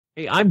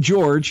Hey, I'm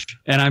George.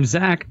 And I'm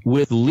Zach.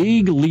 With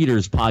League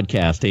Leaders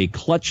Podcast, a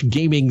clutch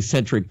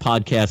gaming-centric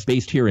podcast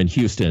based here in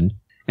Houston.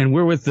 And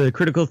we're with the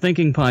Critical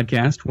Thinking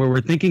Podcast, where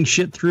we're thinking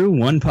shit through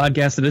one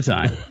podcast at a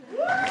time.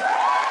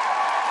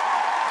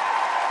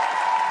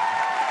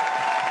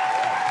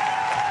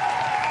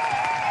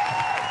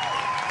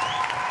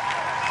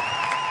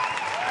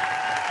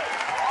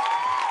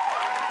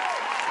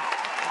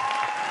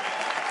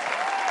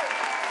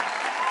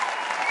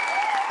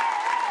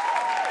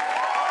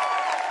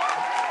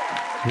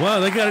 Wow,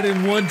 they got it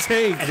in one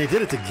take. And they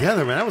did it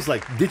together, man. I was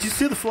like, did you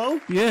see the flow?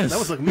 Yes. That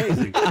was like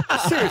amazing.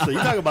 Seriously, you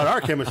talk about our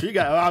chemistry. You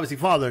got obviously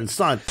father and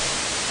son.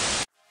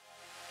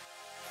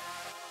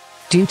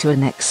 Due to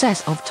an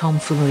excess of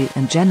tomfoolery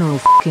and general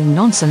f***ing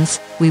nonsense,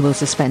 we will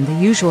suspend the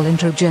usual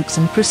intro jokes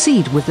and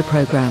proceed with the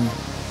program.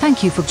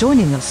 Thank you for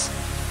joining us.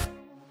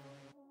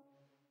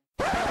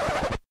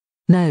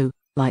 No,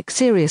 like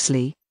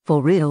seriously,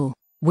 for real,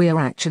 we're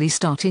actually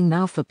starting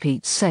now for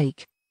Pete's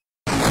sake.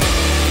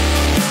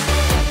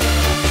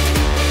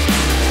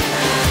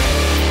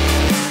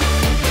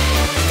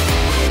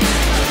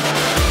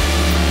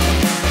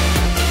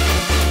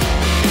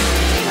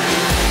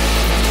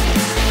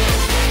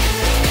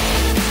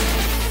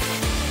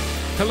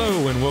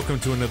 Hello and welcome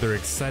to another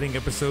exciting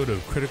episode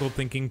of Critical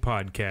Thinking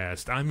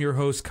Podcast. I'm your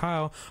host,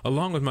 Kyle,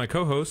 along with my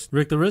co-host,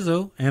 Rick the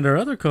Rizzo, and our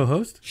other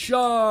co-host,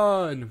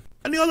 Sean.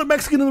 And the other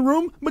Mexican in the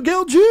room,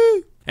 Miguel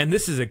G. And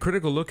this is a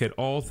critical look at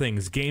all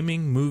things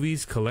gaming,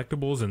 movies,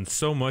 collectibles, and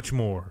so much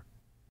more.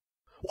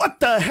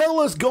 What the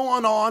hell is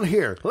going on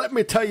here? Let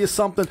me tell you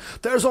something.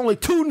 There's only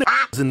two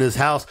niggas in this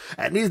house,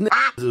 and these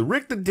niggas is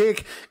Rick the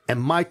Dick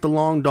and Mike the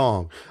Long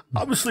Dong.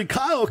 Obviously,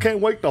 Kyle can't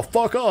wake the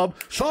fuck up.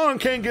 Sean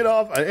can't get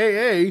off at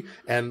AA.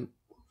 And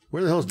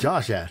where the hell's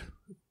Josh at?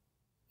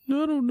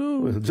 I don't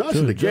know. Josh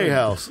in the gay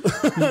house.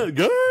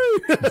 Gay.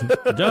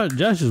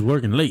 Josh is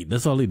working late.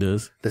 That's all he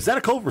does. Is that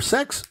a code for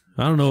sex?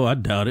 I don't know. I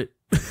doubt it.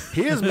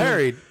 He is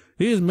married.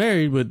 He is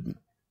married, but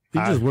he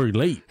just worked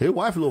late. His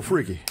wife a little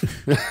freaky.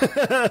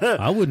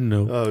 I wouldn't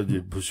know.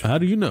 How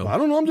do you know? I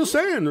don't know. I'm just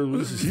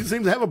saying. She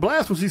seems to have a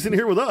blast when she's in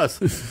here with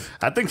us.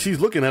 I think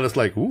she's looking at us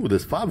like, ooh,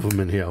 there's 5 of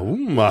them in here.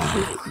 Ooh,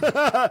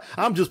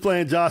 I'm just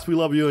playing, Josh. We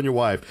love you and your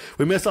wife.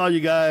 We miss all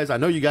you guys. I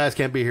know you guys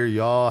can't be here.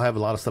 You all have a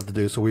lot of stuff to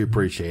do, so we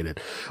appreciate it.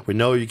 We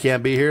know you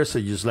can't be here, so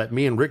you just let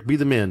me and Rick be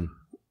the men.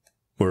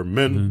 We're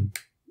men.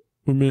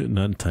 We're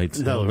not in tights.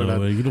 No,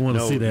 you don't want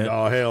to see that.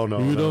 Oh, hell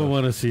no. You don't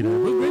want to see that.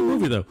 Great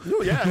movie, though.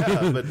 Oh,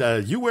 yeah,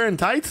 but you wearing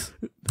tights?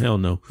 Hell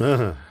no.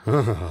 You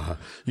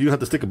don't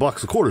have to stick a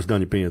box of quarters down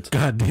your pants.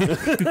 God damn.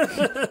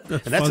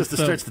 And that's just to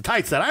stretch the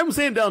tights out. I'm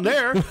saying down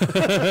there.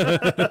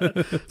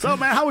 So,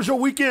 man, how was your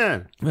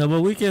weekend? Well, my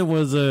weekend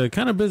was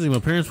kind of busy. My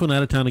parents went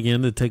out of town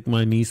again to take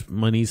my niece and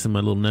my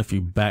little nephew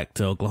back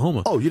to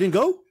Oklahoma. Oh, you didn't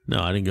go? No,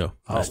 I didn't go.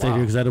 Oh, I stayed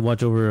here because I had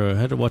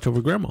to watch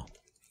over Grandma.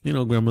 You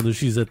know, grandmother,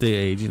 she's at the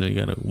age, you know,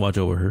 you got to watch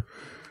over her.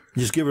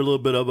 Just give her a little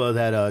bit of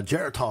that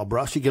Geritol,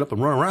 bro. She get up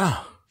and run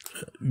around.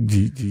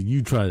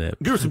 You try that.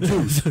 Give her some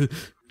juice.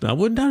 I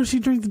wouldn't doubt if she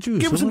drank the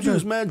juice. Give her some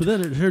juice, man. But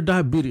then her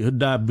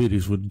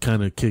diabetes would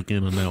kind of kick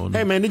in on that one.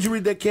 Hey, man, did you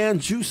read that can?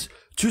 Juice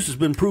has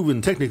been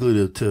proven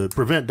technically to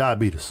prevent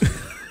diabetes.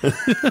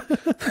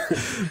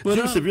 But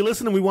Juice, if you're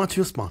listening, we want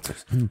you as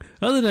sponsors.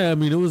 Other than that, I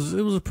mean, it was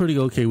a pretty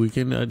okay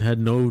weekend. I had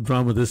no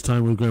drama this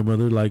time with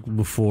grandmother like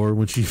before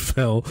when she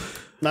fell.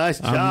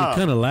 Nice job. I'm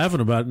kind of laughing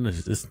about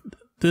it.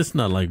 It's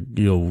not like,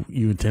 you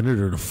intended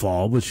her to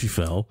fall, but she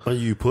fell. Well,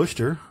 you pushed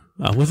her.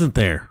 I wasn't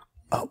there.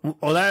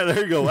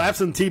 There you go.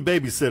 Absentee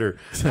babysitter.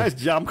 Nice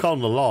job. I'm calling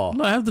the law.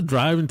 No, I have to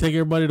drive and take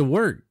everybody to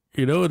work,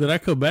 and then I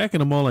come back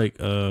and I'm all like,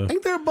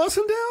 Ain't there a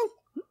busing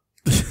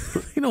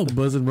down?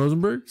 Buzzing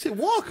Rosenberg. See,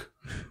 walk.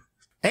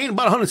 Ain't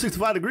about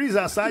 165 degrees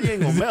outside. You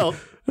ain't gonna melt.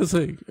 It's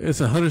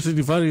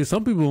 165 degrees.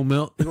 Some people will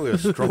melt. You're gonna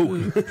get a stroke.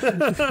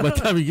 By the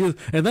time he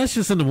gets, and that's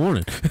just in the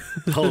morning.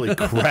 Holy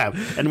crap.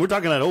 And we're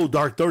talking at old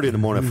dark 30 in the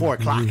morning, 4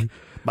 o'clock.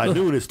 By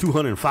noon, it's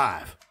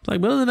 205.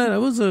 But other than that, it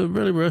was a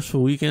really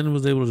restful weekend. I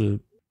was able to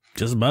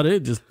just about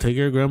it. Just take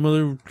care of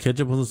grandmother, catch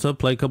up on some stuff,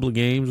 play a couple of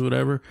games,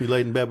 whatever. You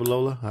laid in bed with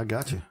Lola? I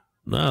got you.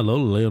 Nah,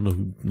 Lola lay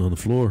on the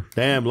floor.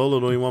 Damn, Lola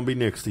don't even want to be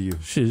next to you.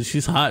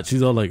 She's hot.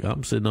 She's all like,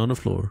 I'm sitting on the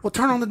floor. Well,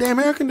 turn on the damn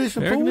air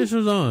conditioner. Air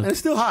conditioner's on. And it's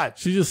still hot.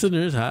 She's just sitting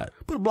there. It's hot.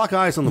 Put a block of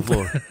ice on the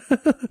floor.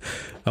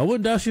 I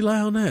wouldn't doubt she lie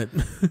on that.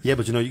 Yeah,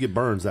 but you get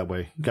burns that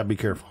way. You got to be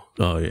careful.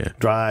 Oh, yeah.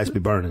 Dry ice be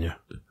burning you.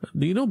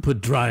 You don't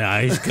put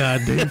dry ice,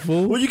 goddamn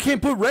fool. Well, you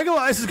can't put regular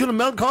ice. It's going to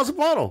melt and cause a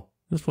puddle.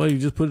 That's why you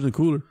just put it in the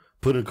cooler.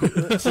 Put it in the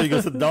cooler. So you go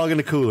sit the dog in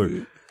the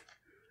cooler.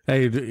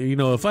 Hey,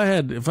 if I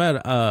had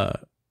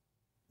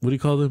what do you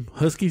call them?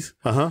 Huskies?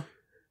 Uh-huh.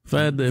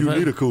 You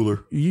need a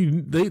cooler.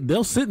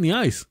 They'll sit in the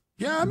ice.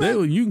 Yeah, I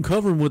mean. You can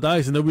cover them with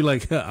ice and they'll be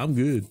like, I'm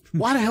good.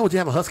 Why the hell would you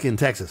have a husky in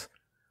Texas?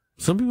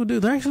 Some people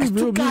do. They're actually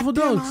real beautiful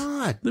dogs.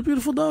 Hot. They're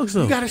beautiful dogs,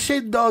 though. You got to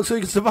shave the dog so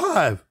you can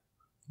survive.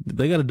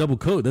 They got a double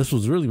coat. That's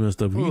what's really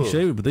messed up. You can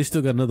shave it, but they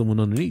still got another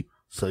one underneath.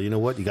 So you know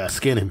what? You got to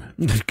skin him.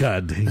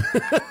 God dang.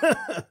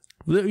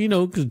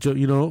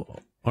 Because,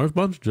 our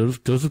sponsor,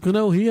 Joseph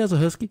Cano, he has a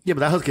husky. Yeah,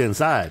 but that husky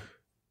inside.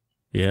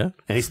 Yeah.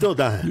 And he's still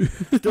dying.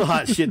 Still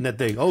hot shit in that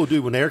thing. Oh,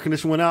 dude, when the air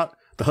conditioner went out,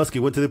 the Husky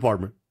went to the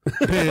apartment.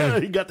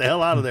 He got the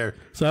hell out of there.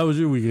 So how was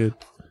your weekend?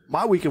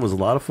 My weekend was a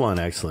lot of fun,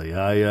 actually.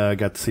 I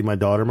got to see my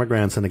daughter and my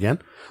grandson again.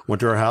 Went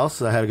to her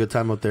house. I had a good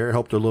time up there.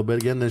 Helped her a little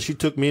bit again. Then she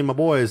took me and my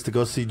boys to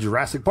go see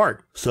Jurassic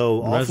Park.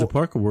 So Jurassic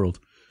Park or World?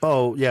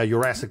 Oh, yeah,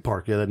 Jurassic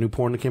Park. Yeah, that new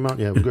porn that came out.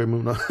 Yeah, it was a great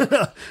movie.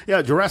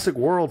 Yeah, Jurassic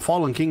World,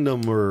 Fallen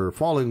Kingdom, or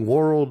Falling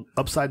World,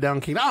 Upside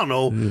Down Kingdom. I don't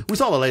know. We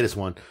saw the latest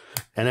one.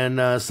 And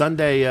then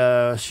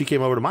Sunday, she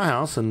came over to my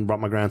house and brought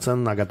my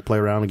grandson. I got to play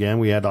around again.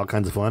 We had all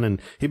kinds of fun,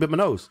 and he bit my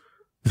nose.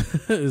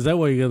 Is that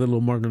why you got that little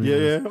mark on your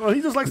nose? Yeah. Well,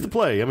 he just likes to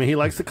play. I mean, he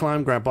likes to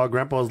climb Grandpa.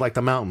 Grandpa's like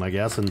the mountain, I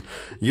guess, and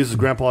uses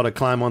Grandpa to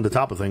climb on the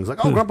top of things.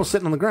 Like, oh, Grandpa's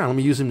sitting on the ground. Let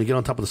me use him to get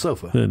on top of the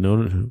sofa. Yeah,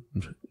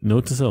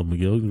 note to self,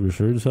 Miguel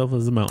refer to himself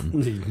as the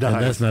mountain. And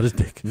that's not his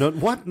dick. No,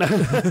 what?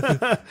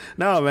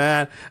 No,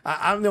 man.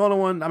 I'm the only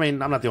one. I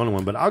mean, I'm not the only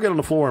one, but I'll get on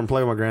the floor and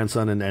play with my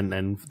grandson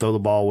and throw the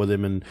ball with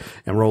him and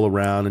roll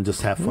around and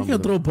just have fun. What you got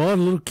to throw a ball at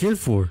a little kid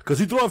for? Because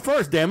he threw it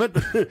first, damn it.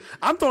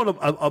 I'm throwing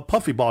a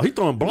puffy ball. He's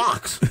throwing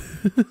blocks.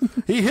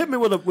 He hit me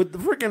with the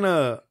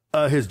freaking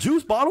his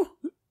juice bottle.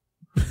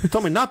 He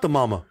told me not the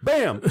mama.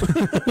 Bam.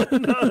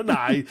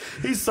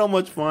 He's so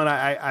much fun.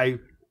 I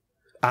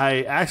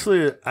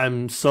actually,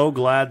 I'm so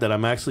glad that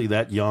I'm actually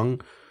that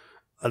young,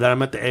 that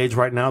I'm at the age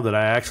right now that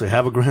I actually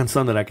have a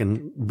grandson that I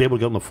can be able to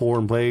get on the floor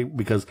and play,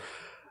 because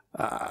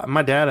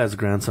my dad has a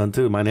grandson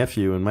too, my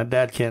nephew, and my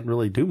dad can't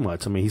really do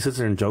much. I mean, he sits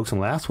there and jokes and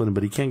laughs with him,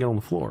 but he can't get on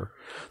the floor.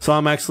 So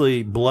I'm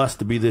actually blessed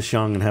to be this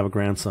young and have a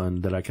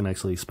grandson that I can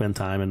actually spend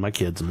time and my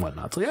kids and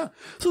whatnot. So yeah,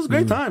 so it was a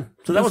great time.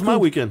 So that was my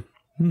weekend.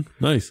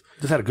 Nice.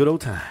 Just had a good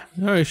old time.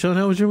 All right, Sean,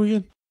 how was your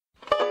weekend?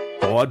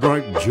 Oh, I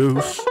drank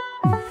juice.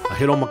 I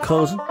hit on my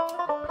cousin.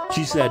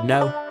 She said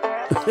no.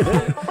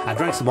 I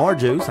drank some more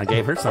juice. I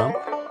gave her some.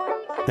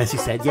 Then she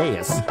said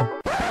yes.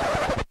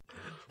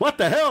 What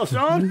the hell,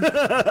 Sean?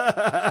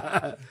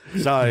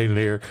 Sean ain't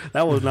here.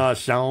 That was not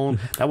Sean.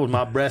 That was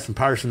my best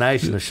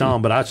impersonation of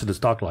Sean, but I should have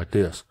talked like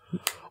this.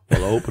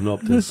 Well, I opened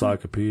up the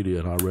encyclopedia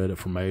and I read it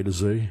from A to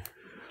Z.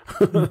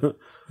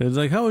 It's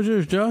like, how was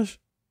yours, Josh?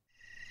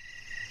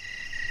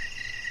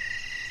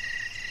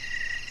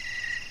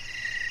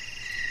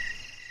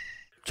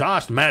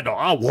 Josh, mad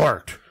dog,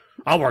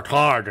 I worked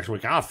hard this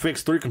week. I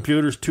fixed 3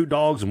 computers, 2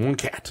 dogs, and 1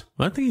 cat.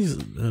 I think he's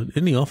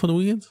isn't he off on the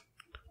weekends?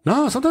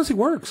 No, sometimes he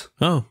works.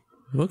 Oh,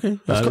 okay.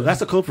 That's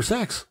the code for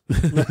sex.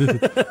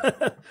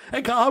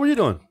 Hey, Kyle, how are you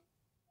doing?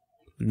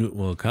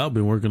 Well, Kyle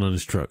been working on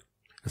his truck.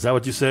 Is that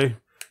what you say?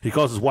 He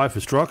calls his wife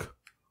his truck?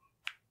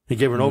 He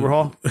gave her an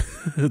overhaul?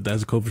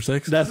 That's a code for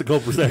sex? That's the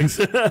code for sex.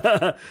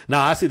 No,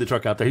 I see the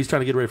truck out there. He's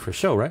trying to get ready for a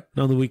show, right?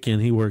 No, on the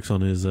weekend he works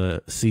on his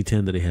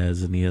C10 that he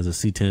has, and he has a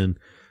C10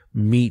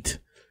 meet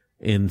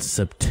in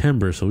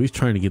September, so he's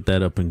trying to get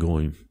that up and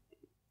going.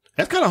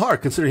 That's kind of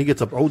hard, considering he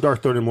gets up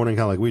dark 30 in the morning,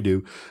 kind of like we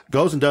do,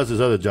 goes and does his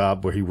other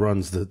job where he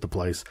runs the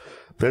place,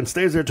 then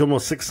stays there till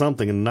almost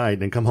 6-something in the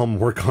night, and come home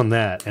and work on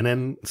that, and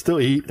then still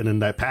eat, and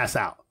then pass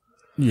out.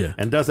 Yeah.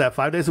 And does that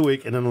 5 days a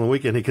week, and then on the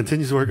weekend he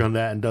continues to work on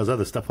that and does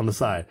other stuff on the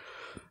side.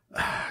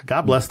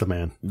 God bless the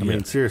man. I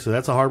mean, seriously,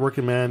 that's a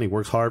hard-working man. He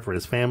works hard for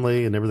his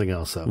family and everything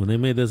else. So when they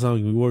made that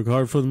song, "We Work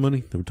Hard for the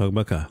Money," they were talking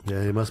about Kyle.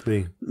 Yeah, he must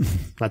be.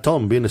 I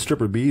told him being a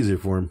stripper would be easier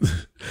for him.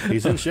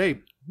 He's in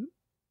shape.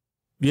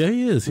 Yeah,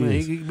 he is.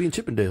 He could be in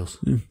Chippendales.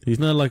 He's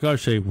not like our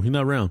shape. He's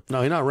not round.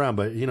 No, he's not round,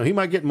 but he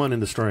might get one in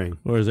the string.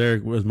 Or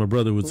as my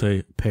brother would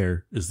say,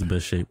 pear is the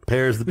best shape.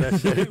 Pear is the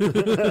best shape.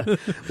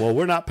 Well,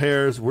 we're not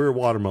pears. We're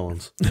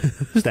watermelons.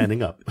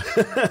 Standing up.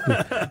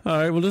 All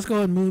right, well, let's go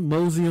ahead and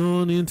mosey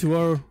on into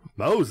our...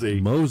 Mosey.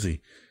 What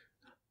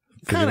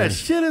kind of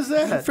shit is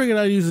that? I figured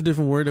I'd use a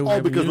different word.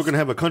 Because we're going to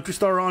have a country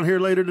star on here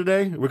later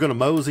today? We're going to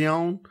mosey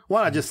on? Why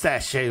don't I just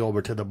sashay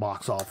over to the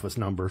box office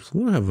numbers?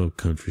 We don't have a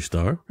country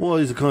star. Well,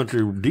 he's a country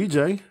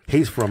DJ.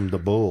 He's from the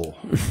Bull.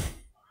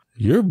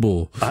 Your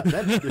Bull. I'll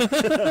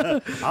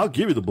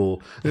give you the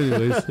Bull.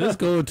 Anyways, let's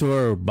go to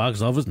our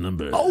box office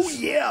numbers. Oh,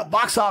 yeah.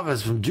 Box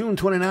office from June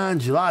 29,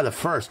 July the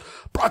 1st.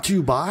 Brought to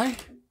you by...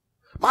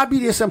 My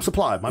BDSM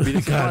Supply. My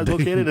BDSM Supply is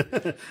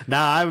located.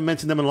 I haven't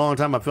mentioned them in a long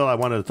time. I feel I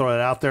wanted to throw that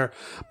out there.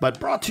 But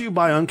brought to you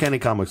by Uncanny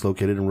Comics,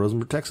 located in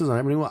Rosenberg, Texas,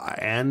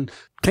 and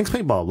Tank's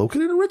Paintball,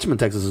 located in Richmond,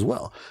 Texas as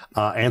well,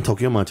 and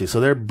Tokyo Munchie. So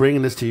they're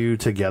bringing this to you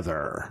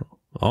together.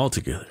 All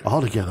together,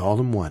 all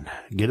in one.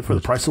 Get it for the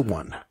price of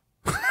one.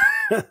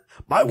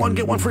 Buy one,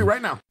 get one free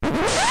right now.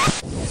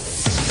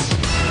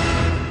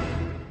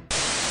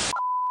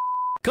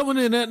 Coming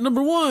in at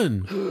number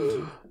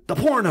 1. The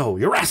porno,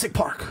 Jurassic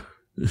Park.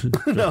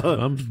 No,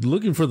 I'm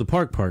looking for the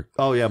park.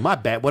 Oh, yeah, my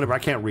bad. Whatever, I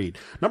can't read.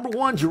 Number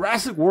 1,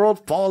 Jurassic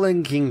World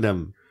Fallen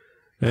Kingdom.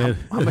 How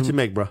much it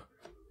make, bro?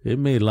 It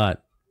made a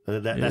lot.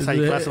 That's how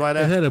you classify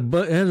that? It had a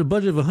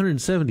budget of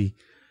 170,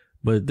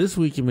 but this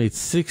week it made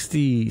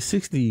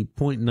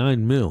 60.9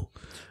 mil.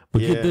 But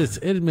get this,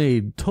 it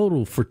made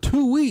total for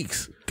 2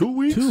 weeks. 2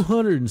 weeks?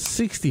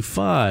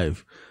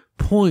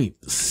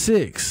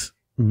 265.6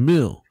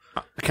 mil.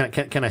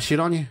 Can I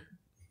shit on you?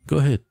 Go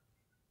ahead.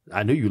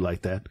 I knew you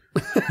liked that.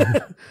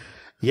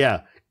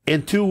 Yeah.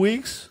 In 2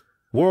 weeks,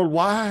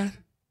 worldwide,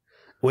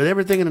 with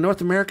everything in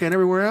North America and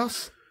everywhere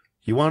else,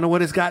 you want to know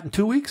what it's got in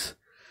 2 weeks?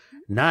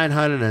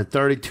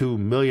 $932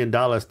 million,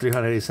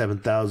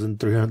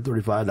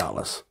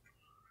 $387,335.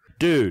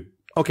 Dude.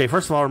 Okay,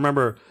 first of all,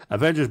 remember,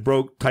 Avengers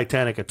broke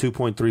Titanic at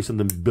 $2.3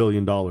 something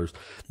billion.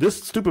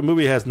 This stupid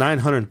movie has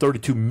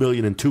 $932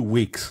 million in 2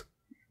 weeks.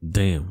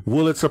 Damn.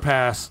 Will it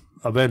surpass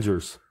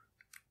Avengers?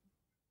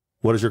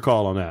 What is your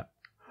call on that?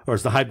 Or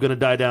is the hype going to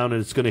die down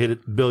and it's going to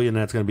hit $1 billion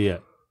and that's going to be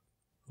it?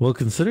 Well,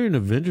 considering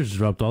Avengers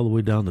dropped all the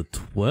way down to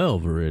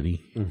 12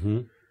 already. Mm-hmm.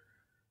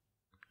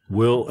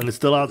 And it's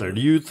still out there. Do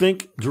you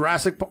think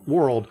Jurassic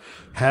World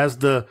has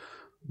the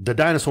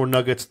dinosaur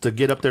nuggets to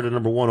get up there to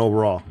number 1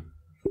 overall?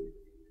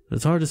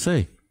 It's hard to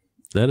say.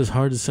 That is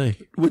hard to say.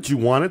 Would you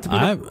want it to be?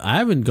 I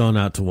haven't gone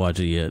out to watch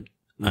it yet.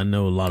 I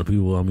know a lot of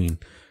people, I mean,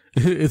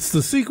 it's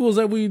the sequels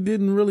that we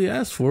didn't really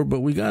ask for, but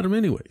we got them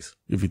anyways,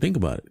 if you think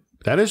about it.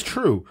 That is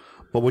true.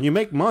 But when you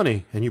make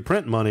money and you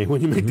print money,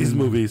 when you make these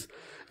movies,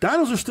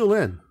 dinos are still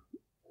in.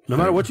 No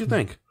matter what you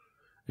think.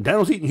 And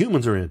dinos eating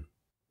humans are in.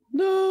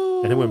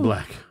 No. And it went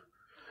black.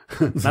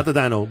 Not the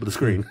dino, but the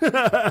screen.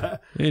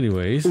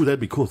 Anyways. Ooh, that'd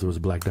be cool if there was a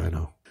black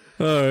dino.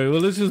 All right,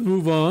 well, let's just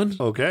move on.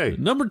 Okay.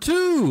 Number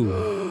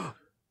 2.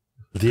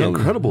 The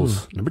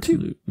Incredibles. Number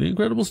 2. The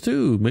Incredibles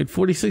 2 made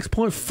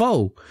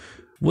 46.4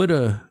 with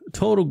a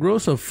total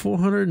gross of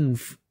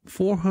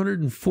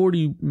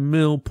 440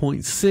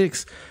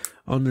 mil.6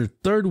 on their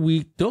third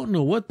week. Don't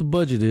know what the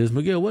budget is.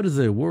 Miguel, what is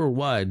their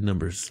worldwide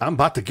numbers? I'm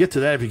about to get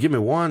to that if you give me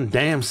one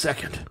damn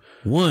second.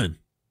 1.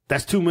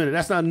 That's 2 minutes.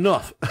 That's not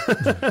enough.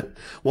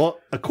 Well,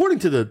 according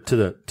to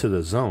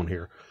the zone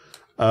here,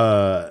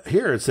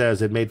 here it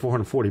says it made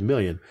 440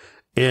 million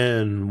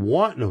in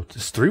what? No,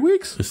 it's 3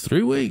 weeks. It's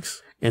 3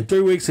 weeks. In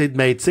 3 weeks, it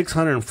made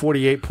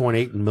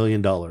 $648.8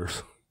 million.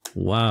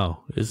 Wow,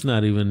 it's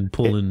not even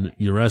pulling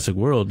Jurassic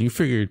World. You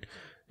figured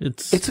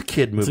it's a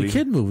kid movie. It's a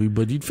kid movie,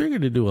 but you'd figure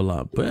to do a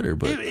lot better.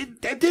 But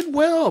it did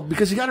well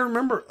because you got to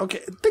remember.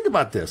 Okay, think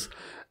about this.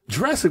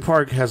 Jurassic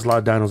Park has a lot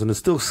of dinos and it's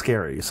still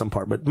scary some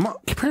part. But my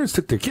parents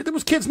took their kid. There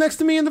was kids next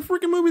to me in the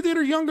freaking movie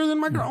theater, younger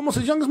than almost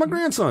as young as my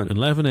grandson, and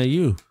laughing at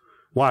you.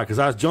 Why? Because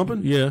I was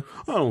jumping? Yeah.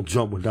 I don't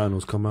jump when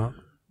dinos come out.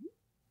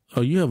 Oh,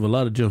 you have a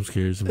lot of jump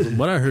scares.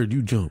 What I heard,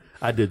 you jump.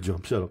 I did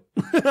jump. Shut up.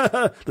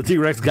 The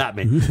T-Rex got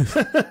me.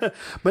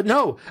 But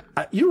no,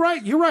 you're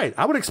right. You're right.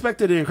 I would expect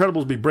that The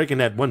Incredibles to be breaking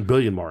that 1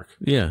 billion mark.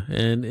 Yeah,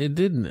 and it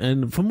didn't.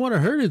 And from what I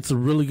heard, it's a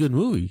really good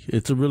movie.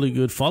 It's a really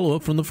good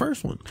follow-up from the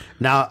first one.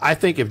 Now, I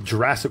think if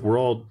Jurassic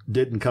World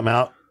didn't come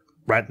out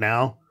right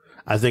now,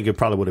 I think it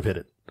probably would have hit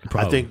it.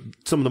 Probably. I think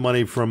some of the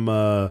money from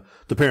the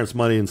parents'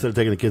 money, instead of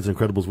taking the kids to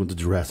Incredibles, went to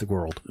Jurassic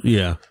World.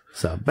 Yeah.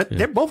 But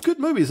they're both good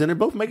movies, and they're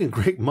both making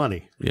great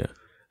money. Yeah.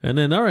 And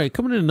then, all right,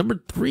 coming in at number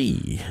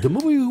 3. The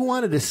movie we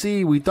wanted to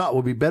see, we thought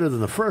would be better than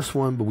the first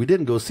one, but we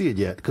didn't go see it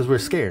yet because we're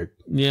scared.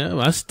 Yeah,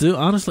 I still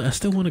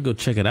want to go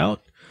check it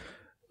out.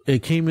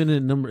 It came in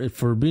at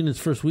for being its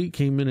first week,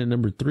 came in at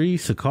number 3,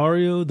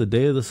 Sicario, The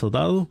Day of the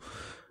Soldado,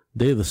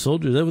 Day of the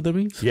Soldier. Is that what that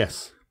means?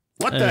 Yes.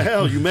 What the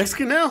hell? You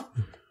Mexican now?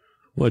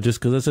 What, just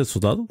because I said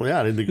soldado? Well,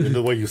 yeah,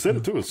 the way you said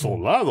it, too, is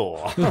soldado.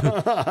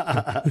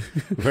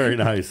 Very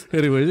nice.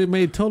 Anyways, it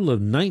made a total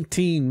of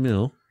 19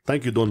 mil.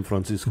 Thank you, Don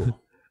Francisco.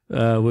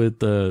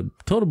 With a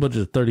total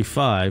budget of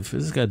 35.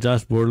 This has got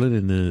Josh Brolin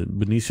and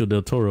Benicio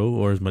del Toro,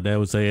 or as my dad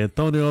would say,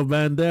 Antonio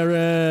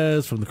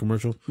Banderas from the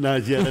commercial.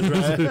 Nice, yeah, that's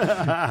right.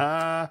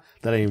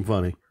 That ain't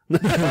funny.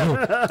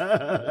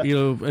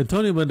 Antonio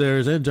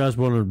Banderas and Josh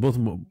Brolin are both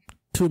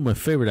two of my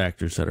favorite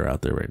actors that are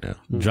out there right now.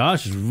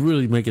 Josh is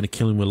really making a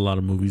killing with a lot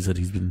of movies that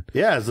he's been.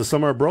 Yeah, it's the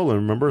Summer of Brolin.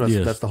 Remember,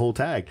 that's the whole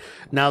tag.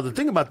 Now, the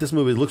thing about this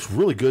movie, it looks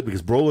really good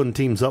because Brolin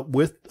teams up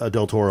with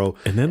Del Toro,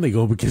 and then they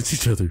go up against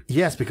each other.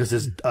 Yes, because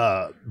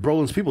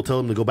Brolin's people tell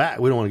him to go back.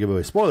 We don't want to give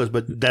away spoilers,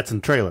 but that's in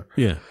the trailer.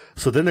 Yeah.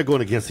 So then they're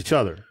going against each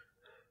other.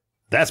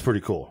 That's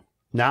pretty cool.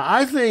 Now,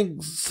 I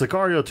think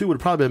Sicario 2 would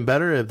have probably been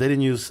better if they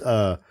didn't use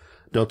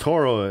Del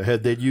Toro.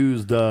 Had they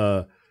used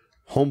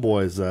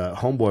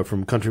homeboy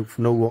from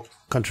No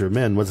Country of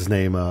Men. What's his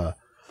name? Javier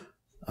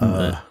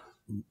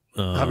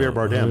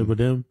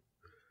Bardem.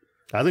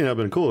 I think that'd have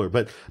been cooler.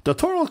 But Del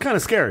Toro's kind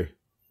of scary.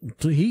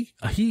 So he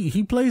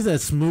plays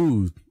that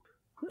smooth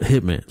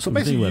hitman. So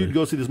basically, you'd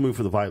go see this movie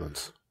for the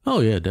violence. Oh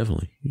yeah,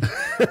 definitely.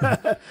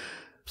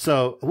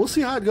 So we'll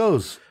see how it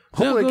goes.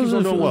 Hopefully, it keeps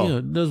on doing well. Yeah,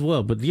 it does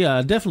well. But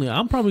yeah, definitely,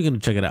 I'm probably going to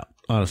check it out.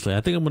 Honestly, I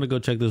think I'm going to go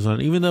check this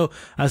out. Even though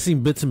I've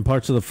seen bits and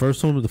parts of the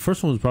first one, but the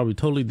first one was probably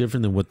totally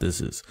different than what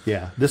this is.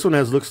 Yeah, this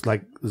one looks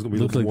like there's going to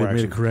be looks like they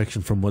made a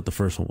correction from what the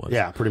first one was.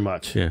 Yeah, pretty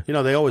much. Yeah,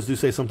 they always do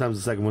say sometimes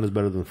the second one is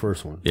better than the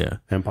first one. Yeah,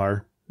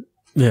 Empire.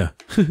 Yeah,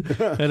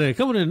 and then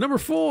coming in at number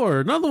 4,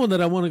 another one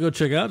that I want to go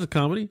check out is a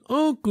comedy,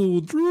 Uncle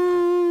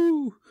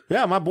Drew.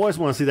 Yeah, my boys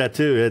want to see that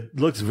too. It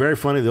looks very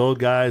funny. The old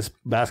guys,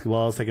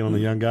 basketball is taking on the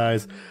young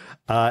guys.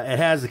 It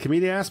has the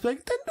comedic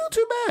aspect. Didn't do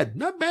too bad.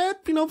 Not bad,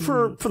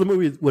 for the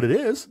movie, what it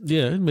is.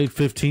 Yeah, it made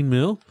 15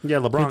 mil. Yeah,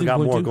 LeBron got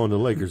more going to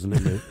the Lakers than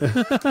they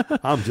did.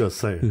 I'm just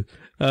saying.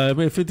 It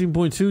made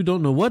 15.2.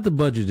 Don't know what the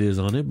budget is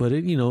on it, but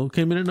it,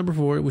 came in at number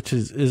 4, which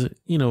isn't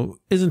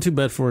too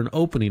bad for an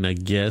opening, I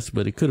guess,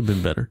 but it could have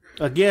been better.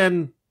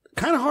 Again,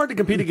 kind of hard to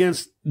compete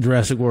against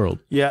Jurassic World.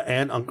 Yeah,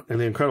 and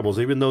The Incredibles.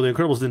 Even though The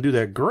Incredibles didn't do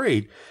that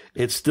great,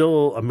 it's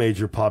still a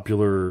major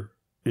popular,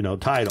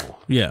 title.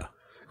 Yeah.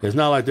 It's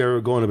not like they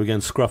were going up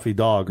against Scruffy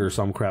Dog or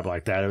some crap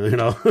like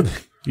that,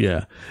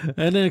 Yeah.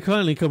 And then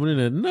finally coming in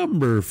at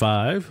number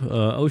 5,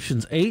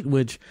 Ocean's 8,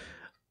 which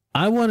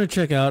I want to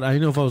check out. I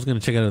know if I was going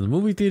to check out in the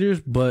movie theaters,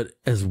 but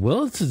as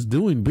well as it's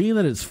doing, being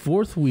that it's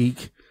 4th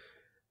week,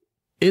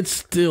 it's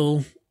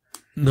still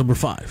number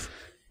 5.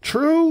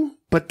 True,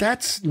 but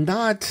that's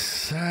not,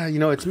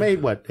 it's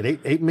made, what,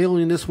 $8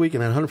 million this week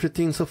and then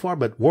 115 so far,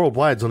 but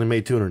worldwide it's only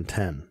made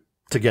 210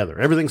 together.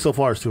 Everything so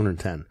far is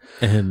 210.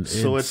 And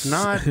so it's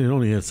not. It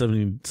only has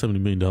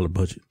 $70 million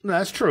budget. No,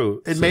 that's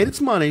true. It made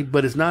its money,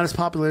 but it's not as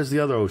popular as the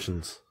other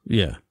Oceans.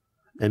 Yeah.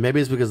 And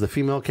maybe it's because the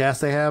female cast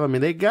they have. I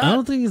mean, I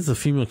don't think it's the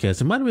female cast.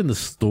 It might have been the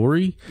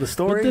story. The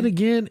story? But then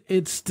again,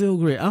 it's still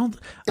great.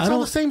 It's all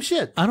the same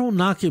shit. I don't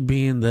knock it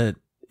being that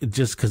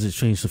just because it's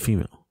changed to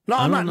female. No,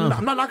 I'm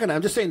not knocking it.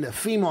 I'm just saying the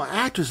female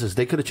actresses,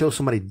 they could have chose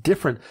somebody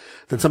different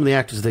than some of the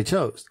actors they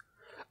chose.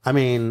 I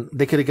mean,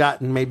 they could have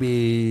gotten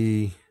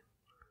maybe.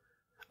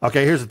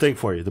 Okay, here's the thing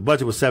for you. The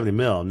budget was $70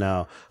 million.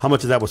 Now, how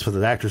much of that was for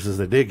the actresses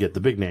that did get the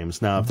big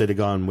names? Now, if they'd have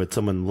gone with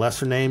someone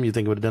lesser name, you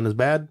think it would have done as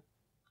bad?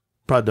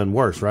 Probably done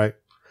worse, right?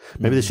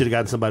 Maybe they should have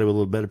gotten somebody with a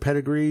little better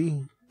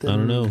pedigree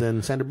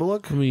than Sandra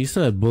Bullock. I mean, you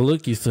still had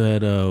Bullock. You still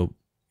had,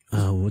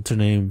 what's her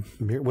name?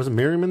 Wasn't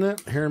Miriam in that?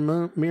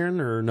 Helen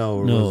Mirren? Or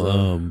no?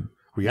 No,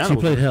 Rihanna she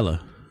played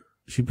Hela.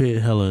 She played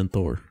Hela in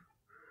Thor.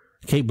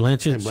 Kate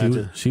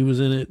Blanchett, she was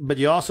in it. But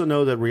you also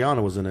know that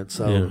Rihanna was in it,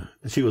 so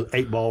she was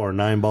 8-ball or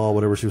 9-ball,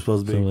 whatever she was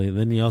supposed to be. So,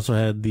 then you also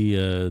had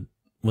the,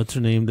 what's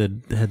her name that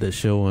had that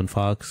show on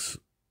Fox?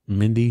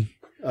 Mindy?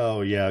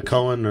 Oh, yeah,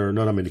 Cohen, or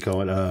no, not Mindy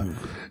Cohen.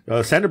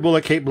 Sandra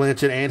Bullock, Kate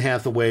Blanchett, Anne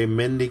Hathaway,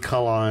 Mindy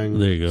Kaling,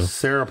 there you go.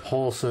 Sarah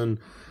Paulson.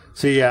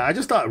 So, yeah, I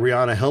just thought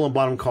Rihanna, Helen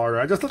Bonham Carter,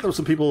 I just thought there were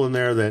some people in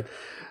there that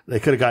they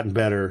could have gotten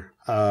better.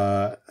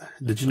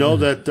 Did you know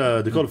that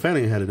Dakota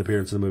Fanning had an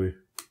appearance in the movie?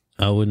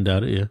 I wouldn't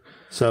doubt it, yeah.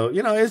 So,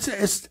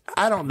 it's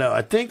I don't know.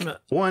 I think,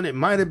 one, it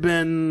could have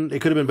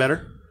been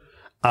better.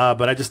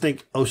 But I just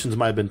think Oceans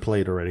might have been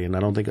played already, and I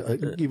don't think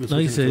even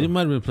like you said, it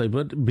might have been played.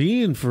 But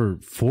being for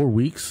 4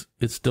 weeks,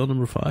 it's still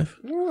number 5.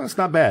 Well, that's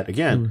not bad.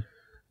 Again,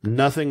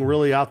 nothing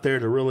really out there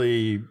to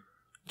really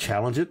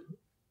challenge it.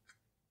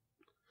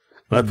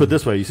 But I put it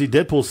this way: you see,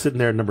 Deadpool's sitting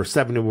there at number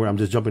 7. Where I'm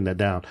just jumping that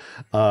down.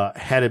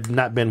 Had it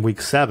not been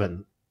week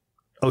 7,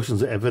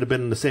 Oceans, if it had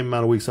been the same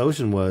amount of weeks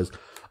Ocean was,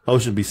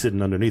 Ocean would be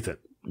sitting underneath it.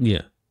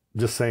 Yeah,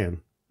 just saying.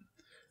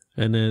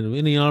 And then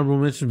any honorable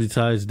mention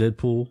besides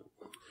Deadpool?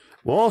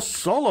 Well,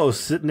 Solo's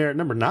sitting there at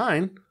number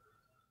 9,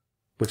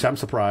 which I'm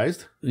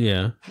surprised.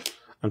 Yeah.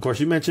 Of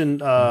course, you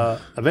mentioned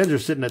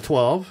Avengers sitting at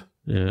 12.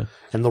 Yeah.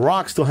 And The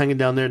Rock still hanging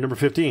down there at number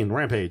 15,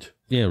 Rampage.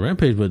 Yeah,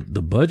 Rampage, but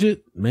the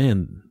budget,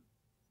 man,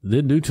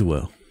 didn't do too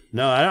well.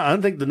 No, I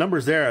don't think the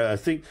numbers there. I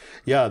think,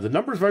 the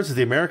numbers versus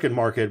the American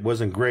market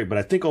wasn't great, but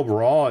I think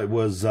overall it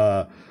was,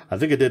 I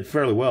think it did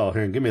fairly well.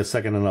 Here, give me a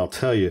second and I'll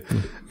tell you.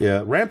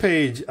 Yeah,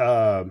 Rampage,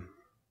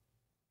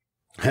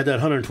 had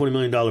that $120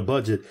 million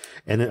budget,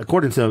 and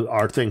according to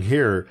our thing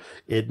here,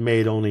 it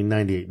made only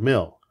 $98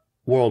 million.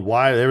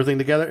 Worldwide, everything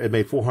together, it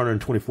made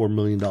 $424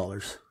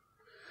 million.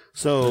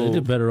 So it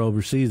did better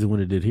overseas than when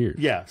it did here.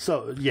 Yeah,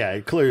 so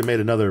it clearly made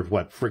another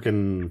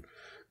freaking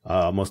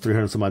almost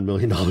 $300-some-odd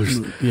million.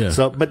 Yeah.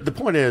 So, but the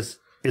point is,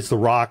 it's The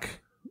Rock,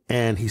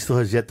 and he still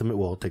has yet to.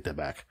 Well, take that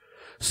back.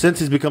 Since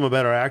he's become a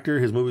better actor,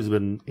 his movies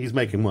he's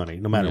making money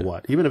no matter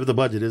what, even if the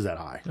budget is that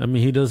high. I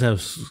mean, he does have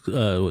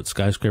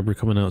Skyscraper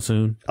coming out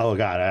soon. Oh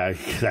God,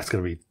 that's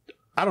gonna be.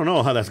 I don't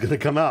know how that's gonna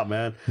come out,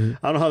 man. I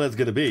don't know how that's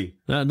gonna be.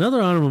 Now,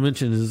 another honorable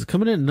mention is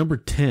coming in at number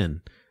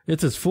 10.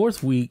 It's his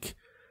 4th week.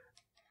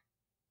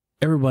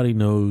 Everybody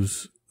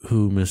knows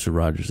who Mr.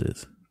 Rogers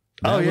is.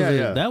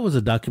 That was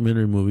a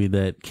documentary movie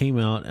that came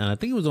out, and I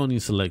think it was only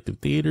in selective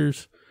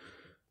theaters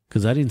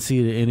because I didn't see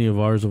it at any of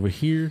ours over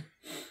here.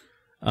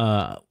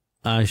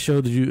 I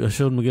showed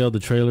Miguel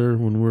the trailer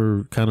when we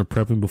were kind of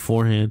prepping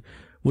beforehand.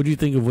 What do you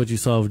think of what you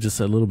saw of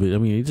just a little bit? I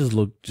mean, it just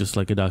looked just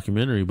like a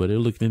documentary, but it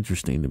looked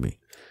interesting to me.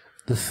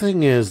 The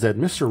thing is that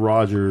Mr.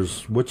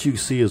 Rogers, what you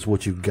see is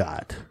what you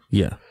got.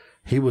 Yeah.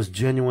 He was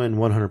genuine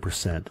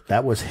 100%.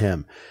 That was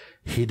him.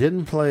 He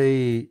didn't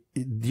play,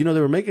 they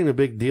were making a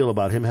big deal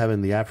about him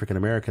having the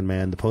African-American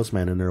man, the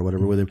postman in there or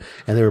whatever with him,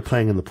 and they were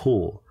playing in the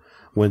pool.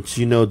 Once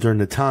during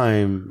the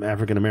time,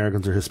 African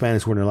Americans or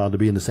Hispanics weren't allowed to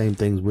be in the same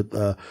things with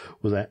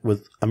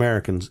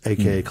Americans,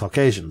 aka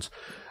Caucasians.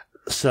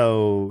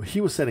 So he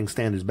was setting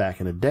standards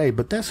back in the day,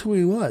 but that's who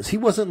he was. He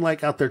wasn't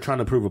like out there trying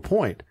to prove a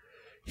point.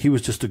 He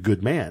was just a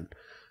good man.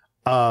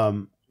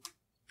 I'm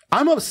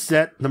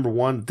upset. Number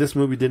one, this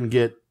movie didn't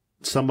get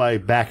somebody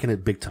back in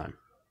it big time.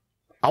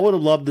 I would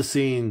have loved to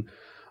seen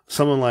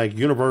someone like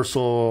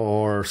Universal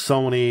or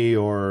Sony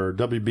or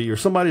WB or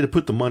somebody to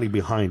put the money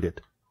behind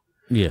it.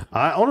 Yeah.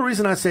 Only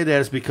reason I say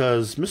that is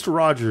because Mr.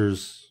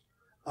 Rogers,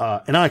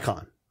 an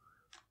icon.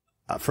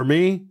 For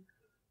me,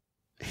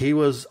 he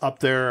was up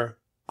there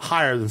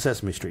higher than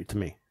Sesame Street to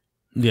me.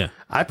 Yeah.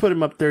 I put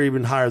him up there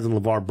even higher than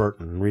LeVar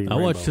Burton. I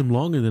watched him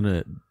longer than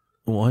that.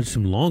 I watched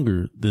him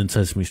longer than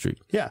Sesame Street.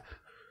 Yeah.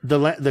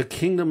 The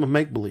Kingdom of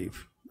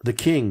Make-Believe. The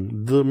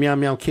King. The Meow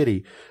Meow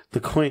Kitty. The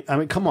Queen. I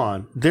mean, come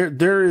on.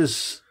 There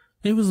is...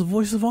 He was the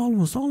voice of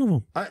almost all of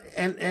them.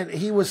 And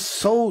he was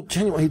so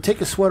genuine. He'd take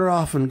his sweater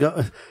off and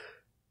go...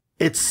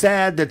 It's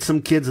sad that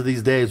some kids of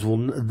these days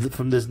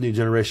from this new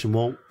generation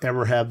won't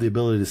ever have the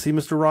ability to see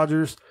Mr.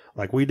 Rogers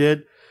like we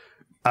did.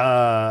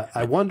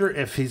 I wonder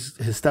if his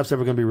stuff's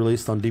ever going to be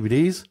released on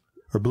DVDs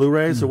or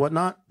Blu-rays or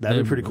whatnot.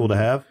 That'd be pretty cool to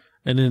have.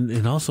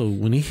 And also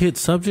when he hit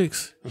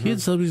subjects, he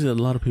hit subjects that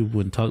a lot of people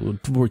wouldn't talk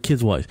about, were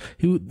kids wise.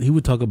 He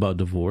would talk about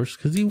divorce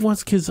because he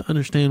wants kids to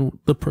understand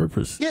the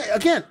purpose. Yeah,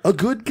 again, a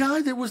good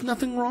guy. There was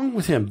nothing wrong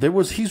with him.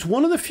 He's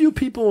one of the few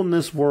people in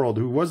this world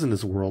who was in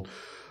this world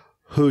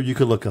who you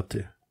could look up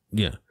to.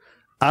 Yeah.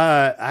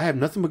 I have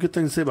nothing but good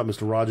things to say about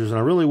Mr. Rogers, and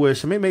I really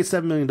wish. I mean, it made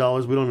 $7 million.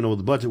 We don't even know what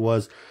the budget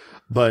was,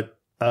 but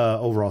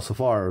overall so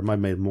far, it might have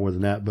made more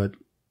than that. But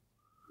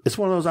it's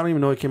one of those, I don't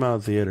even know it came out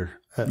of the theater.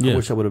 I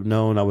wish I would have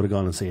known. I would have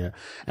gone and seen it.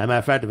 As a matter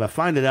of fact, if I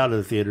find it out of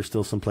the theater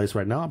still someplace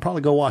right now, I'll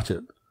probably go watch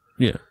it.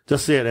 Yeah.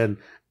 Just see it,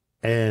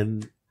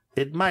 and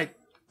it might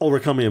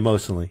overcome me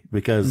emotionally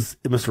because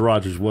Mr.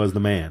 Rogers was the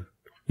man.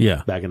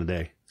 Yeah. Back in the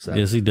day. So.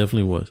 Yes, he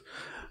definitely was.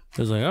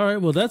 I was like, all right,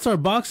 well, that's our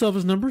box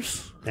office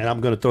numbers. And I'm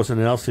going to throw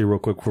something else to you real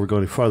quick before we go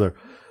any further.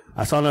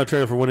 I saw another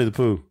trailer for Winnie the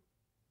Pooh.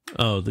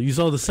 Oh, you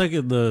saw the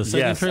second trailer?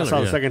 Yes, I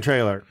saw the second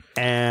trailer,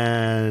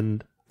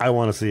 and I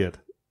want to see it.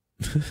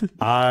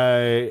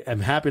 I am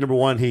happy, number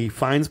one, he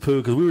finds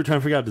Pooh, because we were trying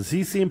to figure out, does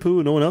he see Pooh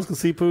and no one else can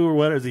see Pooh, or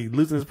what? Is he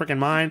losing his freaking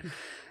mind?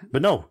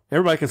 But no,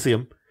 everybody can see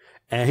him.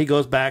 And he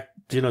goes back,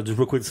 just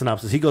real quick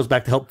synopsis, he goes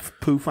back to help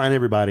Pooh find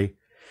everybody,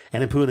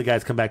 and then Pooh and the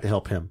guys come back to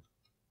help him.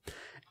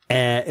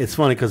 And it's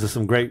funny because there's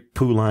some great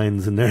Pooh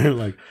lines in there.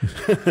 Like,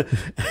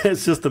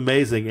 it's just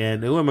amazing.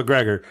 And Ewan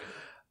McGregor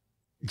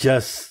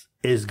just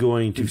is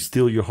going to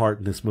steal your heart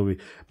in this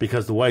movie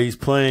because the way he's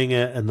playing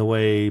it and the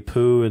way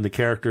Pooh and the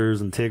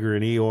characters and Tigger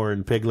and Eeyore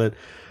and Piglet,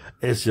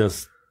 it's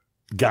just,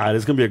 God,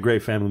 it's going to be a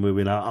great family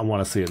movie. And I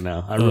want to see it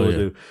now. I really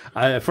do.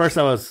 At first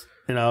I was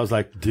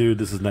like, dude,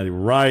 this is not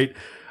even right.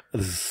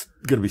 This is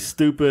going to be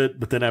stupid.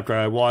 But then after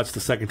I watched the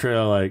second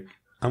trailer, like,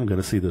 I'm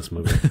going to see this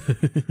movie.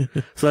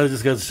 So that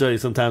just goes to show you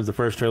sometimes the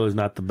first trailer is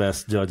not the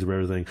best judge of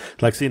everything.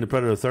 Like seeing the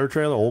Predator 3rd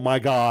trailer. Oh, my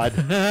God.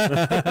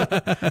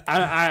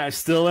 I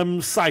still am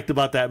psyched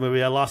about that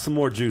movie. I lost some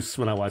more juice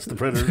when I watched the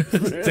Predator.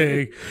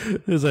 Dang.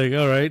 It's like,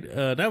 all right.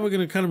 Now we're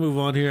going to kind of move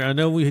on here. I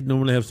know we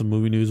normally have some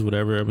movie news or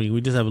whatever. I mean,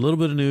 we just have a little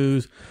bit of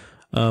news.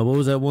 What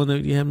was that one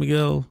that you had,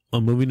 Miguel,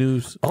 on movie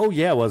news? Oh,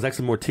 yeah. Well, it's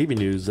actually more TV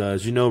news.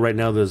 As you know, right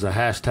now there's a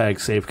hashtag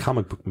Save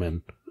Comic Book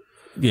Men.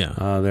 Yeah.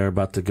 They're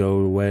about to go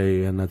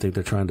away, and I think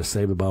they're trying to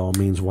save it by all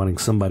means, wanting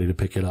somebody to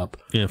pick it up.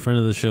 Yeah, friend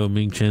of the show,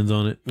 Ming Chen's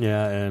on it.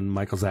 Yeah, and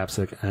Michael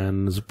Zapsik,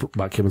 and it's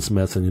about Kevin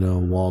Smith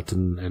and, Walt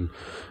and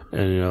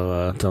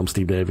tell him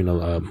Steve Dave,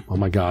 oh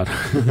my God. I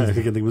can't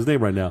think of his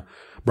name right now.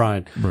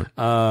 Brian.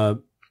 Right.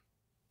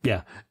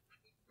 Yeah.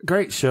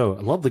 Great show.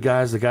 I love the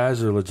guys. The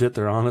guys are legit.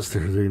 They're honest.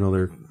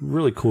 They're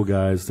really cool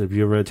guys. If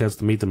you ever had a chance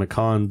to meet them at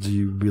cons,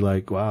 you'd be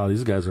like, wow,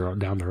 these guys are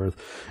down to earth.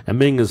 And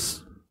Ming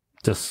is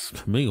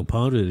Ming will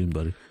pound at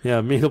anybody.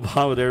 Yeah, Ming will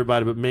pound at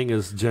everybody, but Ming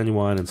is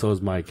genuine, and so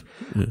is Mike.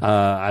 Yeah.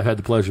 I've had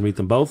the pleasure to meet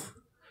them both.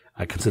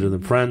 I consider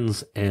them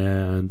friends,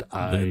 and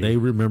they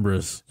remember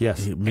us.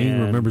 Yes,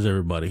 Ming remembers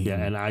everybody. Yeah,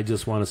 and I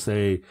just want to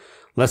say,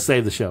 let's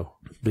save the show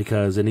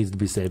because it needs to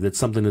be saved. It's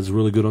something that's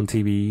really good on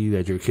TV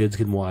that your kids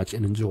can watch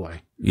and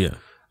enjoy. Yeah,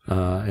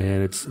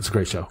 and it's a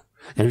great show.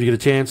 And if you get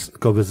a chance,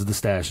 go visit the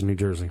Stash in New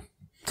Jersey.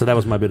 So that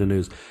was my bit of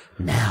news.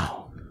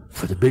 Now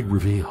for the big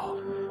reveal.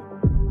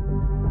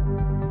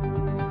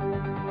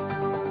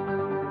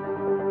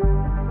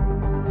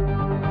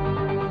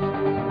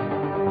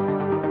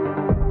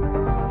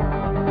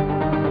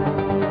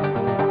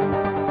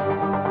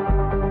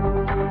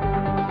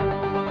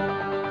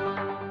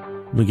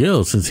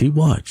 Miguel, since he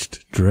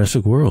watched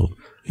Jurassic World,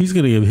 he's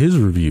going to give his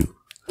review.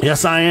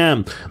 Yes, I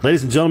am.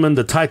 Ladies and gentlemen,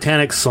 the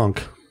Titanic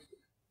sunk.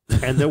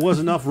 And there was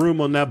enough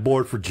room on that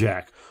board for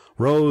Jack.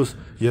 Rose,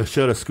 you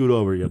should have scooted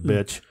over, you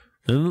bitch.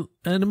 And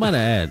it might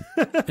add,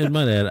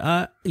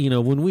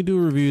 when we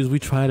do reviews, we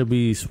try to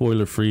be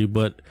spoiler free,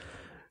 but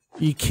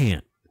you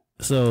can't.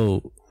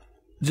 So,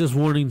 just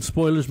warning,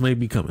 spoilers may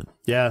be coming.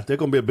 Yeah, they're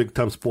going to be a big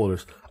time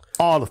spoilers.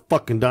 All the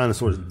fucking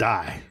dinosaurs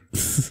die.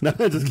 No,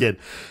 just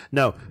kidding.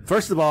 No,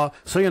 first of all,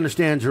 so you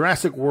understand,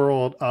 Jurassic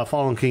World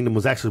Fallen Kingdom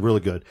was actually really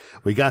good.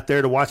 We got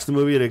there to watch the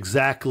movie at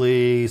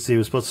exactly, it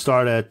was supposed to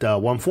start at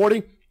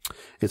 1:40.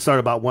 It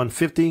started about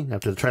 1:50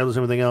 after the trailers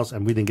and everything else,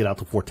 and we didn't get out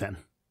till 4:10.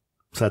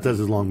 So that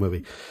is a long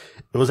movie.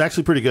 It was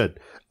actually pretty good.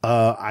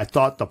 I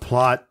thought the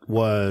plot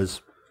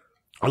was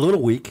a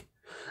little weak.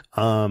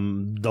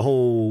 The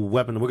whole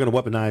weapon, we're going to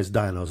weaponize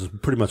dinos is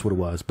pretty much what it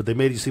was. But they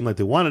made it seem like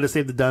they wanted to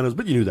save the dinos,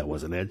 but you knew that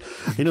wasn't it.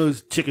 You know,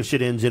 chicken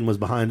shit engine was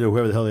behind it, or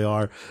whoever the hell they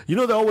are. You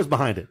know, they're always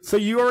behind it. So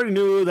you already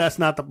knew that's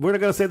not we're not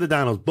going to save the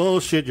dinos.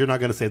 Bullshit, you're not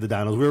going to save the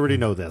dinos. We already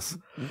know this.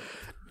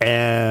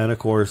 And of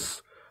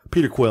course,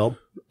 Peter Quill,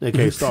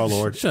 a.k.a.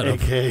 Star-Lord,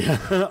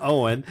 a.k.a.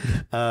 Owen.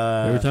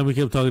 Every time he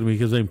kept talking to me, he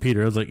kept saying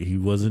Peter. I was like, he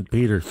wasn't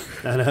Peter.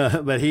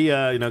 And, but he,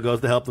 goes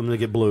to help them to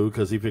get Blue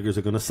because he figures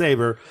they're going to save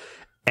her.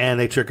 And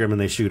they trick her and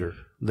they shoot her.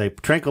 They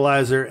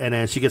tranquilize her, and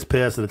then she gets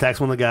pissed and attacks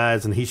one of the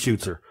guys, and he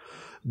shoots her,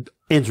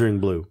 injuring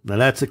Blue. Now,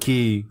 that's a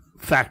key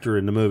factor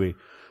in the movie.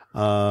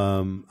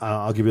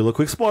 I'll give you a little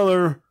quick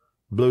spoiler.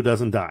 Blue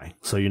doesn't die,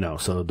 so you know.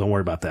 So don't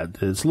worry about that.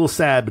 It's a little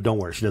sad, but don't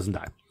worry. She doesn't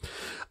die.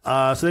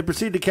 So they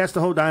proceed to catch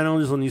the whole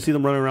dinos, and you see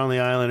them running around the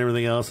island and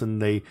everything else,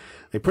 and they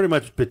pretty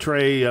much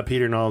betray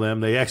Peter and all them.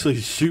 They actually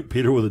shoot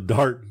Peter with a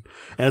dart.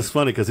 And it's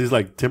funny because he's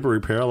like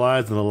temporarily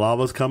paralyzed and the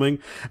lava's coming.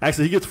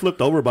 Actually, he gets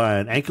flipped over by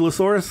an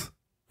ankylosaurus.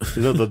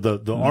 You know,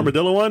 the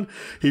armadillo one.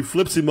 He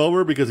flips him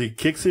over because he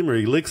kicks him or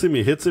he licks him,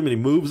 he hits him and he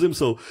moves him.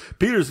 So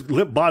Peter's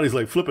limp body's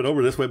like flipping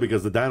over this way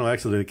because the dino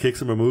accidentally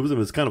kicks him or moves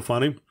him. It's kind of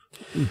funny.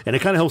 And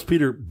it kind of helps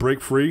Peter break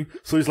free.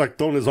 So he's like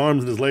throwing his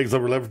arms and his legs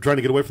over, trying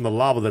to get away from the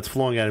lava that's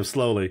flowing at him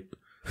slowly.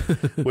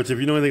 Which, if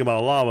you know anything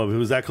about lava, if he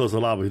was that close to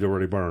lava, he'd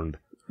already burned.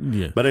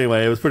 Yeah. But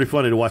anyway, it was pretty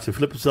funny to watch him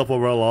flip himself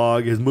over a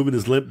log. He's moving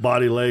his limp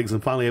body legs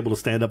and finally able to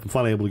stand up and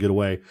finally able to get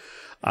away.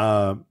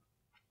 And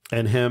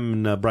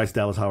him and Bryce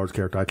Dallas Howard's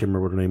character, I can't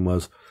remember what her name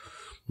was.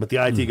 But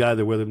the IT guy,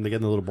 they're with him. They get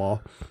in the little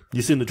ball.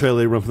 You see in the trailer,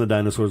 they run from the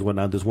dinosaurs and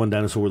whatnot. There's one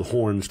dinosaur with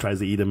horns, tries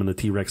to eat him, and the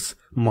T-Rex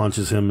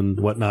munches him and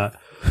whatnot.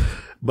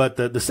 But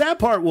the sad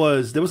part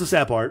was, there was a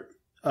sad part.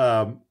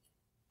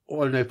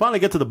 When they finally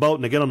get to the boat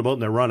and they get on the boat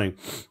and they're running.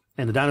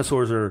 And the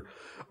dinosaurs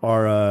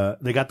are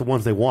they got the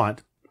ones they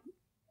want.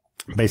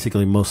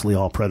 Basically, mostly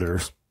all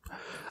predators.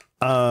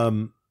 A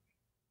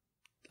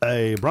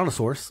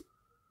brontosaurus,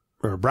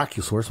 or a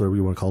brachiosaurus, whatever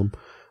you want to call them.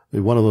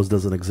 One of those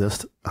doesn't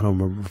exist. I don't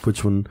remember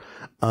which one.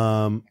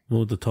 One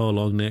with the tall,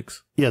 long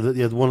necks? Yeah,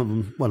 one of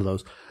them, one of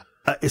those.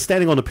 Is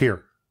standing on the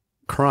pier,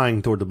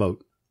 crying toward the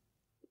boat.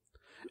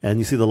 And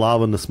you see the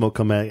lava and the smoke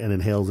come out and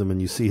inhales him,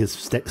 and you see his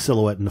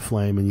silhouette in the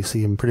flame, and you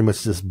see him pretty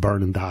much just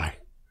burn and die.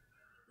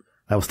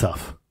 That was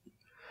tough.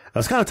 That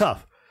was kind of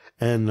tough.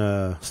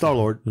 And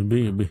Star-Lord.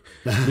 Being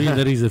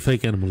that he's a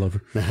fake animal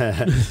lover.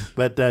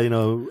 But,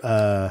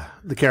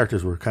 the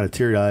characters were kind of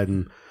teary-eyed,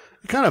 and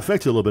it kind of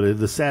affected you a little bit.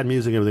 The sad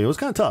music and everything. It was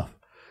kind of tough.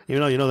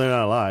 Even though you know they're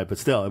not alive, but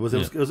still, it was a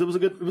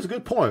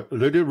good point.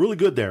 They did really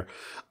good there.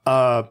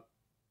 I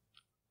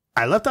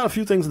left out a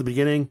few things at the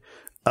beginning.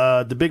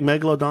 The big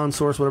megalodon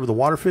source, whatever, the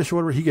waterfish or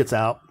whatever, he gets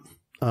out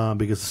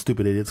because of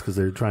stupid idiots, because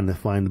they're trying to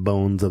find the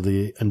bones of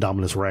the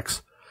Indominus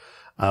Rex.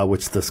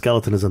 Which the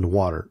skeleton is in the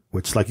water,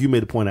 which, like you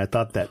made a point, I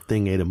thought that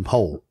thing ate him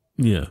whole.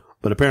 Yeah.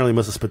 But apparently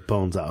must have spit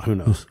bones out. Who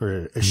knows?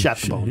 Or it shot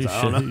the bones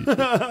out. I don't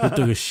know. He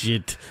took a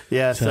shit.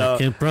 Yeah, so I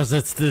can't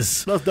process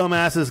this. Those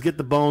dumbasses get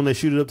the bone, they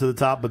shoot it up to the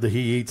top, but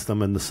he eats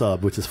them in the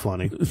sub, which is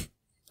funny.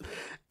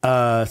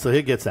 So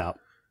he gets out.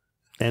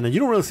 And you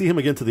don't really see him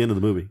again to the end of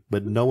the movie,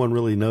 but no one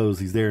really knows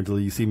he's there until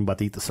you see him about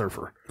to eat the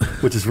surfer,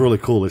 which is really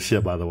cool as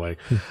shit, by the way.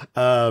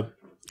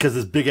 Because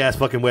this big ass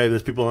fucking wave,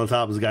 there's people on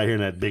top of this guy here,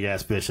 and that big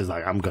ass fish is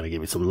like, I'm going to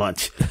give you some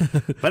lunch.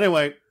 But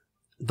anyway,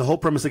 the whole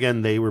premise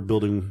again, they were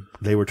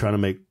trying to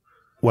make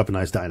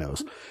weaponized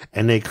dinos.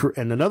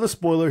 And another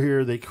spoiler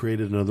here, they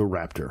created another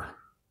raptor.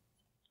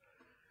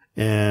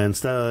 And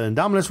instead of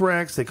Indominus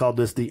Rex, they called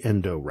this the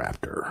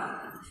Endoraptor.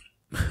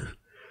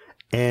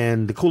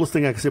 And the coolest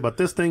thing I can say about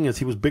this thing is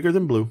he was bigger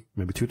than Blue,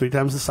 maybe 2-3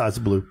 times the size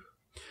of Blue.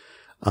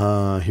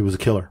 He was a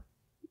killer.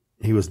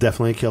 He was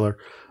definitely a killer.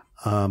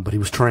 But he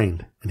was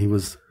trained and he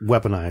was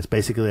weaponized.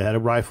 Basically, they had a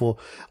rifle.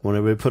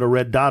 Whenever they put a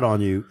red dot on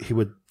you, he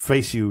would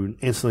face you and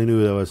instantly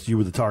knew that you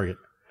were the target.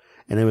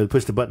 And then when they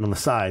push the button on the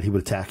side, he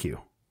would attack you.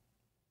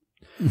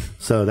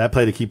 So that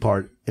played a key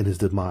part in his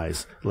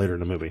demise later in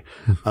the movie.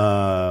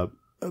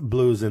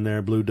 Blue's in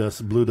there. Blue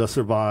does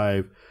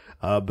survive.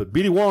 But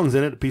B.D. Wong's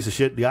in it, a piece of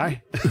shit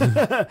guy.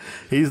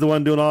 He's the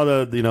one doing all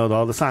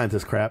the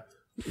scientist crap.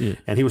 Yeah.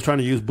 And he was trying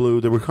to use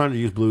Blue. They were trying to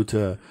use Blue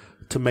to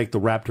make the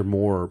raptor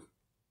more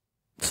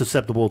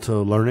susceptible to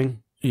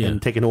learning and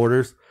taking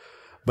orders,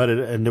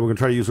 and they were going to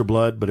try to use her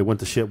blood, but it went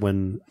to shit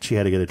when she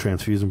had to get a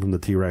transfusion from the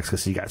T-Rex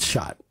because she got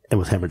shot and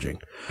was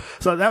hemorrhaging.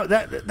 So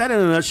that in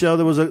a nutshell,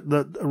 there was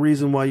a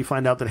reason why you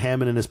find out that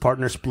Hammond and his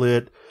partner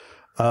split,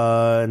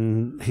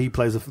 and he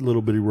plays a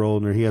little bitty role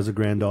in there. He has a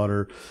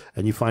granddaughter,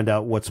 and you find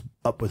out what's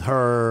up with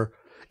her.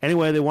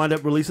 Anyway, they wind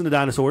up releasing the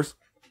dinosaurs,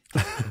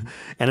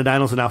 and the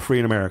dinos are now free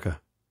in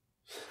America.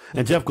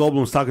 And Jeff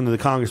Goldblum was talking to the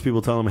Congress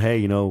people, telling them,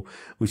 hey,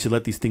 we should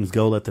let these things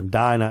go, let them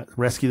die, not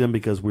rescue them,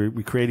 because we're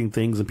creating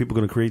things, and people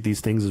are going to create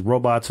these things as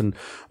robots and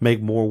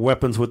make more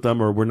weapons with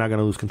them, or we're not going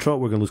to lose control.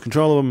 We're going to lose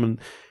control of them,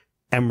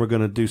 and we're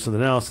going to do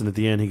something else. And at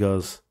the end, he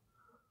goes,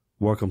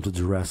 welcome to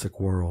Jurassic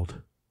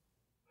World.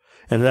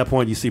 And at that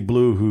point, you see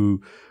Blue,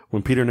 who,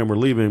 when Peter and them were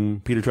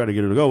leaving, Peter tried to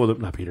get her to go with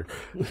him. Not Peter.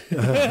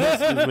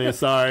 Excuse me,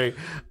 sorry.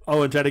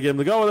 Owen tried to get him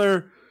to go with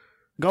her.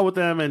 go with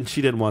them, and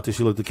she didn't want to.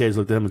 She looked at the kids,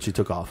 looked at him, and she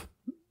took off.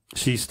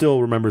 She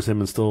still remembers him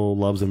and still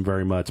loves him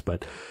very much,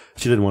 but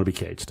she didn't want to be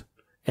caged.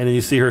 And then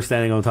you see her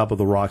standing on top of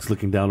the rocks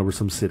looking down over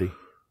some city.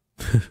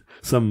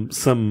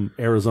 some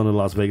Arizona,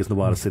 Las Vegas,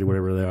 Nevada city,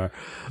 whatever they are.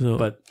 So,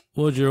 but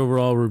what was your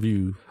overall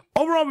review?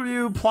 Overall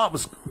review, plot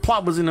was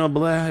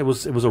blah. It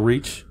was a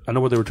reach. I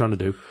know what they were trying to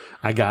do.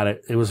 I got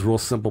it. It was a real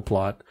simple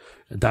plot.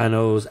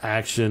 Dinos,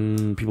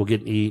 action, people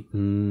getting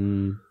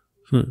eaten.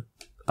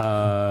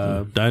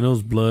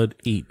 Dinos, blood,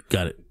 eat.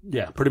 Got it.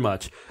 Yeah, pretty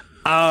much.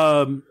 1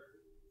 out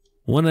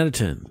of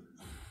 10.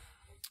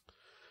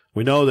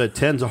 We know that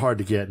 10s are hard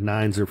to get.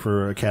 9s are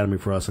for Academy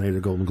for us and 8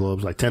 are Golden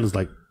Globes. Like 10 is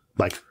like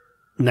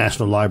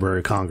National Library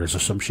of Congress or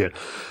some shit.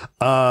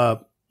 I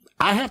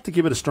have to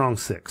give it a strong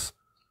 6.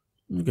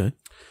 Okay.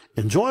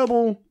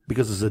 Enjoyable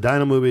because it's a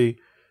dino movie.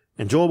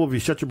 Enjoyable if you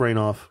shut your brain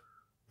off.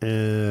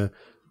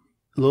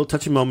 Little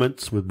touchy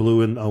moments with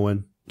Blue and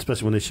Owen,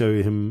 especially when they show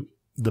you him,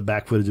 the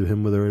back footage of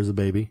him with her as a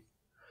baby.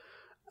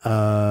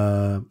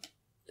 And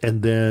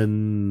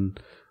then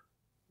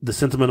the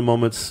sentimental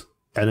moments,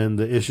 and then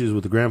the issues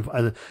with the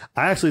grandfather.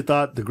 I actually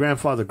thought the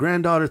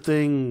grandfather-granddaughter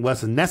thing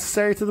wasn't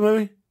necessary to the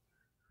movie,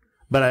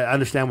 but I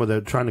understand where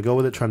they're trying to go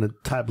with it, trying to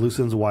tie loose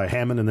ends of why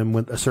Hammond and them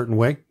went a certain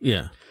way.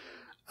 Yeah.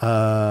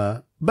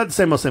 But the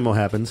same old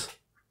happens.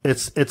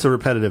 It's a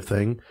repetitive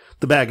thing.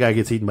 The bad guy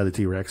gets eaten by the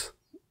T-Rex.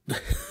 You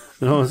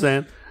know what I'm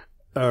saying?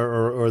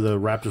 Or the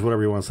Raptors,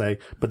 whatever you want to say.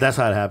 But that's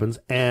how it happens.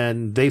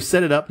 And they've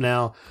set it up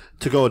now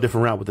to go a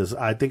different route with this.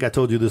 I think I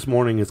told you this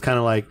morning, it's kind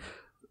of like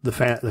the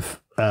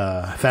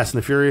Fast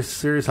and the Furious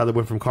series, how they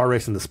went from car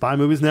racing to spy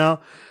movies now.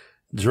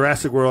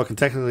 Jurassic World can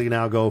technically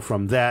now go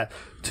from that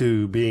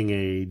to being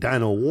a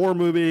dino war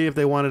movie if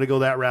they wanted to go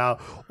that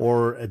route,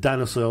 or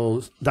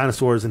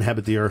dinosaurs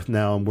inhabit the earth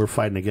now and we're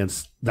fighting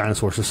against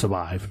dinosaurs to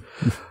survive.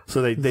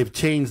 So they've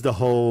changed the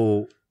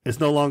whole,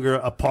 it's no longer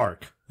a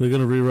park. They're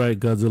going to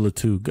rewrite Godzilla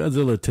 2.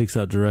 Godzilla takes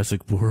out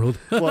Jurassic World.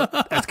 Well,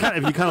 that's kind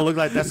of, if you kind of look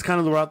like, that's kind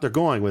of the route they're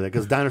going with it,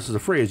 because dinosaurs are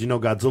free. As you know,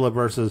 Godzilla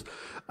versus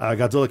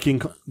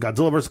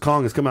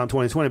Kong has come out in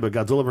 2020, but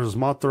Godzilla versus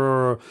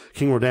Mothra,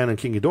 King Rodan, and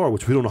King Ghidorah,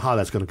 which we don't know how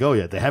that's going to go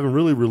yet. They haven't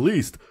really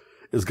released,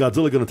 is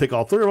Godzilla going to take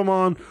all 3 of them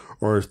on,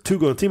 or is 2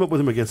 going to team up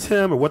with him against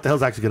him, or what the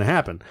hell's actually going to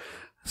happen?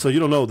 So you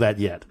don't know that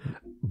yet.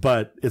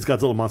 But it's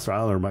Godzilla Monster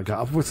Island, or my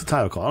God, what's the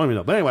title called? I don't even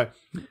know. But anyway,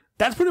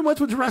 that's pretty much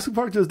what Jurassic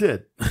Park just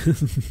did.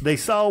 They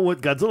saw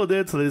what Godzilla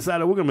did, so they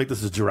decided we're going to make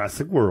this a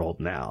Jurassic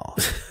World now.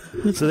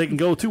 So they can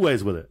go 2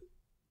 ways with it.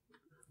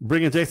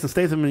 Bring in Jason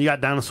Statham and you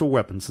got dinosaur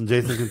weapons, and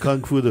Jason can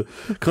kung fu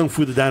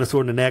the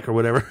dinosaur in the neck or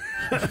whatever.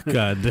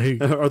 God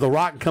dang. Or The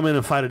Rock can come in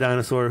and fight a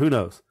dinosaur. Who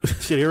knows?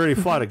 Shit, he already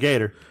fought a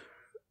gator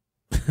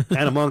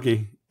and a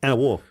monkey and a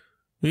wolf.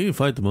 He didn't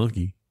fight the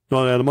monkey.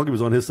 No, yeah, the monkey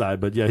was on his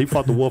side, but yeah, he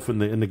fought the wolf and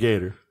the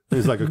gator. And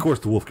he's like, of course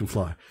the wolf can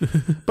fly.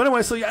 But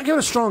anyway, so yeah, I give it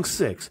a strong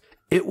 6.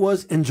 It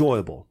was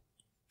enjoyable.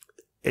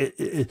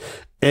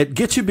 It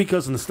gets you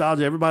because of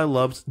nostalgia. Everybody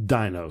loves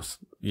dinos.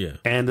 Yeah.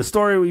 And the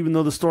story, even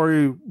though the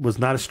story was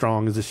not as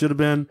strong as it should have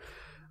been,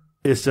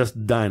 it's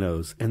just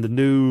dinos. And the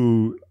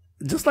new,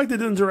 just like they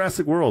did in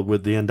Jurassic World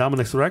with the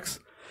Indominus Rex,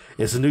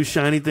 it's a new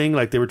shiny thing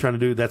like they were trying to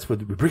do. That's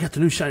what we bring out,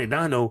 the new shiny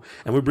dino,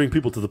 and we bring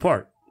people to the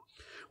park.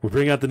 We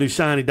bring out the new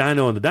shiny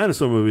dino in the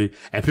dinosaur movie,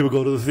 and people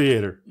go to the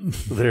theater.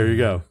 There you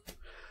go.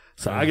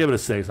 So I give it a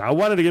 6. I was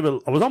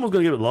almost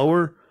going to give it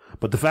lower,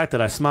 but the fact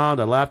that I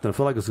smiled, I laughed, and I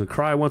felt like I was going to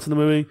cry once in the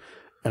movie,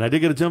 and I did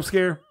get a jump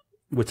scare,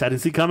 which I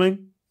didn't see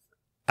coming,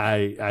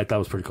 I thought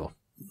was pretty cool.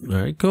 All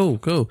right,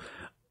 cool.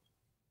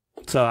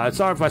 So I'm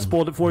sorry if I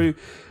spoiled it for you,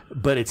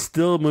 but it's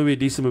still a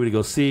decent movie to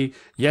go see.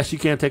 Yes, you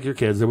can't take your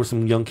kids. There were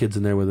some young kids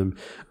in there with them.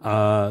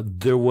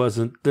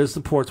 There's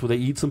some parts where they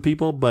eat some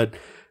people, but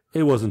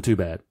it wasn't too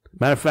bad.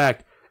 Matter of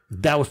fact,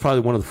 that was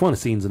probably one of the funnest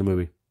scenes in the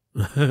movie.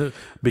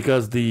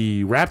 Because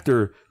the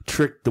raptor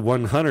tricked the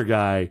one hunter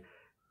guy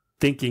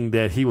thinking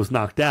that he was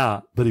knocked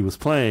out, but he was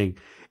playing.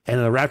 And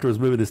the raptor was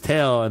moving his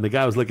tail, and the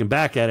guy was looking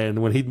back at it.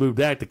 And when he moved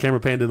back, the camera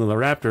panned into the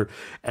raptor,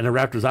 and the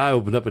raptor's eye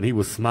opened up, and he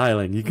was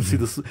smiling. You can see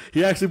this.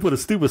 He actually put a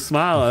stupid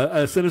smile,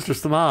 a sinister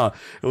smile.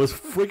 It was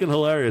freaking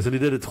hilarious, and he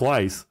did it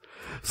twice.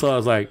 So I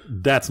was like,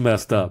 "That's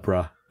messed up,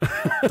 bro."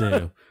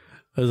 Damn.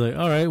 I was like,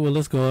 "All right, well,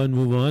 let's go ahead and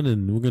move on,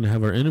 and we're gonna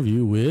have our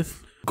interview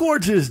with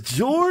gorgeous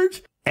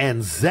George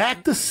and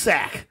Zach the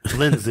Sack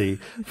Lindsay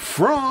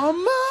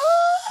from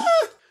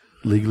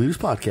League Leaders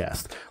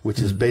Podcast, which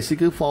is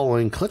basically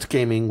following Clutch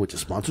Gaming, which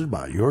is sponsored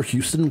by your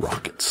Houston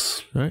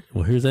Rockets. All right,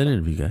 well, here's that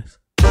interview, guys.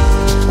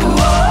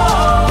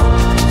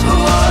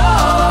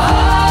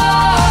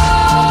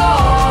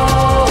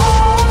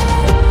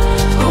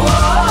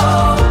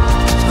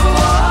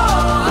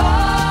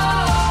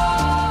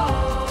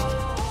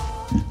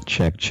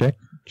 Check.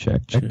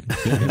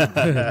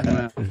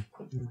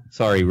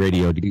 Sorry,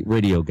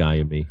 radio guy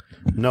in me.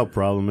 No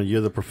problem. You're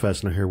the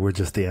professional here. We're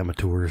just the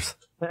amateurs.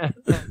 I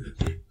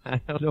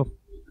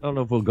don't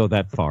know if we'll go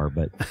that far,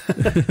 but.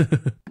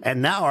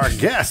 And now our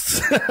guests,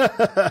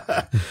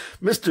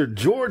 Mr.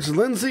 George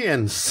Lindsey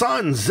and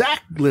son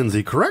Zach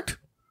Lindsey, correct?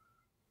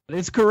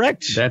 It's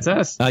correct. That's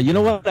us. You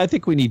know what? I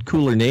think we need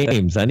cooler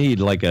names. I need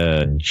like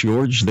a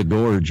George the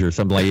Gorge or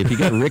something like that. If you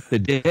got Rick the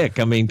Dick,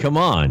 I mean, come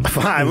on.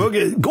 Fine, we'll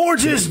get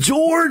Gorgeous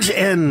George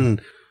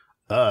and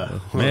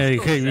Man,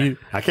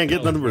 I can't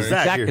get nothing for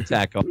Zach here.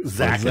 Attack.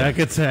 Zach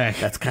Attack.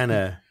 That's kind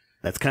of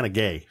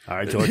gay. All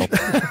right, George. We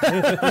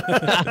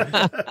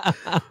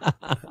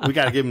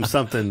got to give him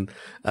something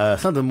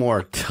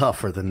more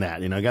tougher than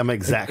that. You know, got to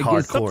make Zach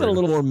hardcore. Something a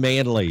little more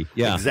manly.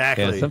 Yeah,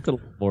 exactly. Yeah, something a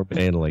little more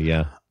manly.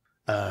 Yeah.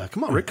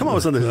 Come on, Rick. Come on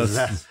with something.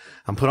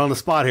 I'm put on the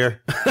spot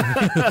here.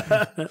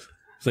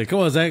 Say, come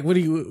on, Zach.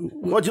 What'd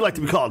you like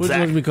to be called, Zach?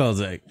 What do you want to be called,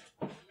 Zach?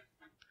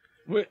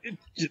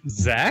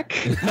 Zach?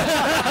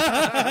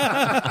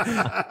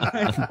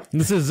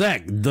 This is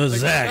Zach. The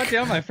Zach. Not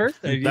down my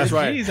first idea. That's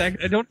right. Jeez, I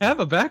don't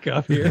have a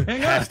backup here.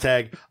 Hang on.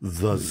 Hashtag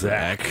the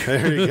Zach.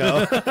 There you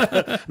go.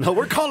 No,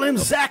 we're calling him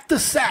Zach the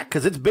Sack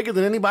because it's bigger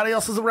than anybody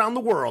else's around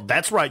the world.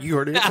 That's right. You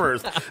heard it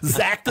first.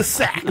 Zach the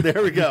Sack.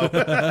 There we go.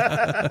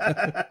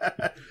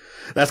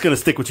 That's going to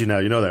stick with you now.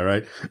 You know that,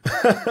 right?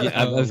 Yeah,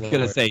 I was going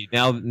to say,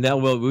 now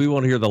we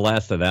won't hear the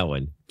last of that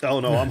one. Oh,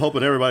 no, I'm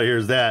hoping everybody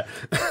hears that.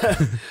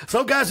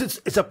 So, guys,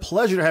 it's a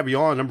pleasure to have you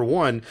on. Number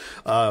one,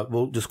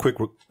 well, just quick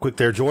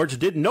there, George.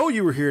 Didn't know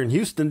you were here in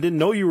Houston. Didn't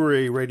know you were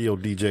a radio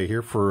DJ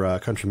here for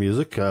country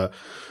music.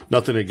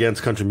 Nothing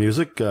against country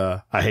music.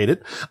 I hate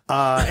it.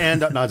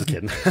 No, just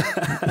kidding.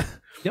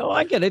 No,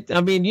 I get it.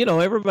 I mean, you know,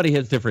 everybody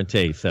has different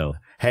tastes, so.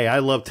 Hey, I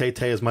love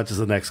Tay-Tay as much as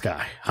the next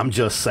guy. I'm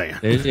just saying.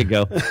 There you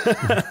go.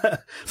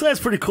 So that's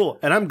pretty cool.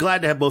 And I'm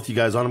glad to have both you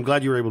guys on. I'm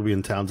glad you were able to be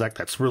in town, Zach.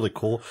 That's really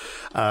cool.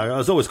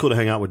 It's always cool to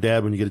hang out with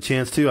Dad when you get a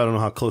chance to. I don't know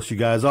how close you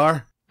guys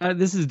are.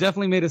 This has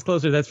definitely made us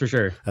closer, that's for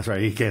sure. That's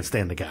right. He can't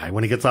stand the guy.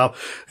 When he gets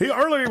off,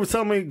 earlier he was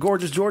telling me,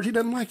 Gorgeous George, he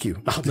doesn't like you.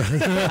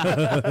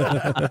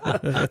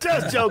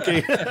 Just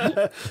joking.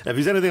 If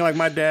he's anything like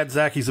my dad,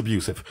 Zach, he's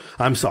abusive.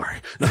 I'm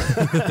sorry.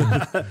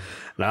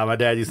 Nah, my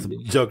dad used to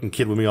joke and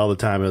kid with me all the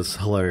time. It was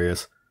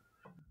hilarious.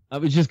 I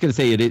was just going to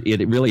say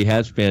it really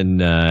has been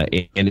an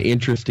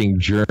interesting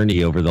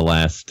journey over the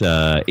last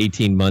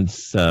 18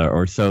 months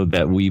or so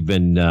that we've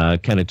been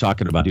kind of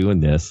talking about doing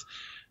this.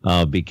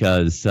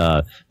 Because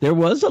there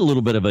was a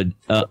little bit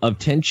of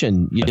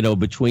tension, you know,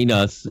 between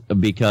us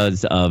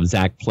because of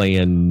Zach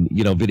playing,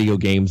 you know, video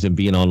games and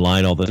being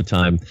online all the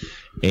time.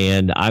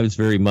 And I was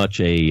very much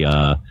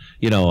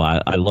you know,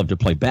 I love to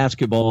play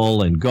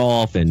basketball and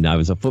golf, and I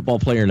was a football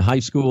player in high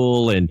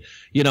school. And,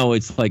 you know,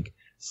 it's like,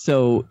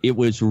 so it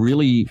was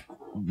really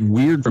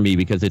weird for me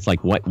because it's like,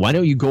 why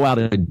don't you go out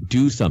and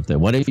do something?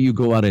 Why don't you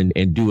go out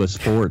and do a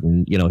sport?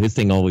 And, you know, his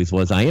thing always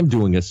was, I am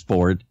doing a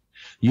sport.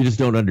 You just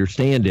don't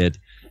understand it.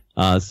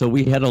 So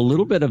we had a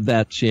little bit of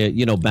that,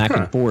 you know, back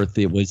and forth.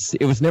 It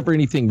was never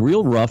anything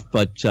real rough,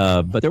 but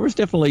there was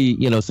definitely,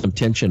 you know, some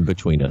tension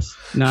between us.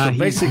 Nah, so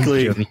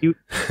basically,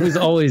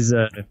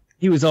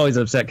 he was always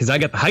upset because I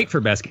got the height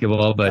for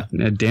basketball, but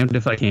damned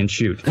if I can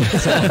shoot.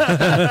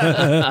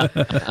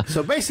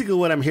 So basically,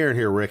 what I'm hearing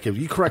here, Rick, if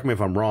you correct me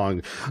if I'm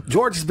wrong,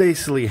 George is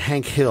basically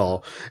Hank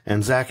Hill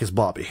and Zach is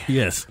Bobby.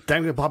 Yes.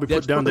 Dang it, Bobby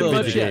put down the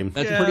video game.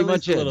 That's pretty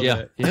much it.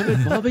 Yeah. Damn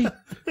it, Bobby.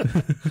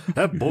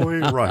 That boy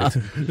ain't right.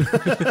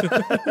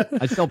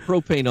 I sell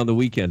propane on the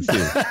weekends too.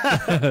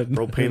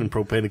 Propane and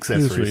propane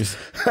accessories.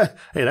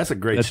 Hey, that's a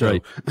great show.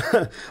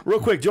 Right. Real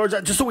quick, George,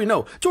 just so we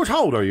know, George,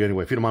 how old are you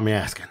anyway, if you don't mind me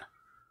asking?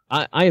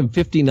 I am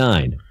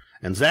 59.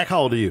 And Zach,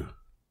 how old are you?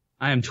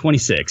 I am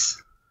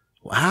 26.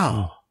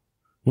 Wow.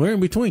 We're in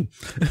between.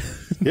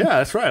 Yeah,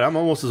 that's right. I'm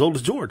almost as old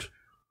as George.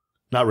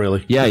 Not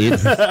really. Yeah,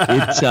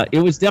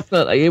 it was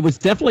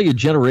definitely a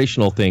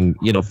generational thing,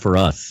 you know, for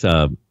us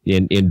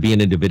in being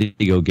into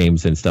video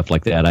games and stuff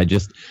like that.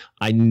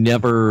 I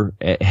never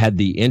had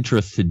the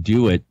interest to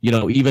do it, you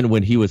know, even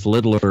when he was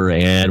littler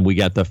and we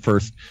got the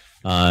first.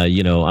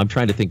 You know, I'm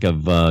trying to think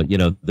of, you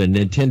know, the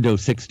Nintendo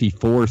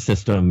 64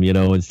 system, you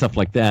know, and stuff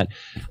like that.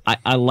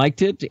 I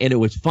liked it and it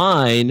was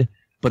fine,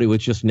 but it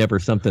was just never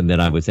something that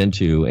I was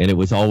into. And it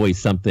was always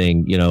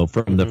something, you know,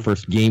 from the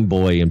first Game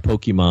Boy and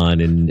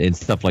Pokemon and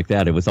stuff like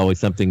that. It was always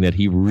something that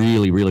he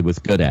really, really was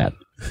good at.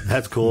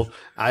 That's cool.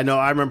 I know.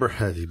 I remember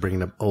he's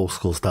bringing up old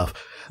school stuff.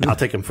 I'll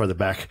take him further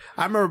back.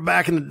 I remember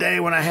back in the day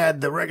when I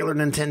had the regular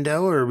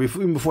Nintendo, or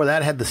even before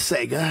that, I had the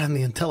Sega and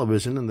the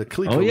Intellivision and the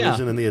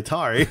ColecoVision and the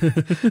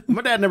Atari.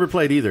 My dad never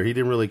played either. He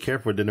didn't really care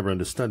for it. Didn't ever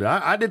understand it.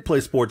 I did play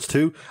sports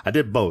too. I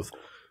did both.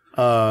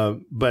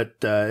 But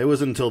it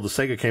wasn't until the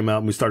Sega came out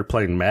and we started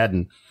playing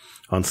Madden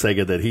on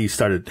Sega that he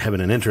started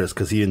having an interest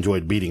because he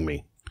enjoyed beating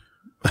me.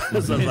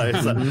 So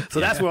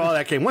that's where all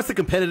that came. Once the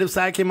competitive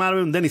side came out of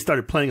him, then he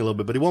started playing a little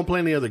bit, but he won't play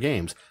any other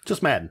games.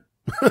 Just Madden.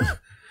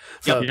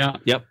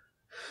 Yep.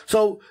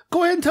 So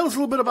go ahead and tell us a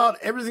little bit about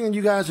everything that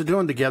you guys are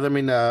doing together. I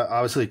mean,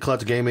 obviously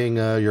Clutch Gaming,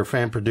 your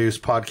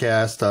fan-produced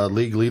podcast,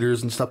 League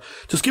Leaders and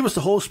stuff. Just give us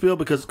the whole spiel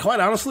because, quite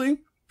honestly,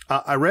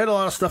 I read a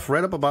lot of stuff,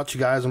 read up about you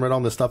guys and read all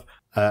this stuff.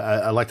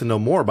 I'd like to know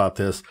more about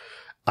this.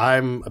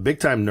 I'm a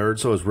big-time nerd,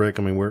 so is Rick.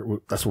 I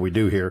mean, that's what we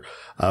do here.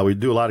 We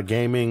do a lot of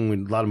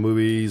gaming, a lot of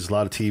movies, a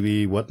lot of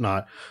TV,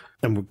 whatnot,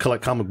 and we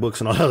collect comic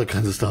books and all other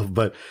kinds of stuff.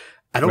 But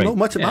I don't know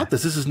much about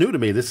this. This is new to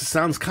me. This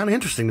sounds kind of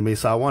interesting to me.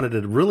 So I wanted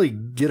to really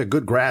get a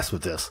good grasp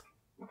with this.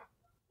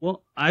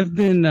 Well, I've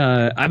been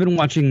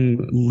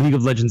watching League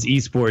of Legends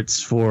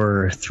esports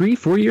for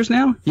 3-4 years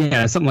now.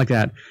 Yeah, something like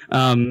that.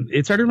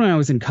 It started when I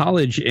was in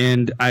college,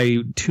 and I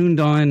tuned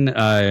on.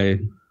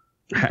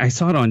 I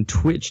saw it on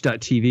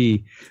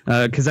Twitch.tv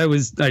because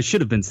I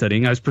should have been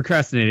studying. I was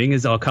procrastinating,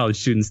 as all college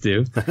students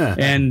do,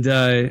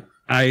 and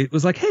I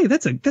was like, "Hey,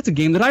 that's a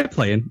game that I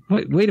play." And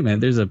wait a minute,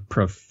 there's a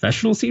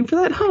professional scene for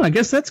that? Huh? I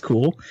guess that's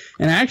cool.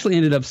 And I actually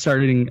ended up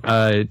starting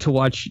to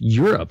watch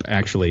Europe.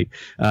 Actually,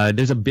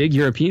 there's a big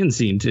European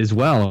scene as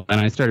well,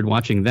 and I started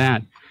watching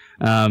that.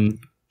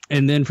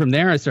 And then from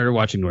there, I started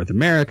watching North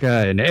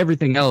America and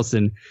everything else.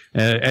 And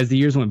as the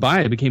years went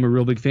by, I became a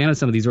real big fan of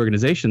some of these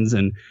organizations.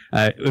 And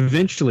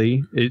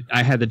eventually,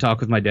 I had the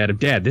talk with my dad of,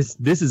 Dad, this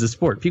is a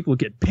sport. People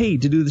get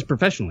paid to do this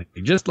professionally,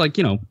 just like,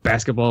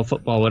 basketball,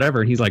 football,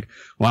 whatever. And he's like,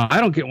 well,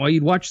 I don't get why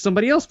you'd watch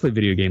somebody else play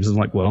video games. I'm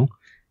like, well,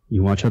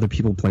 you watch other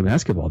people play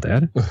basketball,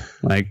 Dad.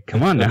 Like,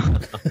 come on now.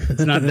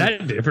 It's not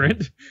that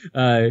different.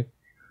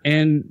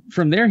 And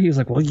from there, he was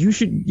like, well, you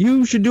should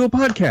do a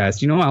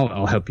podcast.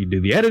 I'll help you do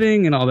the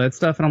editing and all that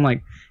stuff. And I'm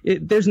like,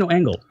 there's no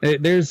angle.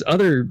 There's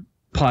other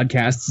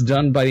podcasts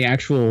done by the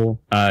actual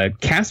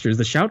casters,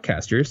 the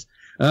shoutcasters,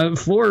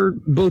 for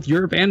both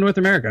Europe and North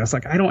America. I was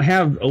like, I don't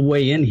have a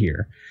way in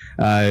here.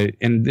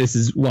 And this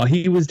is while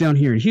he was down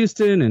here in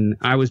Houston and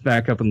I was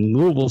back up in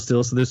Louisville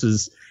still. So this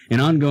is an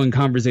ongoing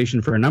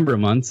conversation for a number of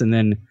months. And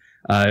then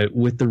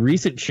with the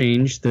recent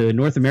change, the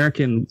North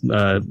American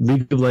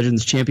League of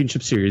Legends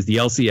Championship Series, the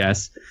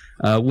LCS,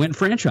 went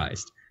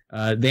franchised.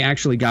 They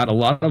actually got a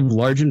lot of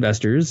large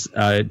investors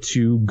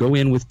to go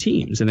in with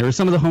teams. And there were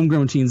some of the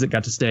homegrown teams that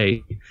got to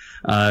stay.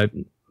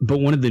 But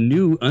one of the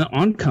new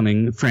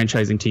oncoming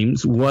franchising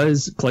teams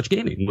was Clutch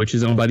Gaming, which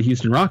is owned by the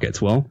Houston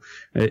Rockets. Well,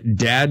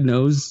 Dad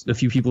knows a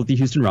few people at the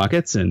Houston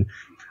Rockets, and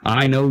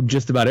I know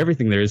just about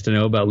everything there is to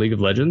know about League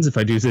of Legends, if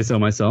I do say so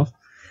myself.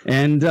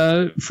 And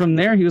from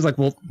there, he was like,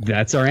 well,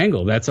 that's our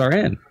angle. That's our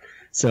end.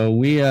 So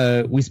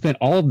we spent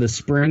all of the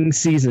spring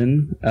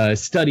season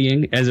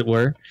studying, as it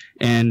were,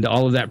 and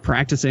all of that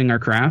practicing our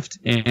craft.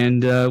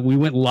 And we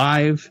went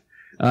live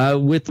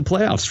with the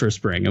playoffs for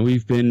spring, and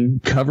we've been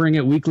covering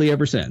it weekly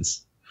ever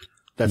since.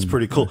 That's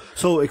pretty cool.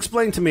 So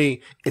explain to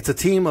me, it's a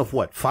team of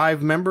what, 4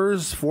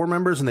 members,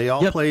 and they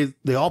all play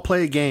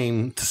a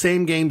game, the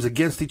same games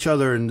against each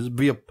other, and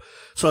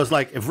so it's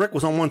like if Rick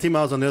was on one team,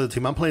 I was on the other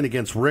team. I'm playing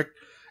against Rick,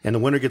 and the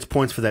winner gets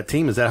points for that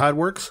team. Is that how it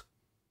works?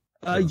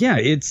 Yeah,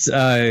 it's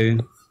a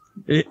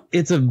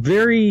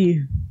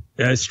very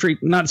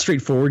not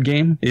straightforward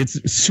game.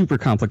 It's super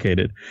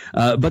complicated.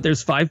 But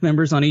there's 5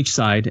 members on each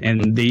side,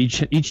 and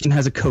each team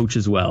has a coach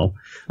as well.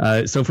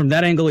 So from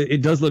that angle,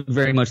 it does look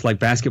very much like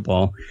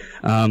basketball.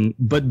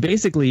 But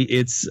basically,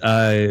 it's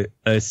a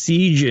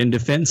siege and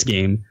defense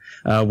game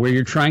where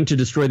you're trying to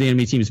destroy the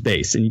enemy team's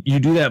base, and you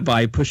do that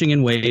by pushing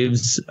in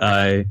waves,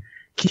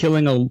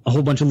 killing a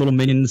whole bunch of little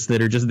minions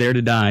that are just there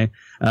to die,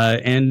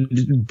 and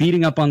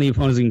beating up on the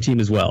opposing team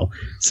as well.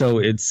 So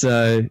it's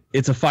a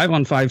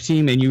 5-on-5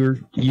 team, and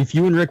if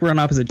you and Rick were on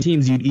opposite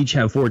teams, you'd each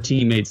have 4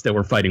 teammates that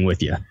were fighting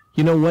with you.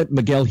 You know what,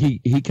 Miguel,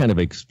 he kind of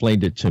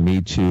explained it to me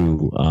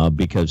too,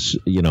 because,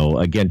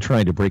 again,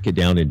 trying to break it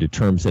down into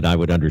terms that I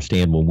would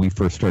understand when we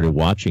first started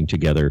watching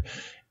together.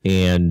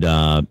 And,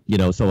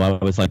 so I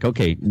was like,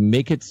 okay,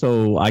 make it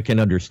so I can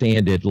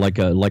understand it like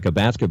a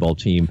basketball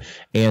team.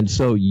 And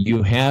so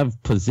you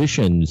have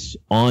positions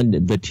on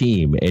the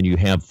team, and you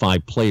have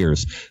 5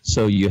 players.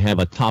 So you have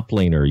a top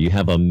laner, you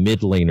have a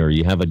mid laner,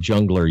 you have a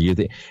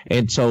jungler.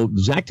 And so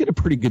Zach did a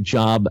pretty good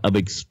job of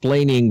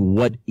explaining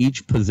what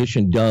each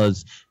position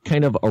does,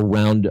 kind of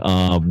around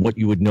what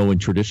you would know in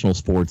traditional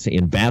sports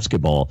in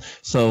basketball.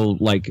 So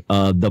like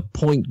the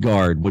point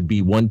guard would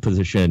be one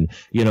position,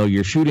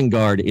 your shooting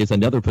guard is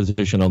another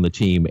position on the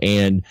team,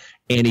 and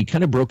he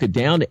kind of broke it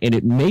down, and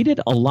it made it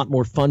a lot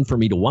more fun for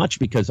me to watch,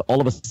 because all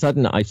of a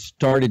sudden I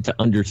started to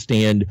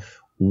understand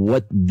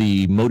what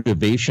the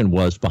motivation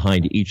was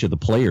behind each of the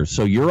players.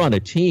 So you're on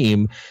a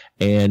team,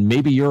 and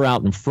maybe you're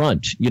out in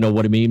front, you know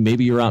what I mean?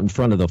 Maybe you're out in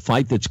front of the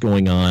fight that's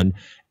going on,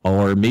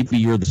 or maybe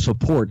you're the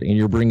support and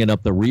you're bringing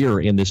up the rear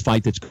in this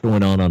fight that's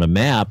going on a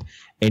map,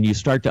 and you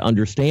start to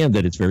understand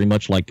that it's very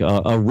much like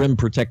a rim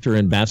protector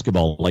in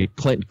basketball, like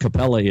Clint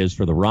Capella is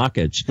for the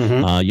Rockets.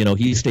 Mm-hmm.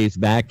 He stays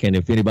back, and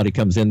if anybody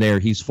comes in there,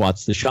 he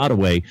swats the shot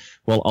away.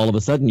 Well, all of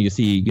a sudden you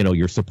see,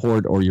 your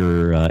support or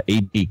your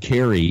AD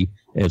carry,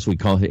 as we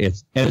call it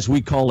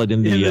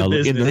in the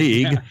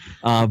league.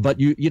 Yeah. But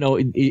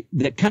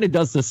that kind of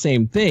does the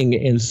same thing,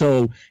 and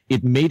so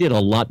it made it a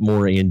lot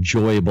more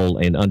enjoyable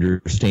and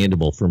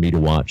understandable for me to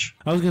watch.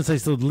 I was going to say,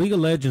 so League of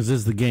Legends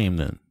is the game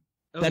then.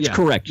 That's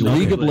correct.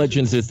 League of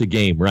Legends is the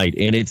game, right?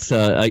 And it's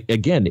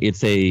again,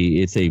 it's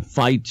a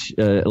fight,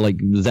 like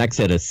Zach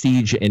said, a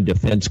siege and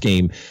defense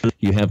game.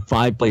 You have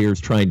 5 players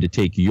trying to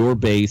take your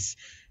base.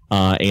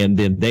 and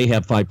then they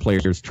have 5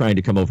 players trying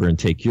to come over and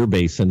take your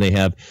base, and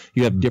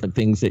you have different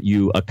things that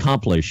you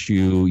accomplish.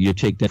 You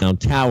take down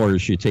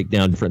towers, you take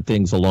down different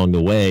things along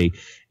the way.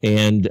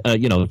 And,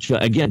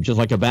 again, just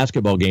like a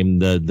basketball game,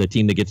 the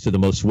team that gets to the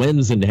most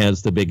wins and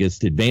has the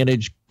biggest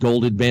advantage,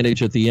 goal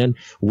advantage at the end,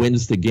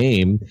 wins the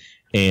game.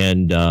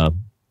 And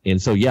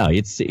so, yeah,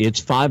 it's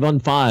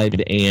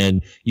 5-on-5,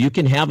 and you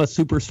can have a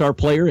superstar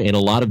player, and a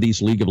lot of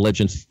these League of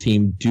Legends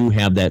teams do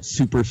have that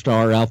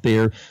superstar out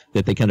there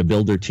that they kind of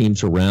build their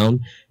teams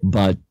around.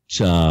 But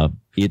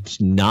it's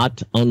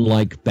not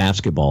unlike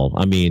basketball.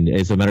 I mean,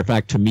 as a matter of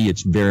fact, to me,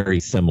 it's very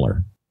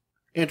similar.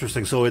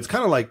 Interesting. So it's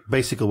kind of like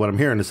basically what I'm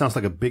hearing. It sounds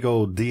like a big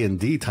old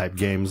D&D type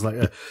games,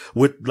 like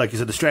with, like you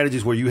said, the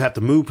strategies where you have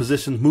to move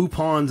positions, move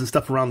pawns and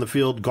stuff around the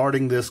field,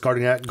 guarding this,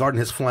 guarding that, guarding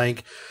his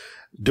flank,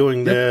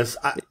 doing this.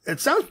 It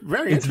sounds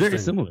very interesting. It's very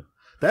similar.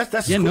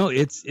 That's yeah, cool. No,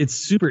 it's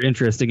super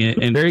interesting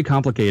and very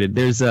complicated.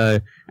 There's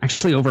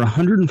actually over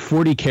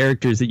 140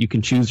 characters that you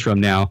can choose from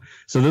now.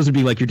 So those would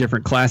be like your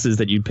different classes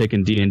that you'd pick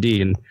in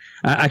D&D, and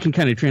I can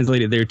kind of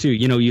translate it there too.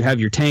 You know, you have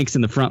your tanks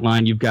in the front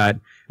line. You've got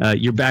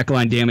your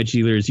backline damage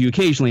dealers. You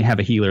occasionally have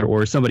a healer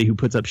or somebody who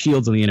puts up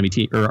shields on the enemy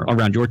team or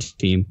around your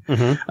team.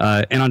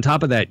 And on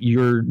top of that,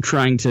 you're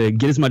trying to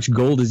get as much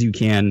gold as you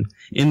can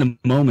in the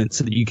moment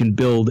so that you can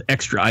build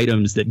extra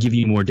items that give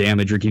you more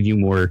damage or give you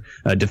more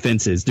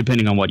defenses,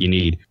 depending on what you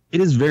need.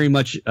 It is very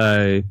much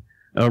a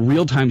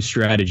real-time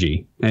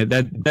strategy.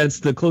 That's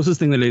the closest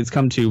thing that it's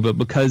come to, but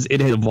because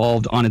it had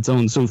evolved on its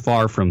own so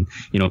far from,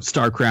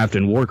 StarCraft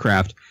and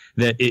Warcraft,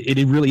 that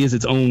it really is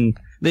its own.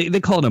 They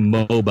call it a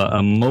MOBA,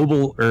 a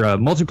mobile or a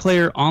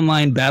multiplayer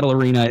online battle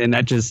arena, and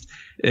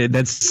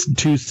that's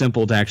too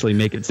simple to actually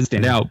make it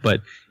stand out.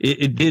 But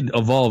it did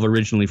evolve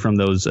originally from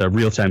those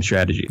real-time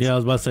strategies. Yeah, I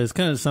was about to say, it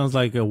kind of sounds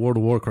like a World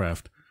of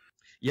Warcraft.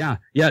 Yeah.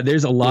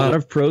 There's a lot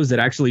of pros that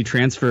actually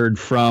transferred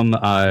from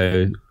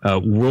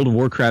World of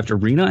Warcraft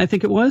Arena, I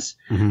think it was.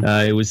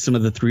 It was some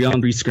of the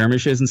 3-on-3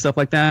 skirmishes and stuff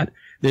like that.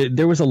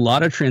 There was a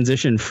lot of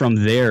transition from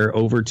there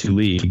over to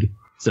League.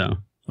 So.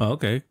 Oh,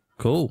 okay,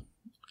 cool.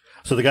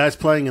 So the guys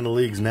playing in the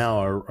leagues now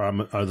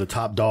are the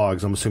top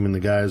dogs. I'm assuming the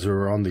guys who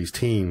are on these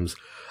teams.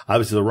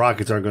 Obviously, the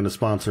Rockets aren't going to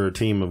sponsor a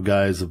team of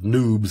guys of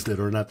noobs that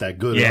are not that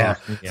good at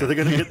all. So they're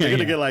going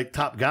to get like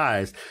top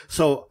guys.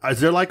 So is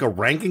there like a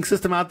ranking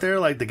system out there?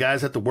 Like the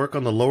guys have to work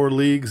on the lower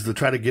leagues to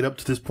try to get up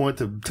to this point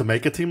to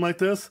make a team like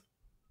this?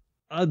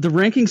 The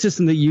ranking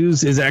system they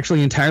use is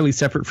actually entirely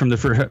separate from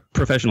the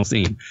professional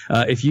scene.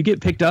 If you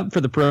get picked up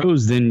for the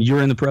pros, then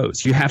you're in the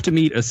pros. You have to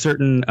meet a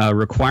certain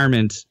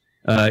requirement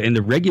in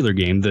the regular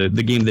game, the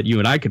game that you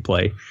and I could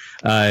play.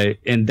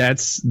 And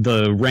that's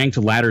the ranked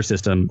ladder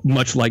system,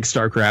 much like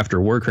StarCraft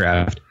or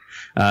Warcraft.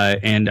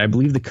 And I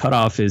believe the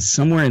cutoff is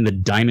somewhere in the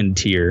diamond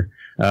tier,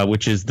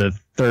 which is the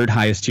third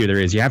highest tier there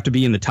is. You have to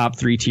be in the top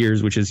 3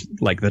 tiers, which is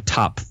like the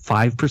top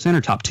 5%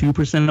 or top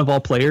 2% of all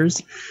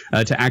players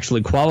to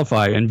actually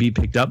qualify and be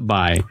picked up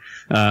by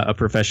a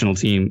professional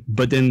team.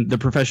 But then the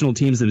professional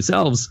teams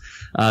themselves,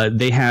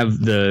 they have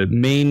the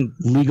main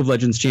League of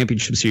Legends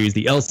Championship Series,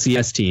 the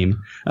LCS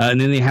team, and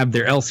then they have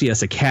their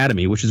LCS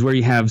Academy, which is where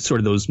you have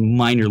sort of those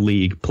minor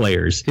league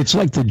players. It's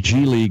like the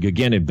G League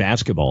again in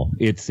basketball.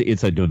 It's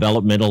a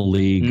developmental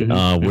league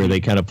where they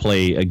kind of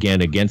play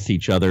again against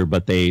each other,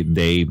 but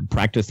they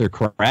practice their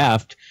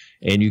craft,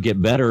 and you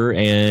get better,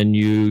 and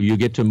you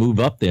get to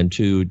move up then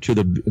to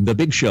the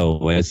big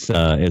show, as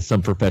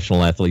some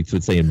professional athletes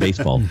would say in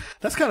baseball.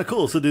 That's kind of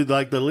cool. So, dude,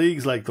 like the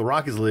leagues, like the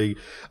Rockets League,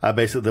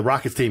 basically the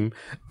Rockets team,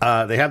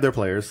 they have their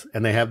players,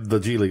 and they have the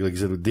G League, like you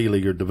said, the D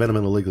League or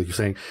developmental league, like you're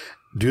saying.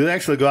 Do they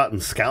actually go out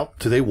and scout?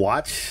 Do they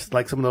watch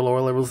like some of the lower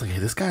levels? Like, hey,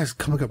 this guy's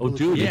coming up. Oh,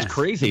 dude, it's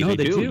crazy. They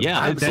do.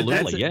 Yeah,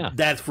 absolutely.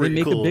 That's pretty cool. They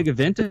make cool. a big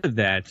event of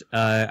that.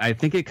 I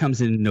think it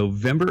comes in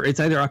November. It's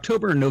either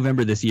October or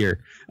November this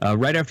year.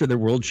 Right after the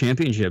World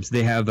Championships,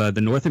 they have the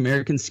North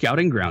American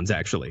Scouting Grounds,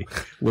 actually,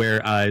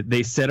 where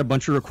they set a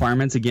bunch of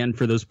requirements again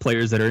for those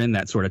players that are in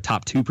that sort of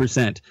top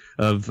 2%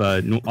 of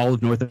all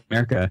of North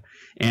America.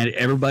 And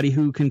everybody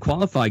who can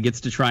qualify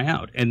gets to try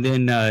out. And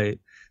then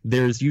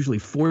there's usually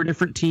 4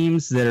 different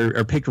teams that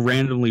are picked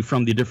randomly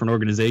from the different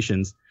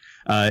organizations,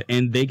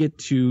 and they get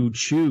to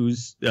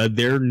choose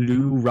their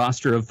new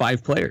roster of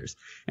 5 players.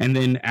 And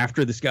then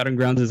after the Scouting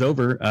Grounds is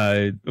over,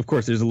 of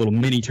course, there's a little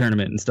mini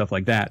tournament and stuff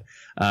like that.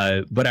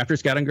 But after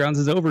Scouting Grounds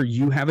is over,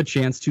 you have a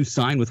chance to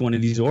sign with one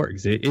of these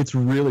orgs. It's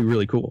really,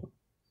 really cool.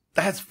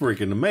 That's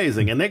freaking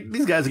amazing. And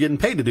these guys are getting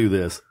paid to do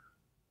this.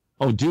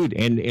 Oh, dude,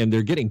 and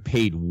they're getting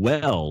paid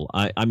well.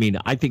 I mean,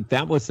 I think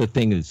that was the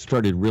thing that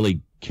started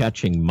really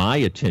catching my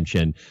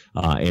attention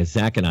as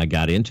Zach and I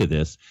got into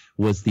this,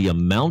 was the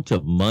amount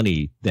of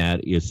money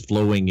that is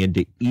flowing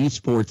into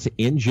esports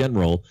in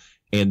general,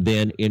 and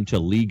then into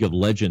League of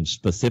Legends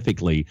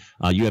specifically.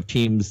 You have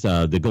teams,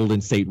 the Golden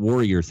State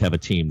Warriors have a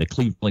team. The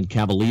Cleveland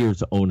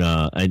Cavaliers own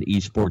an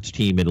esports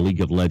team in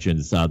League of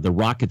Legends. The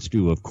Rockets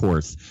do, of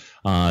course.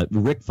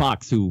 Rick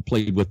Fox, who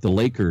played with the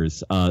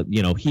Lakers,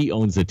 he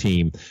owns a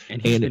team.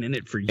 And he's been in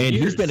it for years. And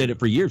he's been in it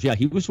for years. Yeah,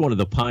 he was one of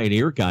the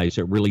pioneer guys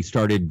that really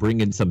started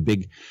bringing some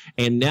big.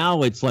 And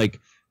now it's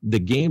like the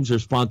games are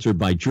sponsored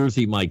by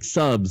Jersey Mike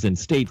Subs and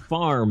State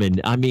Farm. And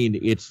I mean,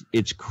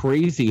 it's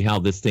crazy how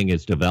this thing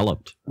has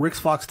developed. Rick's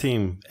Fox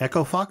team,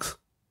 Echo Fox?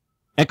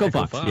 Echo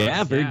Fox.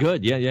 Yeah, very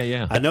good.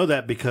 Yeah. I know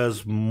that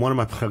because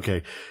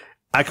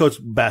I coach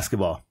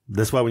basketball.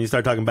 That's why when you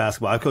start talking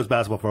basketball, I've coached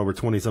basketball for over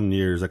 20-something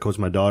years. I coached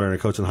my daughter, and I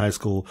coached in high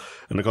school,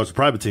 and I coached a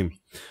private team,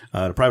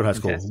 a private high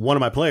school. One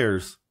of my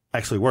players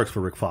actually works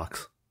for Rick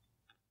Fox.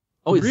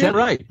 Oh, is that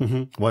right?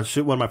 Mm-hmm. One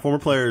of my former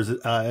players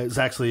is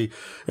actually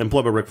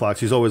employed by Rick Fox.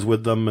 He's always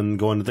with them and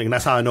going to things. And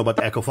that's how I know about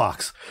the Echo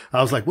Fox.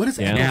 I was like, what is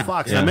Echo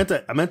Fox? And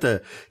I meant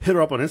to hit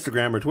her up on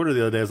Instagram or Twitter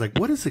the other day. I was like,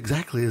 what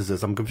exactly is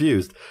this? I'm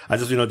confused. I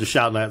just, just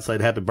shouting out, saying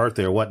happy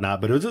birthday or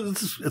whatnot. But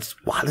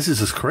it's wow, this is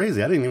just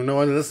crazy. I didn't even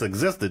know this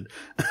existed.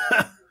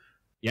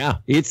 Yeah,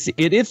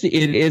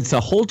 it's a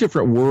whole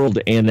different world,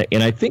 and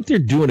I think they're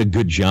doing a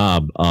good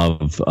job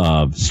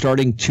of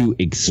starting to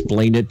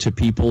explain it to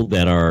people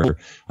that are,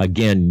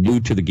 again, new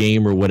to the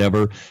game or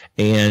whatever.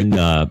 And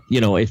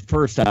at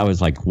first I was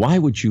like, why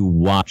would you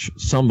watch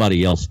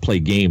somebody else play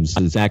games?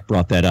 And Zach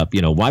brought that up.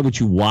 Why would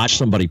you watch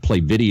somebody play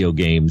video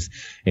games?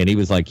 And he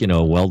was like,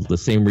 well, the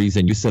same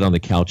reason you sit on the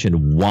couch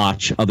and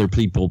watch other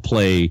people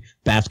play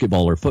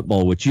basketball or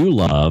football, which you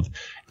love.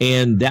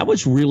 And that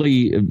was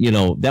really,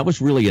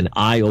 an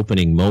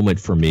eye-opening moment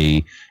for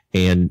me,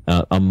 and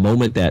a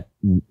moment that,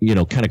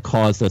 kind of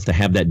caused us to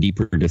have that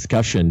deeper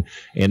discussion.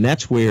 And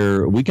that's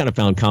where we kind of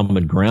found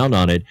common ground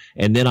on it.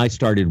 And then I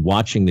started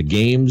watching the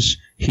games.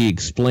 He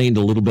explained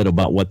a little bit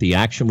about what the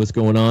action was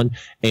going on.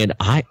 And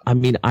I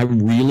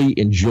really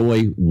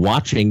enjoy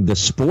watching the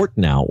sport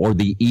now, or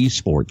the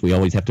e-sport. We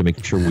always have to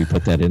make sure we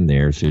put that in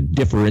there to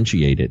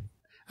differentiate it.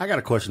 I got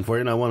a question for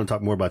you, and I want to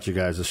talk more about you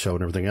guys' show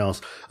and everything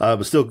else.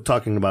 But still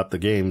talking about the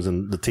games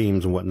and the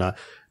teams and whatnot.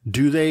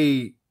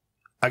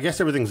 I guess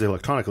everything's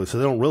electronically, so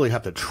they don't really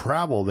have to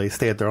travel. They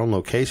stay at their own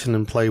location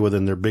and play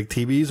within their big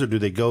TVs, or do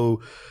they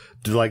go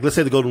let's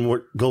say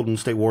the Golden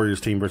State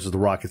Warriors team versus the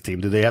Rockets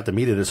team. Do they have to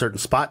meet at a certain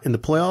spot in the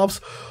playoffs?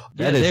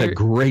 That is a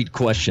great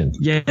question.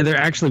 Yeah, they're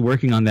actually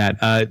working on that.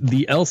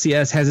 The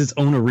LCS has its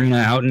own arena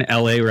out in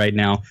LA right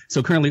now.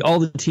 So currently all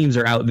the teams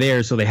are out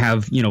there. So they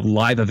have,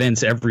 live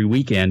events every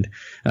weekend,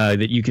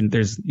 that you can,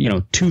 there's,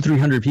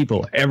 200-300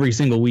 people every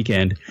single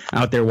weekend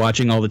out there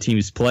watching all the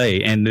teams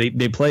play. And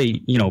they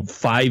play,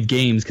 5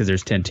 games, because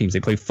there's 10 teams. They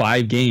play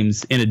 5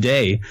 games in a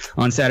day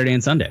on Saturday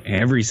and Sunday,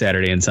 every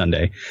Saturday and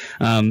Sunday.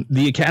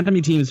 The academy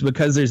teams,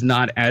 because there's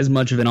not as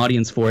much of an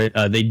audience for it,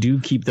 they do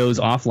keep those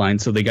offline.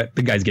 So the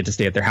guys get to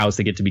stay at their house.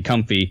 They get to be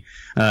comfy,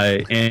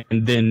 and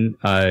then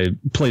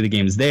play the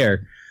games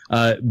there.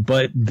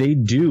 But they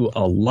do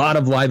a lot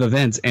of live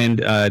events, and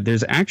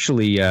there's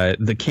actually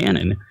the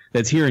Cannon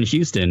that's here in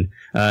Houston,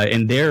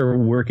 and they're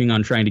working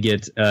on trying to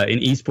get an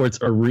esports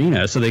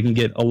arena so they can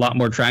get a lot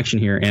more traction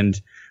here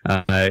and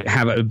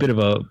have a bit of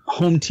a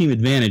home team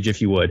advantage,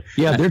 if you would.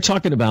 Yeah, they're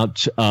talking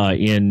about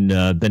in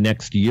the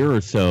next year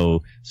or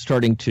so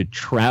starting to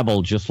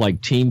travel just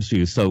like teams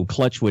do. So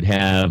Clutch would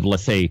have,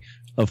 let's say,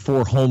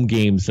 4 home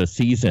games a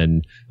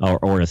season,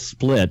 or a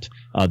split.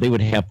 They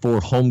would have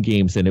 4 home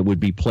games, and it would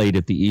be played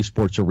at the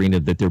esports arena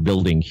that they're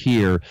building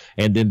here,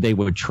 and then they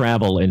would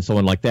travel and so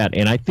on like that.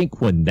 And I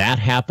think when that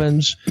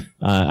happens,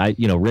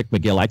 Rick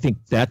McGill, I think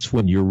that's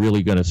when you're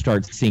really going to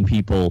start seeing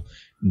people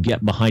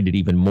get behind it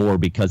even more,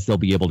 because they'll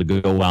be able to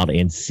go out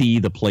and see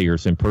the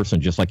players in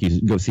person, just like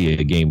you go see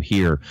a game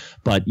here.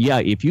 But yeah,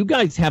 if you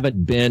guys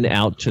haven't been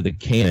out to the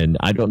Cannon,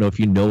 I don't know if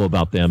you know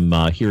about them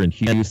here in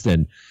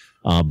Houston.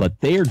 But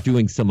they are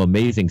doing some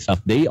amazing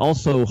stuff. They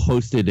also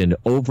hosted an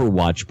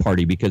Overwatch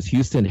party, because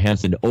Houston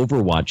has an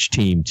Overwatch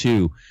team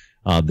too,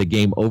 the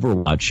game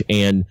Overwatch.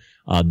 And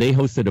they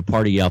hosted a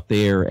party out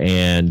there,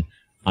 and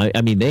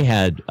I mean, they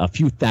had a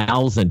few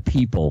thousand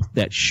people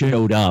that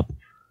showed up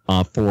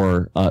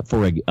for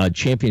a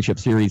championship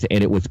series,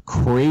 and it was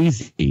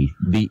crazy,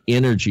 the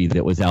energy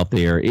that was out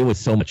there. It was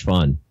so much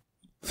fun.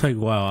 It's like,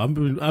 wow, I've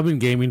been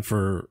gaming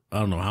for, I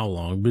don't know how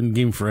long. I've been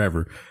gaming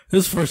forever.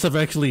 This is the first I've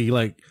actually,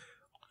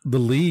 the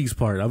leagues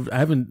part.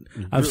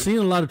 I've seen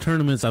a lot of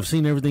tournaments. I've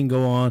seen everything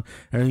go on.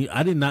 And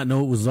I did not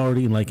know it was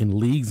already in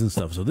leagues and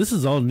stuff. So this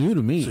is all new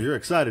to me. So you're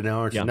excited now,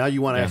 aren't you? Yeah. Now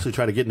you want to actually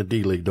try to get in the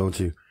D League, don't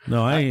you?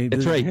 No, I ain't.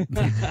 That's right.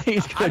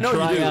 He's going to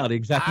try out.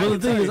 Exactly. Well,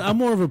 the thing is, I'm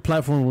more of a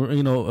platform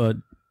where,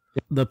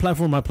 the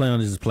platform I play on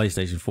is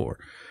PlayStation 4.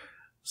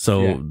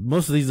 So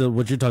most of these,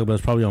 what you're talking about,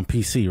 is probably on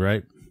PC,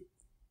 right?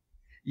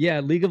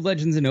 Yeah, League of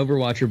Legends and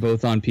Overwatch are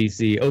both on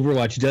PC.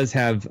 Overwatch does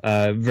have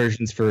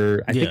versions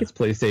for, I think it's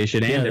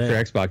PlayStation and for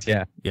Xbox,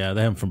 Yeah, they have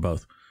them from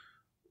both.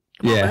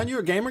 Come on, man, you're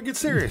a gamer. Get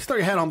serious. Throw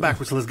your hat on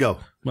backwards. Let's go.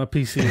 My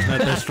PC is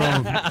not that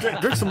strong.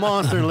 drink some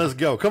Monster and let's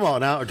go. Come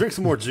on now. Or drink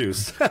some more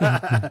juice.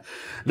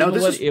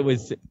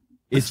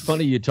 It's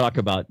funny you talk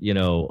about,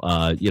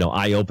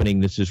 eye-opening.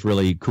 This is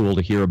really cool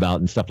to hear about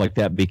and stuff like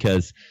that,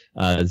 because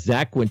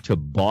Zach went to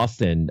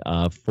Boston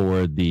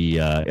for the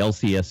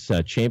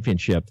LCS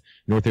championship,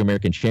 North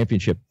American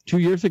Championship, 2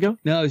 years ago?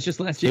 No, it was just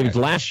last year. It was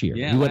last year.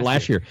 Yeah, he went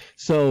last year.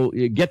 So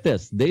get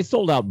this. They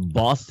sold out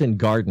Boston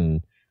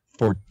Garden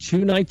for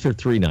 2 nights or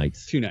 3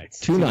 nights? 2 nights.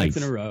 2 nights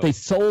in a row. They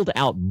sold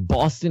out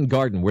Boston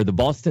Garden, where the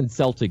Boston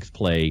Celtics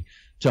play,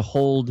 to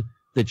hold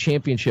the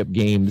championship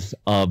games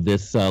of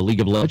this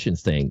League of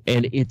Legends thing.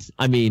 And that's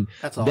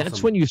awesome.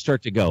 That's when you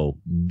start to go,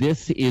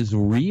 this is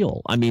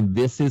real. I mean,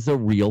 this is a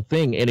real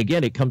thing. And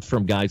again, it comes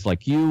from guys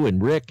like you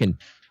and Rick and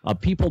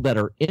people that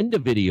are into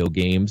video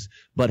games,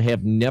 but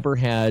have never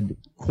had,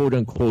 quote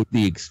unquote,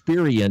 the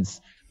experience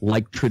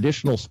like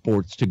traditional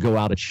sports to go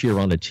out and cheer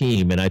on a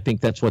team. And I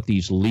think that's what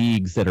these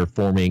leagues that are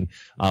forming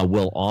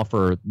will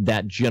offer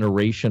that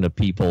generation of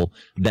people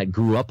that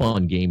grew up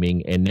on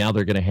gaming, and now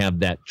they're going to have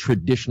that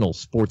traditional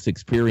sports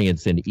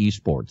experience in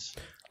esports.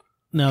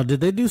 Now,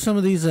 did they do some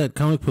of these at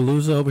Comic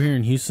Palooza over here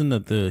in Houston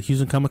at the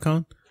Houston Comic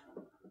Con?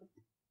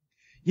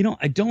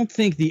 I don't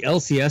think the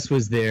LCS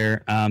was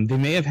there. They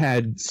may have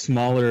had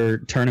smaller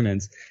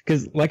tournaments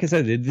because, like I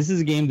said, this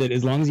is a game that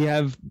as long as you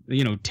have,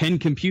 10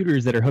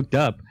 computers that are hooked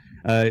up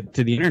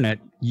to the internet,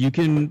 you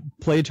can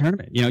play a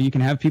tournament. You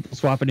can have people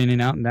swapping in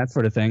and out and that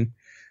sort of thing.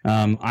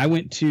 I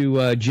went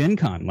to Gen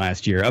Con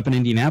last year up in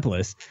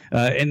Indianapolis,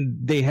 and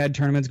they had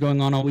tournaments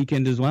going on all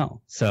weekend as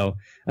well. So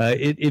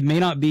it may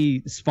not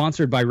be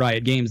sponsored by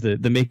Riot Games, the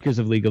makers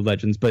of League of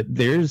Legends, but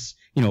there's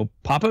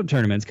pop-up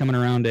tournaments coming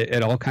around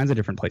at all kinds of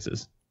different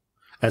places.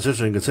 That's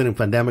interesting. Considering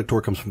Pandemic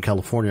Tour comes from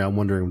California, I'm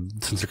wondering,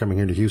 since they're coming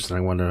here to Houston,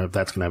 I wonder if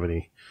that's going to have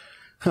any.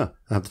 I'll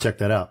have to check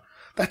that out.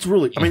 That's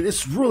really,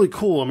 it's really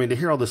cool. To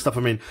hear all this stuff.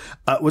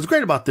 What's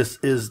great about this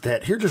is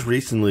that here just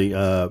recently,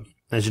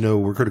 as you know,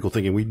 we're critical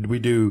thinking. We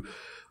do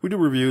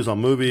reviews on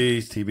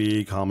movies,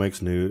 TV,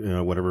 comics,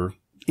 news, whatever,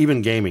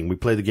 even gaming. We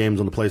play the games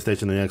on the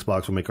PlayStation and the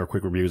Xbox. We make our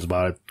quick reviews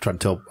about it, try to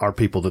tell our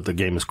people that the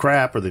game is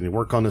crap or they need to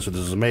work on this or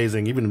this is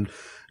amazing. Even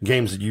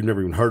games that you've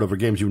never even heard of or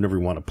games you never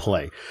even want to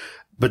play.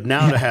 But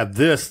now to have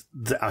this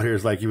out here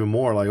is like even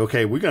more like,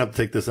 okay, we're going to have to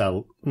take this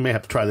out. We may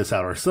have to try this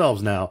out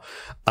ourselves now.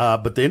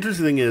 But the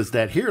interesting thing is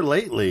that here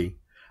lately,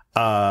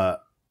 over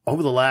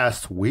the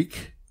last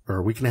week or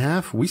a week and a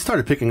half, we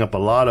started picking up a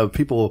lot of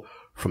people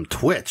from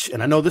Twitch.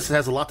 And I know this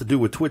has a lot to do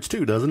with Twitch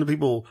too, doesn't it?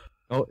 People.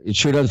 Oh, it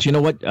sure does. You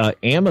know what?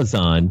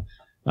 Amazon,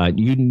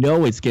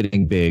 it's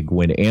getting big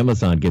when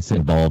Amazon gets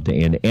involved.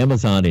 And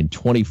Amazon in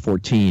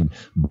 2014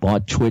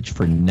 bought Twitch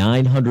for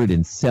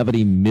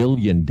 $970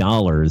 million.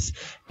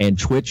 And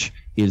Twitch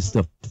is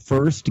the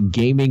first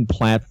gaming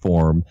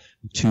platform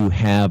to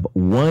have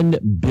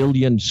 1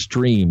 billion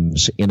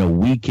streams in a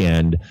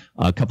weekend.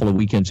 A couple of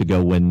weekends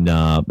ago when,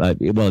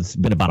 it's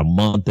been about a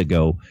month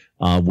ago,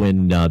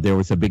 when there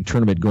was a big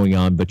tournament going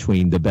on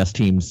between the best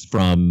teams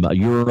from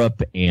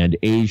Europe and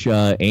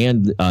Asia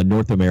and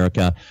North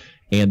America.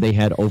 And they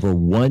had over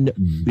 1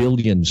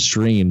 billion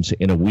streams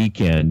in a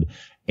weekend.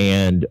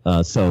 And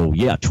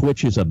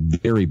Twitch is a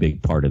very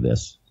big part of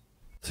this.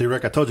 See,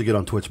 Rick, I told you to get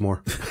on Twitch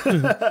more.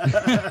 But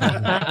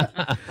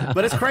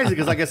it's crazy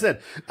because, like I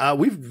said,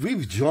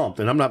 we've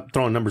jumped, and I'm not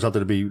throwing numbers out there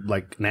to be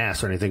like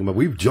NAS or anything, but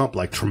we've jumped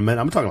like tremendous.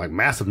 I'm talking like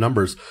massive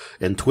numbers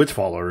in Twitch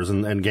followers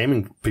and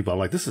gaming people. I'm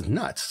like, this is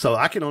nuts. So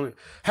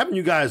having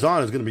you guys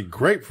on is going to be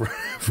great for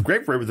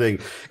everything.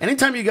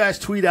 Anytime you guys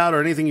tweet out or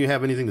anything you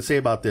have anything to say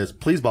about this,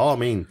 please by all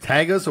means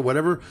tag us or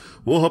whatever.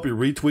 We'll help you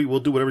retweet. We'll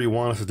do whatever you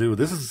want us to do.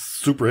 This is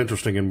super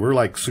interesting, and we're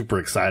like super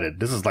excited.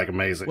 This is like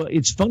amazing. Well,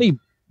 it's funny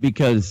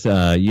because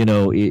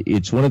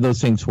it's one of those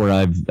things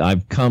where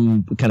I've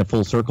come kind of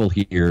full circle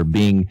here,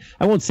 being,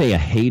 I won't say a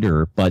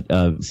hater, but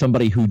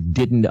somebody who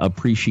didn't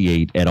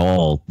appreciate at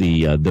all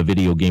the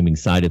video gaming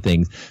side of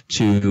things,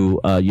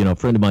 to a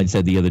friend of mine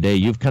said the other day,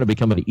 you've kind of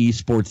become an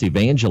esports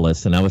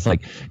evangelist. And I was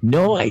like,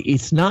 no,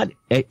 it's not.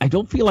 I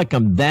don't feel like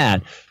I'm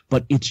that.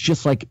 But it's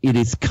just like it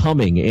is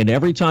coming. And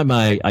every time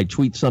I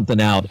tweet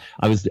something out,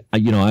 I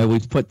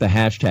always put the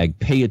hashtag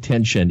pay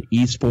attention,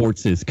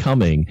 esports is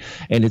coming.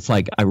 And it's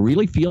like, I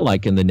really feel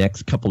like in the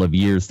next couple of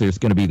years, there's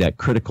going to be that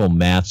critical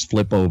mass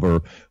flip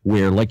over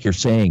where, like you're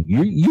saying,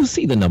 you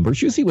see the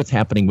numbers, you see what's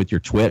happening with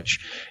your Twitch.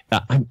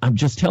 I'm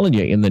just telling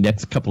you, in the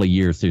next couple of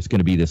years, there's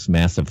going to be this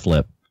massive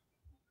flip.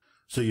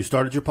 So you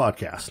started your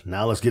podcast.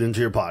 Now let's get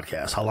into your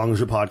podcast. How long has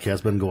your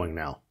podcast been going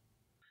now?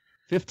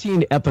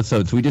 15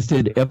 episodes. We just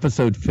did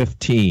episode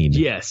 15.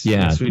 Yes.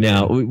 Yeah. Yes,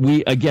 now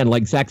we again,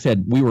 like Zach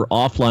said, we were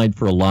offline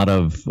for a lot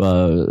of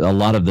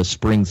the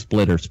spring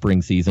split or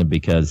spring season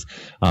because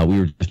we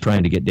were just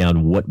trying to get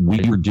down what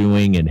we were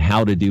doing and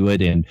how to do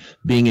it and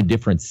being in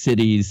different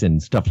cities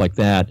and stuff like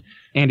that.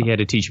 And he had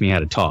to teach me how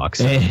to talk.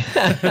 So.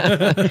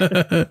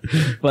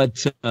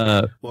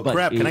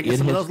 Crap! Can I get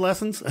some of those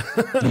lessons?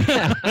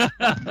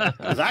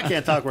 Because I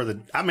can't talk have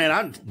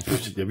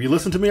you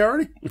listened to me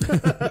already?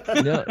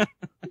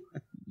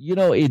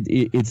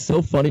 It's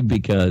so funny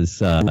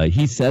because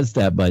he says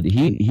that, but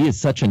he is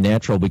such a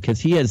natural because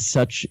he has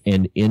such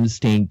an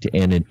instinct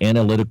and an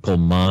analytical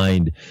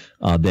mind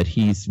that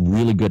he's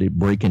really good at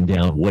breaking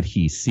down what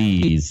he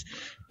sees.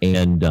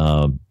 And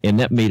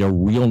that made a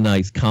real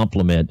nice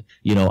compliment.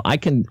 I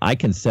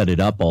can set it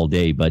up all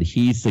day, but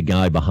he's the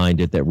guy behind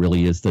it that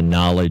really is the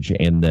knowledge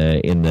and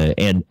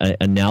the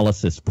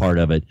analysis part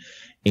of it.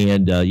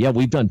 And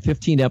we've done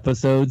 15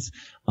 episodes.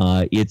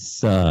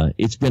 It's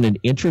been an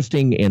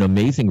interesting and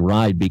amazing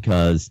ride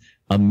because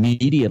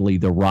immediately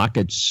the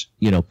Rockets,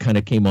 kind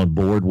of came on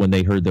board when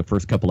they heard the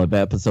first couple of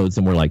episodes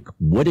and were like,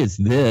 what is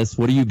this?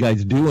 What are you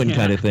guys doing?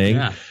 Kind of thing.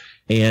 Yeah.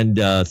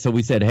 And so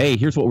we said, hey,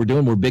 here's what we're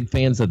doing. We're big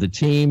fans of the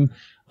team.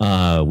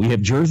 We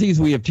have jerseys,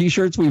 we have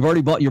T-shirts, we've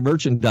already bought your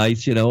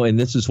merchandise, and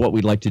this is what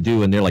we'd like to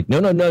do. And they're like,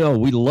 no,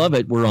 we love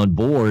it. We're on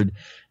board.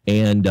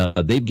 And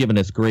they've given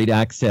us great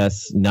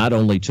access not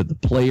only to the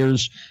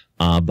players,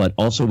 but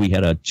also we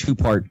had a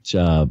 2-part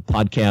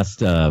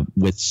podcast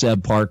with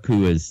Seb Park,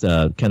 who is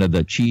kind of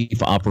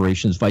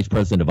the vice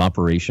president of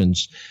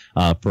operations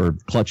for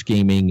Clutch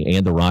Gaming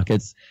and the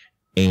Rockets.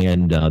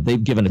 And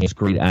they've given us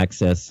great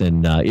access,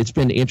 and it's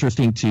been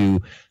interesting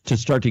to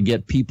start to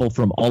get people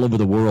from all over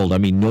the world. I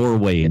mean,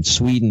 Norway and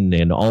Sweden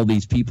and all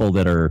these people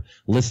that are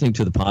listening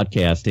to the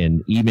podcast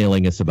and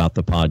emailing us about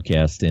the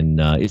podcast, and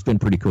it's been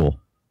pretty cool.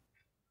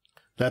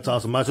 That's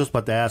awesome. I was just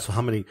about to ask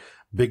how many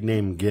big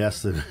name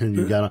guests that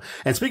you got on.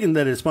 And speaking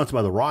that it's sponsored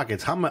by the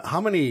Rockets, how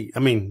many? I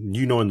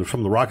mean,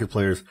 from the Rocket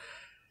players,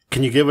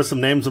 can you give us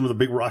some names? Some of the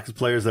big Rockets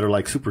players that are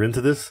like super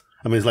into this.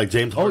 I mean, it's like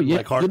James Harden,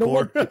 like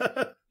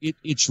hardcore.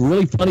 It's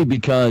really funny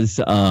because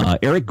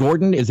Eric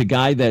Gordon is a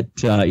guy that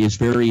is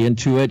very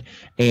into it,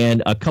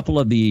 and a couple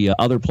of the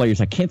other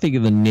players, I can't think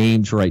of the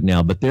names right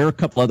now, but there are a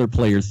couple other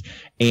players.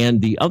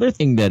 And the other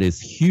thing that is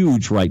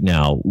huge right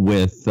now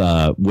with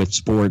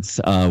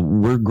sports,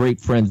 we're great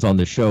friends on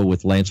the show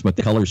with Lance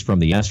McCullers from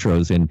the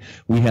Astros, and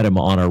we had him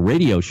on our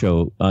radio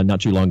show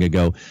not too long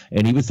ago,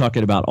 and he was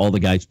talking about all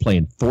the guys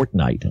playing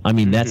Fortnite. I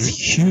mean, that's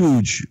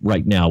huge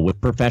right now with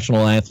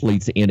professional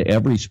athletes in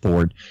every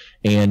sport.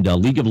 And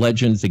League of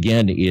Legends,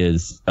 again,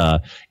 is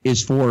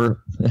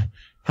for,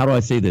 how do I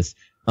say this?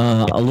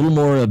 A little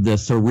more of the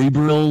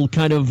cerebral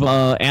kind of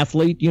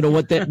athlete,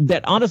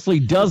 that honestly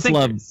does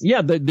love.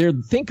 Yeah, they're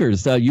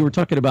thinkers. You were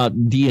talking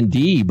about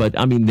D&D, but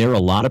I mean, there are a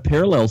lot of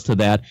parallels to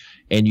that,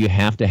 and you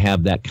have to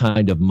have that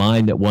kind of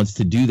mind that wants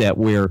to do that,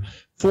 where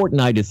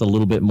Fortnite is a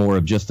little bit more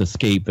of just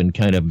escape and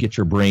kind of get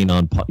your brain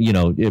on, put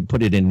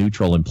it in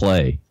neutral and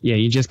play. Yeah,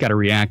 you just got to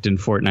react in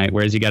Fortnite,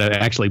 whereas you got to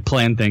actually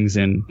plan things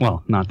in,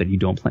 well, not that you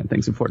don't plan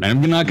things in Fortnite.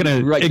 I'm not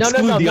going to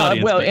exclude the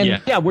audience. Well,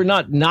 and we're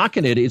not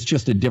knocking it. It's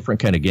just a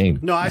different kind of game.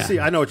 No, I see.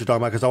 I know what you're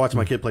talking about because I watched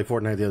my kid play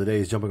Fortnite the other day.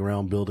 He's jumping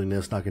around, building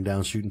this, knocking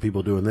down, shooting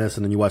people, doing this.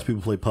 And then you watch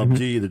people play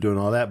PUBG. They're doing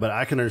all that. But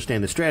I can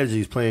understand the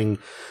strategies, playing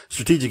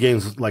strategic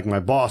games like my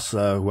boss,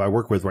 who I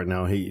work with right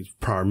now. He's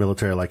prior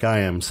military like I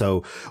am.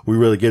 So we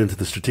really get into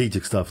the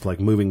strategic stuff, like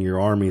moving your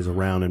armies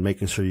around and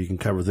making sure you can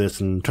cover this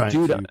and try.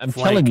 Dude, I'm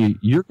telling you,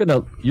 you're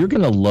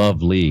gonna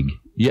love League.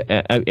 Yeah,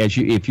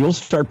 if you'll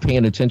start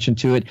paying attention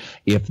to it,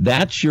 if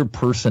that's your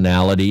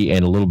personality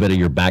and a little bit of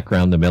your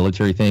background, the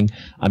military thing,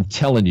 I'm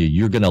telling you,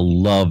 you're gonna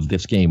love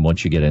this game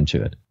once you get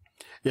into it.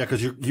 Yeah,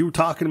 because you were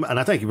talking about, and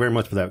I thank you very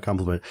much for that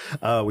compliment.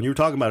 When you were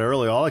talking about it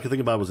earlier, all I could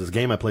think about was this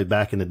game I played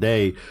back in the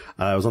day. It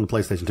was on the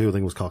PlayStation 2. I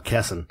think it was called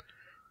Kessen.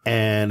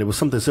 And it was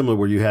something similar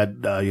where you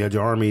had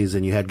your armies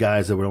and you had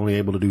guys that were only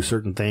able to do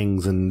certain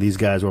things, and these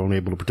guys were only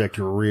able to protect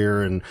your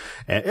rear, and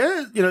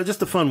just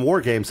a fun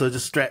war game. So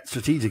just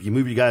strategic. You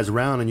move you guys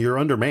around and you're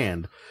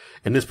undermanned.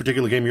 In this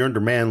particular game, you're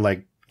undermanned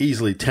like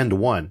easily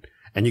 10-1.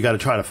 And you got to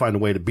try to find a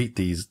way to beat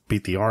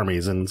the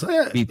armies and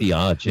beat the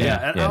odds.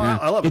 Yeah.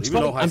 I love it.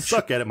 Even though I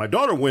suck at it, my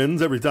daughter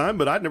wins every time,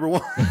 but I'd never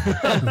won.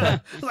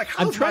 Like,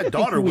 how's my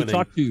daughter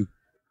winning?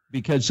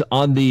 Because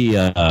on the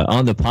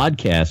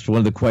podcast, one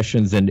of the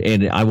questions,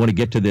 and I want to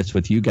get to this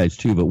with you guys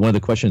too, but one of the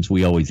questions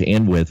we always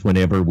end with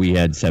whenever we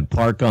had Seb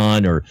Park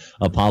on, or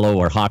Apollo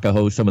or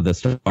Hakaho, some of the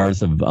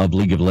stars of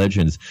League of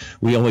Legends,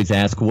 we always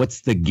ask,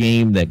 what's the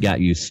game that got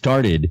you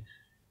started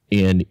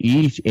in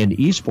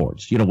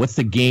esports? What's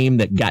the game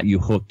that got you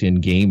hooked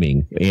in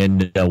gaming?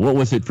 And what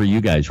was it for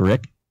you guys,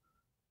 Rick?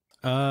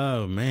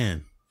 Oh,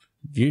 man.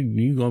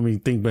 You got me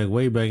think back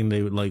way back in the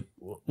day. Like,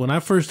 when I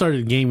first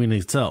started gaming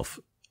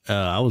itself,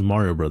 I was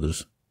Mario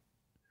Brothers.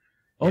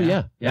 Oh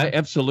yeah,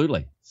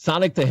 absolutely.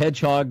 Sonic the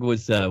Hedgehog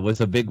was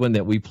a big one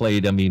that we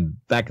played. I mean,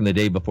 back in the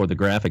day before the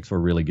graphics were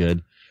really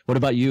good. What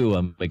about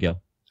you,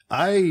 Miguel?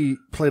 I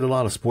played a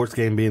lot of sports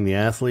game, being the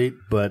athlete,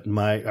 but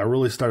I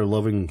really started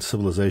loving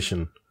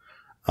Civilization.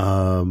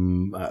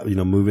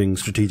 Moving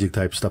strategic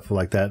type stuff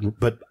like that.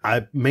 But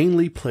I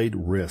mainly played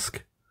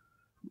Risk.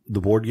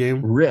 The board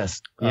game?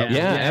 Risk.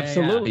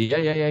 Absolutely.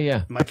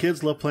 Yeah. My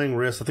kids love playing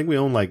Risk. I think we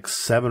own like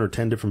 7 or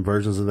 10 different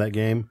versions of that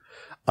game.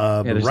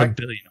 There's like a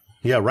billion.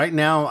 Yeah, right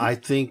now, I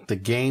think the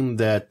game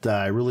that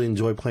I really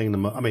enjoy playing the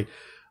most,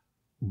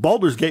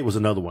 Baldur's Gate was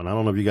another one. I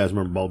don't know if you guys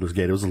remember Baldur's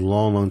Gate. It was a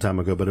long, long time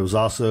ago, but it was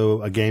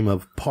also a game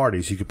of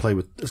parties. You could play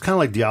with, it's kind of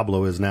like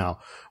Diablo is now,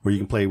 where you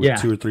can play with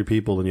 2 or 3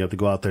 people, and you have to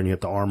go out there and you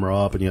have to armor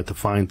up, and you have to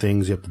find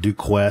things, you have to do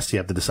quests, you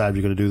have to decide if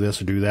you're going to do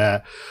this or do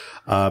that,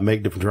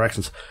 make different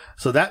directions.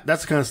 So that's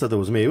the kind of stuff that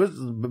was me.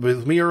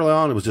 With me early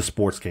on, it was just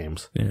sports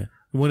games. Yeah.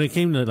 When it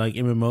came to like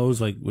MMOs,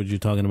 like what you're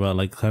talking about,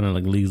 like kind of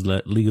like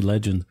League of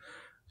Legends,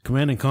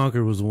 Command and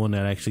Conquer was the one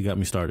that actually got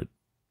me started.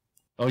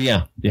 Oh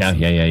yeah.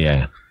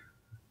 Yeah.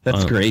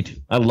 That's great.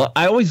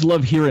 I always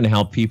love hearing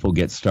how people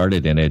get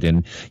started in it.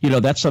 And,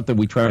 that's something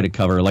we try to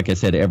cover, like I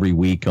said, every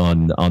week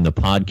on the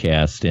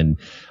podcast. And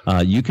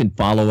you can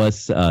follow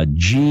us,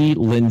 G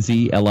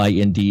Lindsay,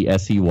 Lindsey,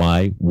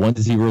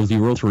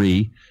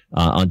 1003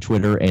 on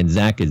Twitter. And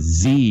Zach is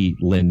Z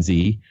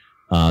Lindsay,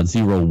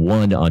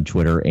 01 on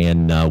Twitter.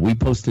 And we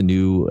post a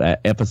new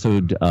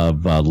episode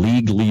of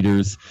League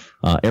Leaders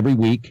every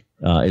week.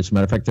 As a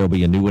matter of fact, there'll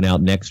be a new one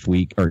out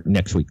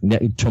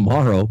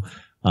tomorrow.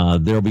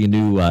 There'll be a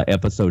new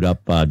episode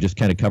up just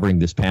kind of covering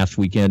this past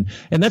weekend.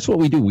 And that's what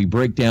we do. We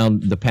break down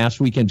the past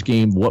weekend's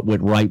game, what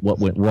went right, what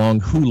went wrong,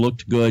 who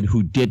looked good,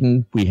 who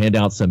didn't. We hand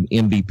out some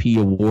MVP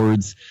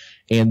awards.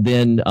 And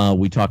then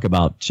we talk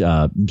about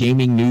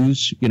gaming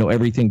news,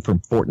 everything from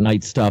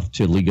Fortnite stuff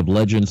to League of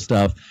Legends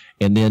stuff.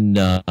 And then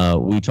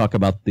we talk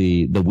about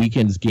the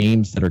weekend's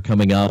games that are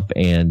coming up.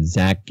 And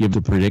Zach gives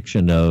a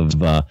prediction of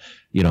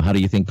how do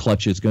you think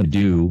Clutch is going to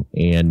do?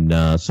 And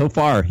so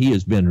far, he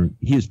has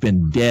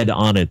been dead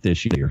on it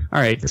this year. All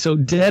right, so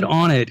dead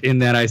on it in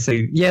that I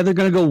say, yeah, they're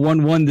going to go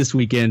 1-1 this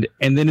weekend,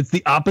 and then it's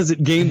the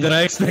opposite game that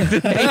I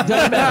expected. Hey, it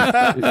doesn't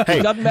matter.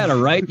 It doesn't matter,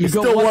 right? You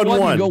go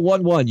 1-1. You go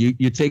 1-1.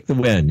 You take the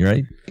win,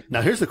 right?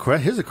 Now here's a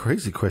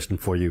crazy question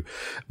for you.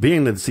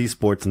 Being that C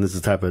Sports and this is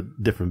a type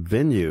of different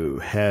venue,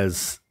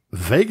 has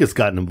Vegas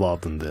gotten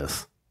involved in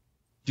this?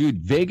 Dude,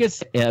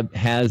 Vegas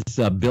has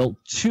built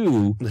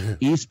 2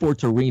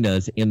 esports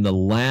arenas in the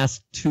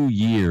last 2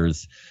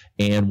 years,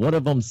 and one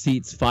of them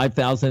seats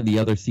 5,000, the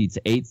other seats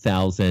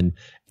 8,000,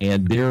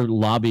 and they're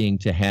lobbying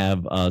to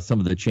have some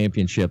of the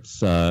championships,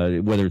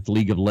 whether it's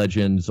League of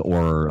Legends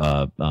or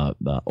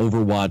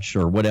Overwatch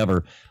or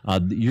whatever.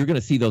 You're going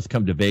to see those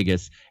come to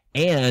Vegas,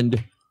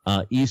 and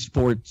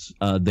esports,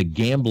 the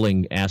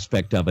gambling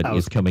aspect of it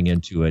is coming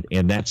into it,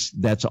 and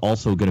that's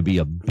also going to be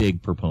a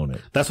big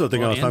proponent. That's what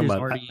I was talking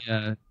about.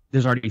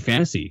 There's already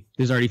fantasy.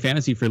 There's already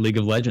fantasy for League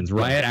of Legends.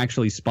 Riot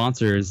actually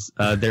sponsors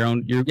their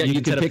own. You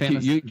can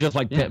pick just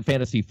like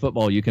fantasy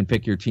football. You can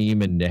pick your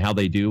team and how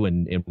they do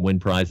and win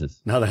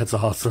prizes. Now that's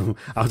awesome.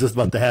 I was just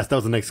about to ask. That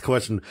was the next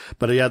question.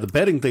 But yeah, the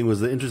betting thing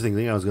was the interesting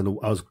thing. I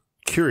was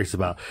curious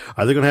about.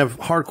 Are they going to have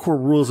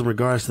hardcore rules in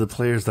regards to the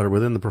players that are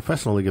within the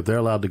professional league if they're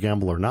allowed to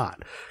gamble or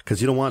not?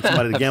 Because you don't want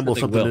somebody to gamble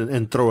something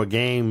and throw a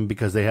game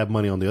because they have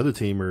money on the other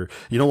team, or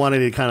you don't want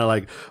any kind of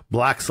like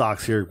Black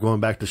Sox here going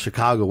back to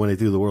Chicago when they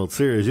do the World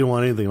Series. You don't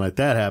want anything like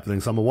that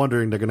happening. So I'm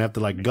wondering they're going to have to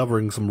like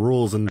govern some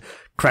rules and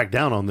crack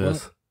down on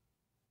this.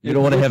 You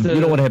don't want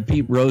to have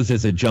Pete Rose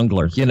as a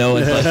jungler. It's like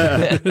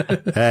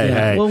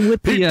hey. Well,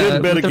 with the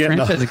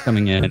franchising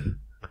coming in.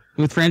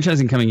 With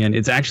franchising coming in,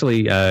 it's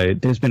actually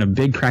there's been a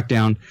big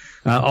crackdown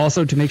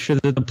also to make sure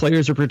that the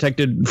players are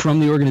protected from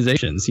the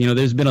organizations.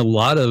 There's been a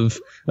lot of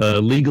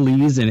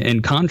legalese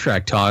and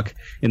contract talk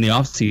in the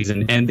off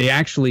season, and they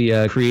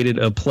actually created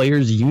a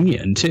players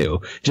union too,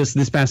 just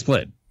this past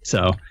split.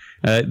 So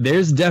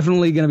there's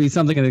definitely going to be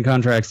something in the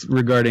contracts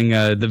regarding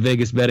the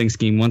Vegas betting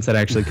scheme once that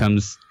actually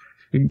comes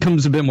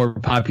a bit more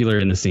popular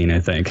in the scene, I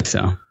think.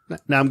 So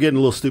now I'm getting a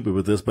little stupid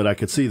with this, but I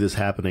could see this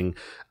happening.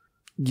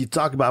 You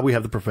talk about we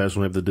have the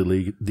professional, we have the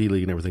D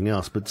League and everything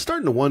else, but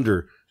starting to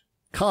wonder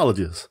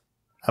colleges.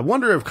 I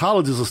wonder if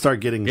colleges will start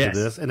getting into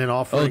this and then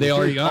offering. Oh, they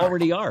already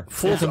are.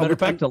 As a matter of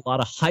fact, a lot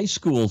of high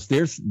schools.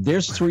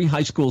 There's 3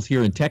 high schools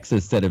here in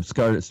Texas that have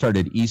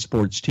started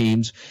esports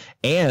teams,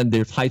 and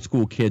there's high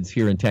school kids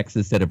here in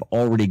Texas that have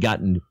already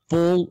gotten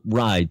full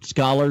ride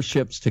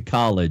scholarships to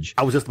college.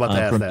 I was just about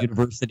to ask from that.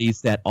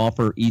 Universities that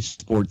offer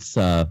esports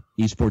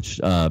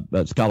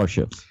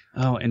scholarships.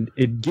 Oh, and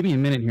give me a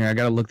minute here. I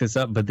got to look this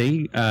up. But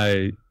they,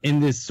 in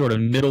this sort of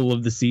middle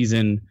of the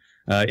season,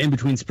 in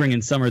between spring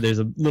and summer, there's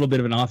a little bit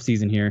of an off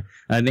season here.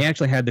 And they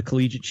actually had the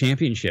collegiate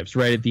championships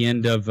right at the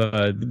end of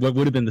what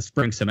would have been the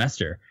spring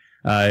semester.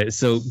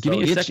 So give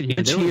me a second.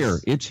 It's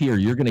here.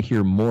 You're going to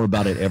hear more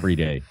about it every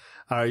day.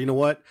 All right. You know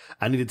what?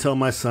 I need to tell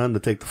my son to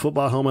take the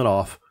football helmet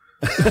off.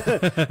 Forget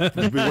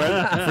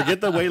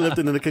the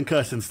weightlifting and the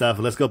concussion stuff.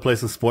 Let's go play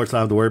some sports. I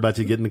don't have to worry about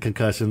you getting the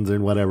concussions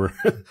and whatever.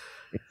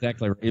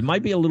 Exactly. It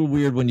might be a little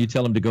weird when you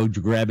tell him to go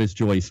grab his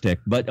joystick,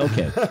 but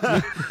okay.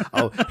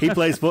 He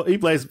plays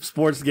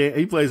sports game.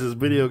 He plays his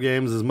video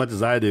games as much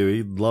as I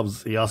do.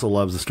 He also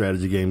loves the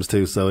strategy games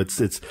too. So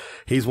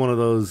he's one of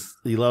those.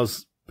 He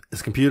loves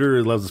his computer.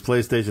 He loves his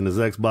PlayStation, his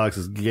Xbox,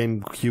 his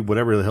GameCube,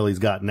 whatever the hell he's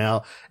got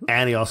now.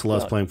 And he also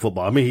loves playing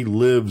football. I mean, he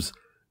lives,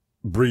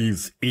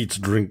 breathes, eats,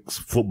 drinks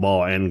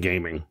football and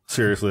gaming.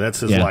 Seriously,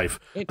 that's his life.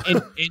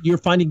 and you're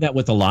finding that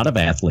with a lot of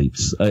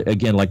athletes.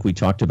 Again, like we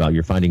talked about,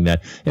 you're finding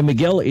that. And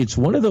Miguel, it's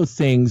one of those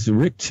things,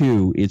 Rick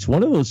too, it's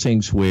one of those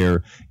things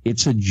where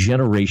it's a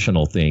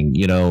generational thing.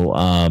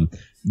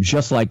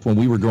 Just like when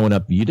we were growing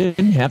up, you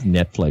didn't have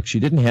Netflix, you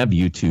didn't have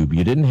YouTube,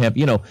 you didn't have,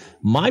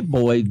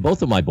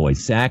 both of my boys,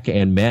 Zach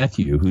and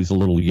Matthew, who's a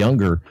little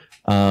younger,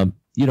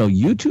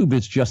 YouTube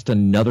is just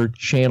another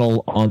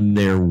channel on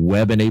their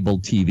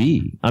web-enabled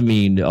TV. I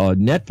mean,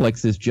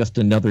 Netflix is just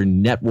another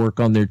network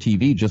on their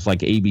TV, just like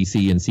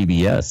ABC and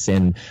CBS.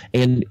 And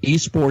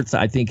esports,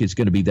 I think, is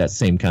going to be that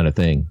same kind of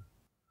thing.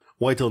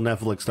 Wait till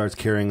Netflix starts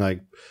carrying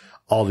like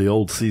all the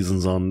old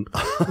seasons on.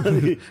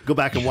 Go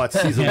back and watch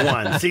season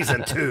 1,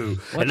 season 2,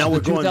 and now we're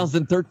going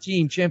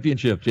 2013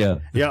 championship.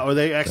 Yeah, or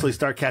they actually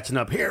start catching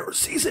up here.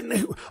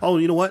 Season. Oh,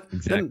 you know what?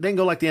 Exactly. Then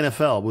go like the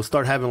NFL. We'll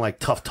start having like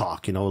tough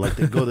talk. Like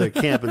they go to their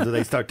camp and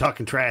they start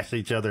talking trash to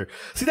each other.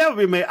 See, that would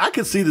be amazing. I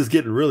could see this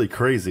getting really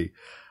crazy.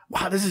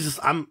 Wow, this is just.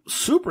 I'm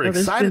super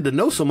excited to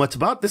know so much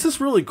about this.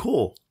 Is really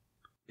cool.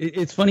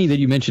 It's funny that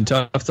you mentioned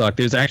tough talk.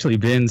 There's actually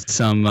been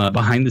some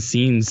behind the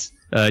scenes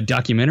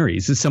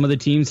documentaries. Some of the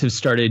teams have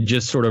started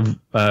just sort of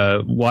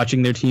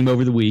watching their team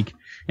over the week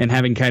and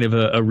having kind of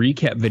a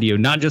recap video,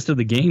 not just of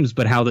the games,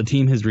 but how the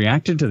team has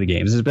reacted to the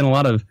games. There's been a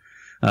lot of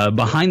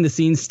behind the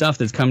scenes stuff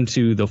that's come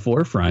to the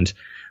forefront.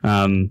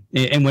 And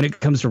when it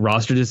comes to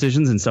roster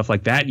decisions and stuff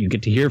like that, you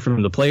get to hear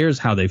from the players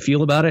how they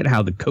feel about it,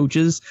 how the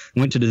coaches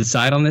went to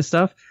decide on this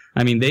stuff.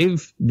 I mean,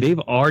 they've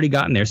already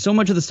gotten there. So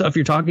much of the stuff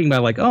you're talking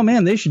about, like, oh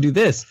man, they should do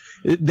this.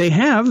 They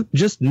have,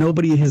 just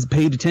nobody has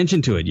paid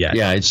attention to it yet.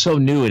 Yeah, it's so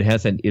new.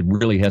 It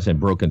really hasn't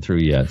broken through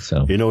yet.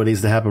 So you know what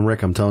needs to happen,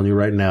 Rick? I'm telling you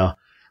right now.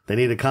 They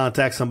need to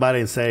contact somebody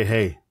and say,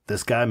 hey,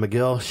 this guy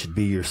Miguel should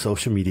be your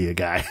social media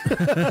guy.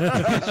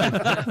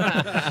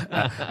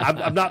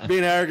 I'm not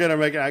being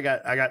arrogant. I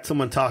got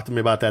someone talk to me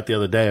about that the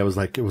other day. I was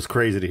like, it was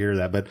crazy to hear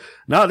that. But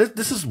no,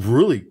 this is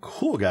really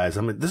cool, guys.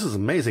 I mean, this is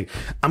amazing.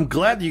 I'm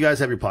glad that you guys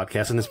have your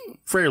podcast, and it's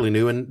fairly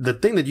new. And the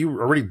thing that you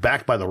are already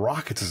backed by the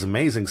Rockets is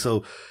amazing.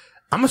 So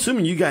I'm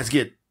assuming you guys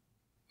get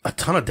a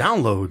ton of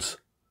downloads.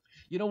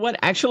 You know what?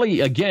 Actually,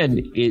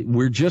 again,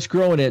 we're just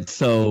growing it,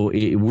 so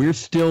we're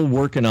still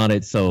working on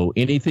it. So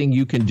anything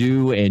you can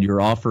do, and your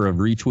offer of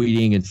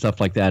retweeting and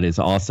stuff like that is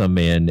awesome,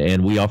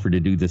 and we offer to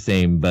do the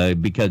same.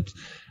 But because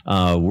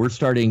we're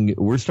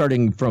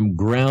starting from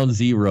ground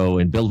zero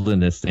and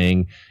building this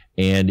thing,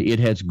 and it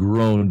has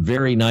grown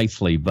very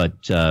nicely. But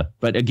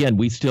again,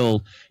 we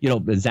still,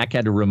 Zach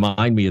had to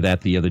remind me of that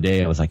the other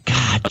day. I was like,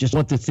 God, I just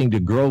want this thing to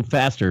grow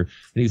faster. And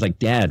he's like,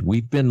 Dad,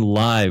 we've been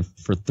live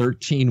for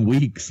 13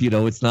 weeks.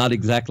 It's not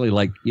exactly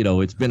like,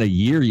 it's been a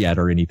year yet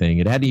or anything.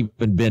 It hadn't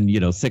even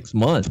been, 6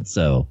 months.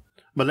 So.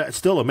 But that's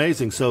still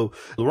amazing. So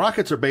the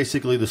Rockets are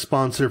basically the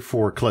sponsor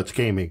for Clutch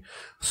Gaming.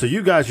 So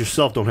you guys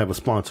yourself don't have a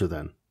sponsor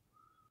then?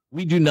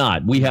 We do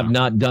not. We haven't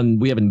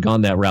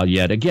gone that route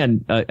yet.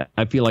 Again,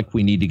 I feel like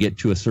we need to get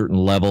to a certain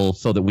level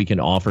so that we can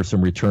offer some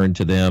return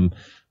to them.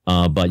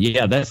 But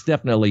yeah, that's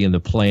definitely in the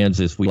plans.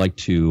 Is we like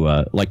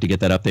to get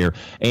that up there.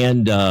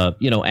 And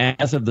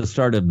as of the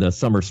start of the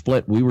summer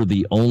split, we were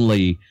the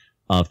only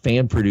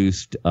fan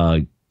produced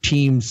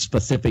team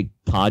specific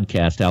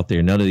podcast out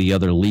there. None of the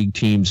other league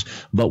teams,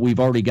 but we've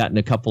already gotten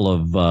a couple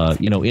of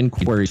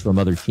inquiries from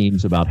other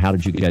teams about how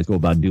did you guys go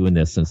about doing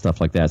this and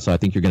stuff like that. So I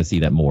think you're going to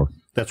see that more.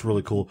 That's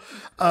really cool.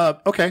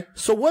 Okay,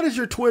 so what is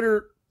your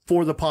Twitter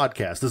for the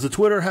podcast? Does the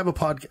Twitter have a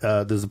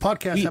does the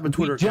podcast have a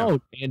Twitter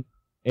account? Don't,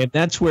 and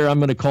that's where I'm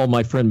going to call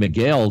my friend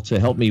Miguel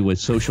to help me with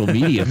social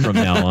media from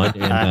now on.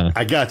 And,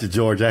 I got you,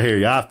 George. I hear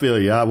you. I feel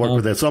you. I work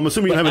with that. So I'm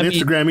assuming you don't have an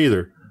Instagram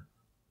either.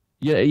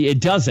 Yeah, it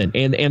doesn't.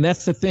 And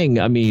that's the thing.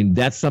 I mean,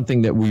 that's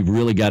something that we've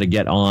really got to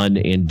get on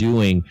and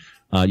doing.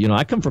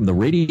 I come from the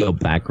radio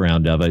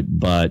background of it,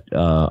 but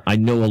I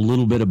know a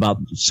little bit about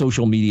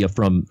social media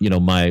from,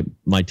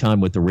 my time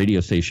with the radio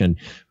station.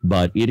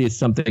 But it is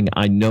something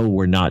I know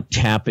we're not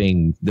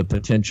tapping the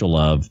potential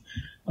of.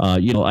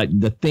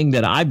 The thing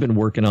that I've been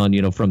working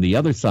on, from the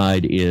other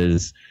side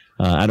is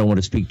I don't want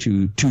to speak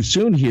too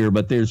soon here,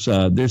 but there's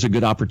a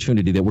good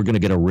opportunity that we're going to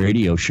get a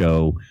radio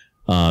show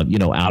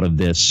out of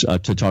this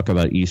to talk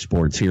about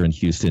esports here in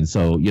Houston.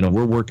 So,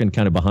 we're working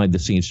kind of behind the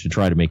scenes to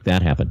try to make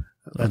that happen.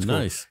 That's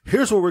nice. Cool.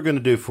 Here's what we're going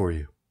to do for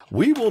you.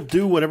 We will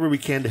do whatever we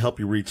can to help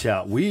you reach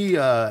out. We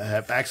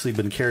have actually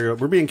been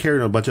we're being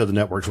carried on a bunch of other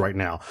networks right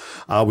now.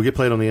 We get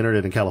played on the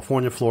internet in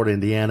California, Florida,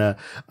 Indiana,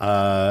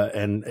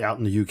 and out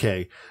in the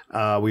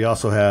UK. We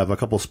also have a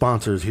couple of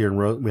sponsors here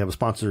we have a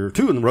sponsor,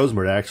 2 in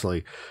Rosemont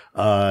actually,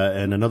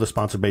 and another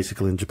sponsor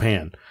basically in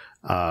Japan.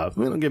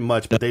 We don't get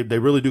much, but they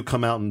really do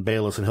come out and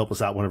bail us and help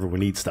us out whenever we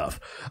need stuff.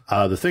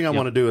 The thing I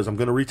want to do is I'm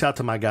going to reach out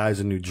to my guys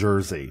in New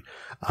Jersey,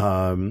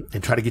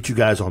 and try to get you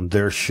guys on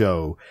their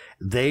show.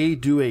 They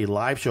do a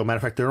live show. Matter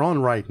of fact, they're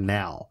on right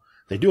now.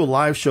 They do a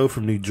live show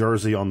from New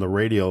Jersey on the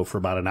radio for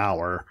about an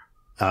hour.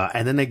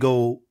 And then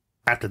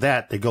after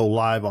that, they go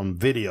live on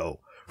video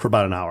for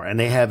about an hour, and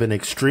they have an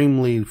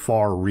extremely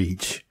far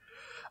reach.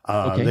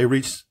 Okay. They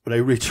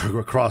reach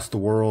across the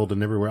world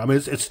and everywhere. I mean,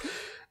 it's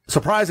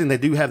surprising they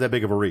do have that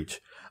big of a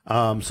reach.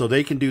 So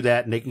they can do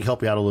that, and they can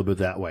help you out a little bit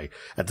that way.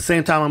 At the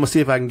same time, I'm going to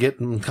see if I can get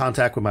in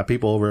contact with my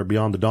people over at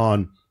Beyond the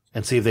Dawn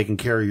and see if they can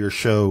carry your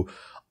show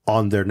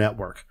on their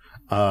network.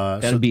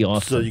 That'd be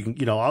awesome. So you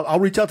can,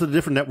 I'll reach out to the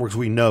different networks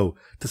we know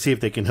to see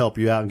if they can help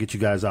you out and get you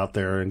guys out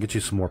there and get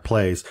you some more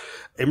plays.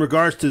 In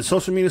regards to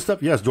social media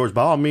stuff, yes, George,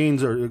 by all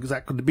means, you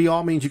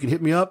can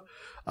hit me up.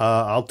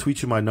 I'll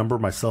tweet you my number,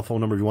 my cell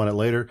phone number if you want it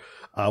later.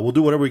 We'll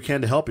do whatever we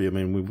can to help you. I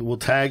mean, we'll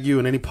tag you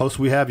in any post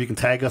we have. You can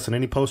tag us in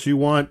any post you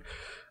want.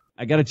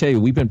 I got to tell you,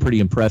 we've been pretty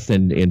impressed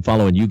in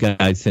following you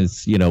guys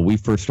since, we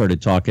first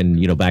started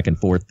talking, back and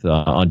forth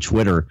on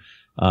Twitter.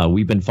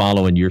 we've been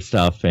following your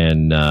stuff,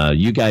 and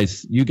you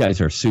guys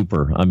are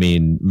super. I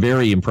mean,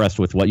 very impressed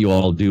with what you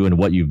all do and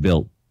what you've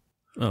built.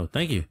 Oh,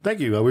 thank you. Thank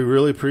you. We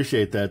really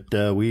appreciate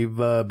that. We've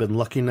been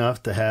lucky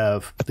enough to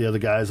have the other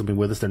guys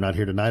with us. They're not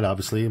here tonight,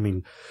 obviously. I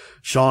mean,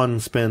 Sean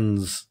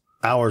spends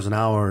hours and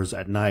hours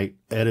at night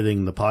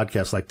editing the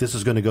podcast. Like, this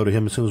is going to go to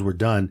him as soon as we're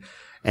done,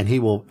 and he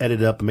will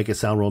edit it up and make it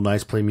sound real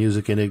nice, play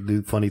music in it,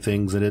 do funny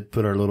things in it,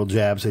 put our little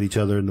jabs at each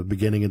other in the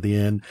beginning, at the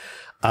end,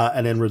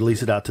 and then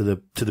release it out to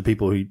the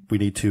people we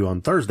need to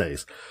on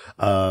Thursdays.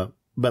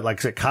 But like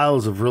I said, Kyle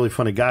is a really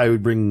funny guy who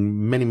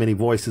bring many, many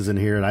voices in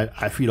here, and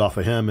I feed off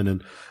of him. And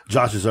then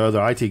Josh is our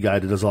other IT guy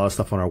that does a lot of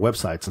stuff on our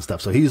websites and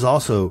stuff. So he's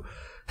also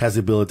has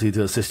the ability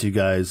to assist you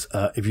guys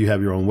if you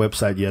have your own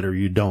website yet or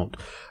you don't.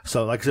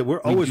 So like I said,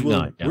 we're always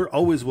willing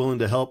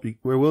to help you.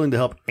 We're willing to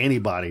help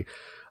anybody.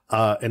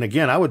 And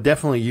again, I would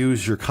definitely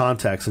use your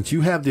contacts, since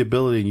you have the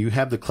ability and you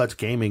have the Clutch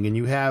Gaming and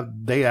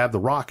they have the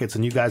rockets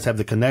and you guys have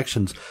the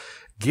connections.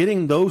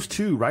 Getting those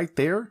two right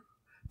there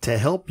to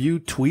help you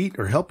tweet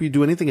or help you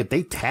do anything. If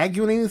they tag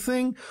you in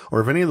anything, or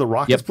if any of the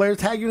Rockets players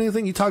tag you in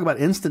anything, you talk about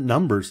instant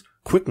numbers,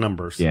 quick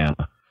numbers. Yeah.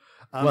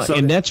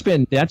 And that's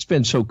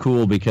been so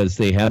cool, because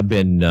they have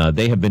been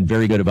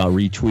very good about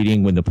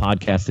retweeting when the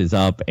podcast is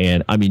up.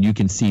 And I mean, you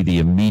can see the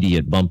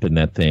immediate bump in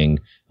that thing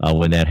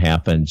when that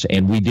happens.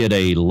 And we did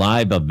a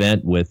live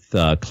event with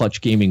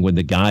Clutch Gaming when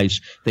the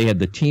guys, they had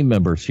the team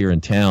members here in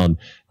town,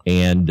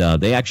 and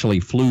they actually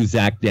flew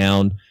Zach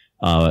down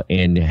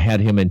and had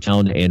him in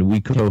town, and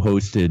we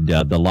co-hosted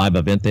the live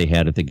event they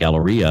had at the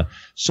Galleria.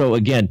 So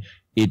again,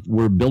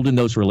 we're building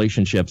those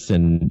relationships,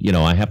 and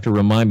I have to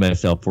remind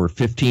myself we're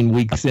 15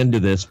 weeks into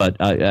this, but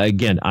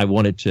again, I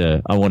want it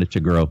to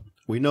grow.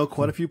 We know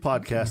quite a few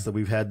podcasts that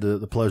we've had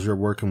the pleasure of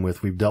working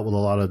with. We've dealt with a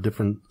lot of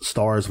different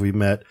stars we've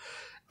met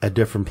at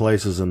different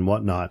places and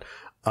whatnot.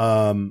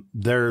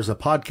 There's a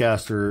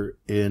podcaster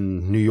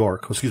in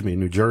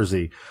New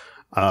Jersey.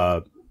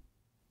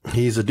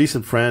 He's a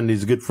decent friend.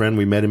 He's a good friend.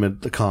 We met him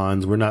at the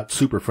cons. We're not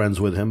super friends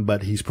with him,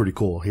 but he's pretty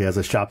cool. He has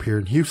a shop here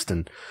in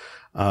Houston.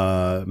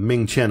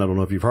 Ming Chen, I don't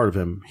know if you've heard of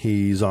him.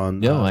 He's on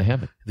No, I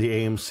haven't. The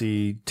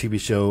AMC TV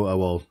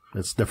show.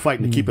 They're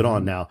fighting to keep it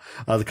on now.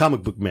 The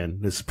Comic Book Men.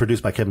 It's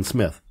produced by Kevin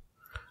Smith.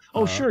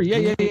 Oh, sure.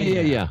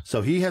 Yeah.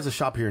 So he has a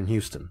shop here in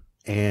Houston,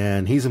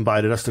 and he's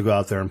invited us to go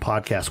out there and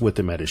podcast with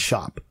him at his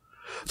shop.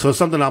 So it's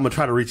something I'm going to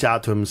try to reach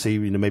out to him and see,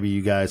 maybe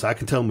you guys, I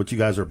can tell him what you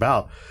guys are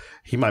about.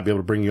 He might be able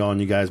to bring you on.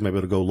 You guys might be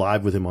able to go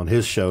live with him on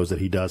his shows that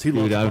he does. I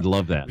would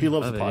love that. He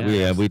loves the podcast.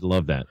 Yeah, we'd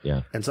love that.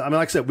 Yeah. And so, I mean,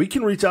 like I said, we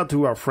can reach out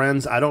to our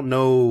friends. I don't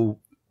know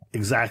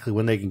exactly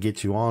when they can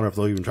get you on, or if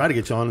they'll even try to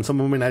get you on. And some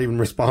of them may not even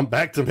respond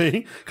back to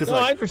me.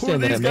 I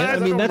understand that, man. I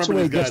mean, that's the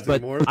way it goes.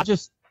 But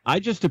I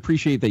just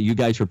appreciate that you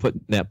guys are putting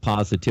that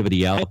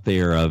positivity out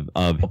there of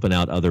helping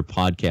out other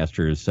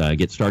podcasters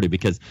get started,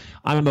 because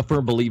I'm a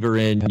firm believer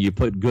in you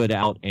put good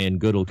out and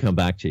good will come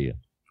back to you.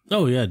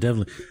 Oh, yeah,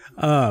 definitely.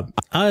 I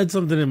had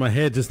something in my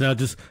head just now,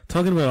 just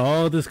talking about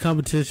all this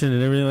competition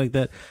and everything like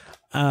that.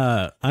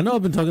 I know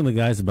I've been talking to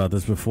guys about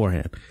this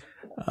beforehand.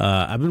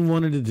 I've been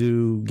wanting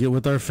to get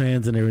with our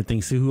fans and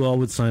everything, see who all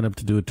would sign up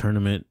to do a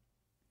tournament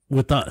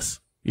with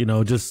us.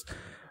 Just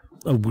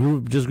a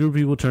group of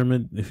people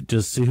tournament,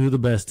 just see who the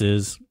best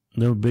is.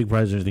 No big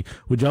prize or anything.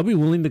 Would y'all be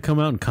willing to come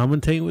out and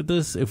commentate with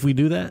us if we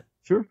do that?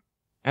 Sure.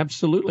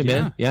 Absolutely,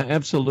 man. Yeah,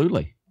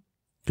 absolutely.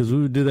 Because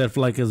we would do that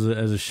for as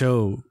a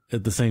show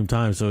at the same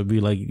time, so it'd be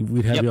like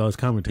we'd have y'all as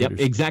commentators. Yep,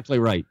 exactly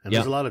right. And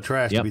there's a lot of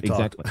trash to be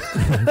talked.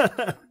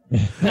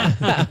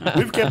 Exactly.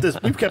 We've kept this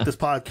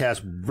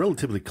podcast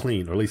relatively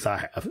clean, or at least I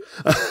have.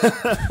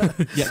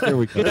 Yeah, there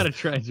we go. You got to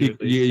try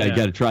to. You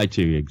got to try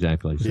to,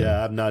 exactly. So.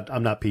 Yeah, I'm not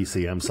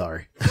PC. I'm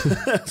sorry.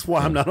 That's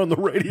why I'm not on the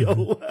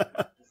radio.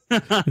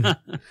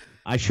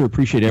 I sure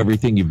appreciate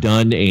everything you've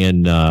done,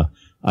 and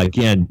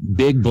again,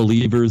 big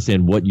believers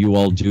in what you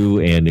all do,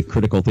 and the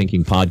Critical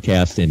Thinking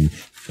podcast,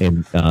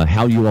 and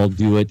how you all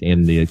do it,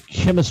 and the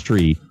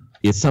chemistry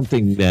is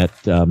something that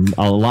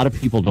a lot of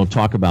people don't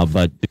talk about.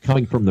 But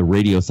coming from the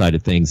radio side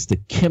of things, the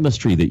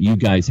chemistry that you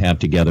guys have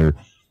together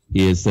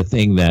is the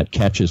thing that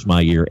catches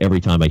my ear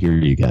every time I hear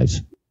you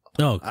guys.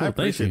 Oh, cool. I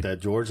appreciate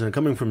that, George. And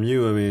coming from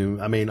you,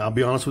 I mean, I'll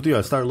be honest with you.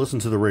 I started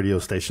listening to the radio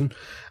station.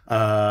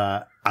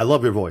 I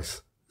love your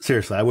voice.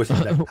 Seriously, I wish I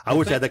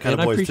had that kind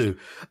of voice too.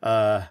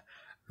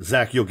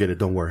 Zach, you'll get it.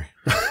 Don't worry.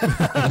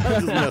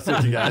 Just messing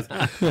with you guys.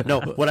 No,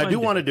 what I do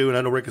want to do, and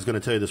I know Rick is going to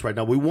tell you this right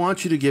now, we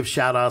want you to give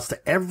shout outs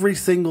to every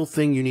single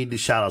thing you need to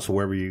shout out. So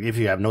if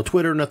you have no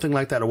Twitter, nothing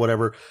like that, or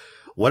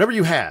whatever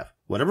you have,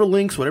 whatever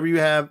links, whatever you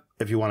have,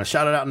 if you want to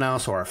shout it out now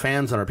so our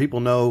fans and our people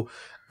know,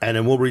 and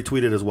then we'll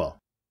retweet it as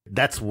well.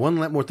 That's one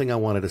more thing I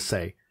wanted to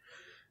say.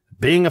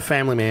 Being a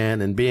family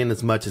man and being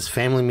as much as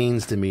family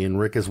means to me, and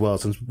Rick as well,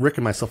 since Rick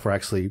and myself are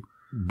actually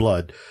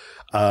blood,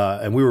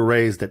 and we were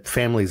raised that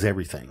family's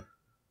everything.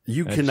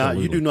 You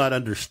do not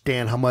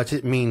understand how much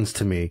it means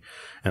to me.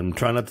 And I'm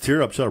trying not to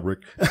tear up. Shut up, Rick.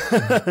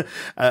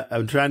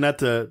 I'm trying not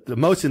to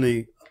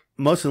emotionally,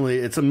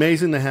 it's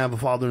amazing to have a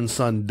father and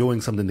son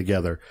doing something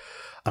together.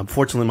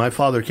 Unfortunately, my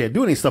father can't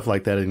do any stuff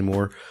like that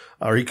anymore,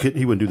 or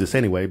he wouldn't do this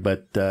anyway,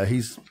 but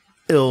he's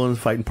ill and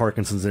fighting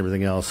Parkinson's and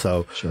everything else.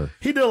 So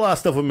he did a lot of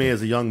stuff with me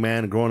as a young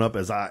man, and growing up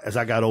as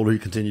I got older, he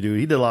continued to do.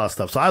 He did a lot of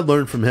stuff. So I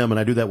learned from him, and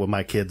I do that with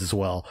my kids as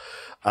well.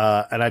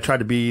 And I try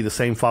to be the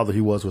same father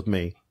he was with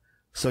me.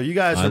 So you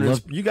guys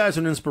are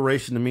an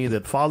inspiration to me,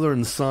 that father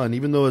and son,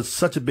 even though it's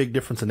such a big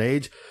difference in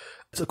age,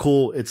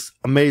 it's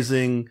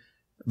amazing.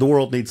 The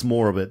world needs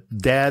more of it.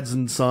 Dads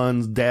and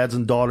sons, dads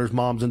and daughters,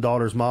 moms and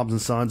daughters, moms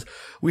and sons.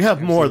 We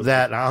have more of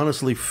that. I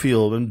honestly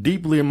feel, and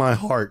deeply in my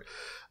heart,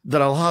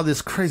 that a lot of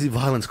this crazy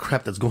violence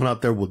crap that's going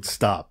out there would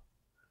stop.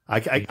 I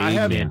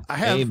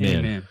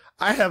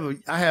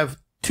have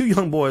two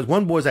young boys.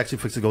 One boy's actually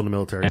fixed to go in the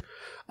military.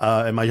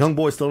 And my young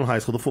boy's still in high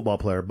school, the football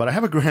player. But I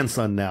have a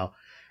grandson now.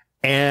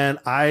 And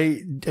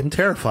I am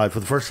terrified for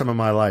the first time in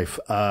my life.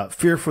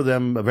 Fear for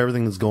them of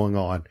everything that's going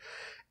on.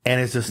 And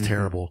it's just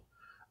terrible.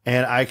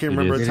 And I can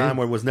remember a time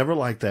where it was never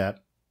like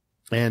that.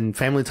 And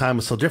family time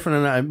was so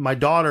different. And my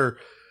daughter,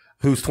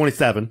 who's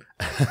 27,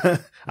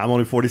 I'm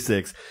only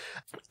 46,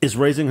 is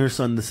raising her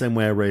son the same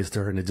way I raised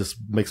her. And it just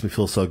makes me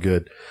feel so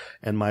good.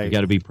 And you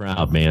got to be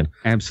proud, man.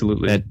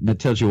 Absolutely. That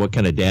tells you what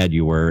kind of dad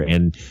you were.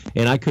 And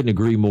I couldn't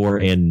agree more.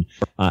 And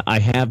I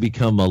have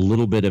become a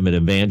little bit of an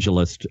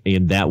evangelist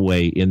in that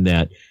way, in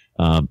that,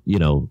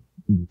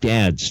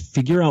 dads,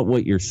 figure out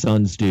what your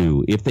sons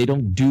do. If they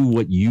don't do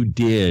what you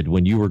did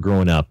when you were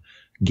growing up,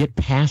 get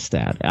past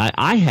that.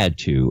 I had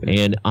to,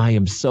 and I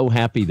am so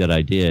happy that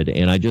I did.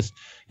 And I just,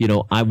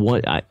 I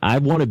want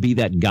to be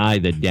that guy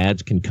that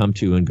dads can come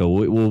to and go,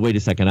 well, wait a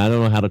second, I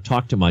don't know how to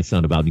talk to my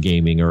son about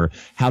gaming, or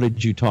how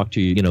did you talk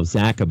to,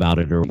 Zach about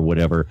it, or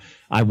whatever.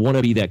 I want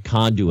to be that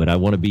conduit. I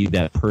want to be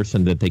that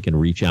person that they can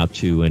reach out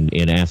to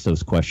and ask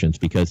those questions,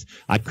 because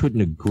I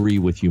couldn't agree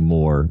with you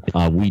more.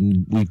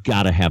 We've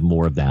got to have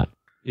more of that.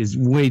 Is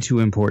way too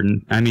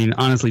important. I mean,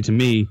 honestly, to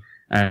me,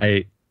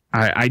 I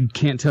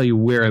can't tell you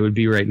where I would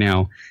be right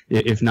now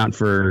if not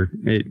for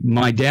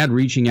my dad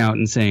reaching out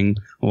and saying,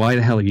 why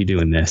the hell are you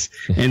doing this?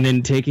 And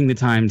then taking the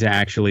time to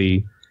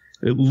actually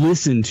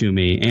listen to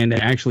me and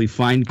actually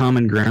find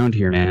common ground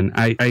here, man.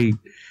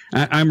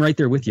 I'm right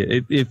there with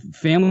you. If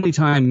family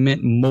time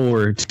meant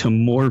more to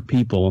more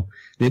people,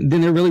 then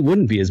there really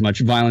wouldn't be as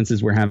much violence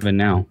as we're having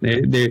now.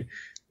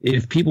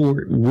 If people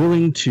were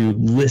willing to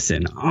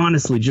listen,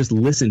 honestly, just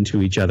listen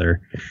to each other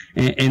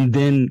and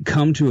then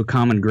come to a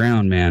common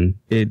ground, man,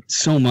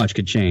 so much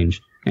could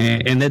change.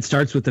 And that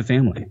starts with the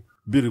family.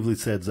 Beautifully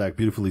said, Zach.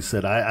 Beautifully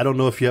said. I don't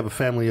know if you have a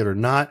family yet or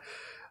not,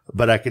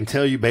 but I can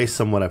tell you, based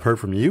on what I've heard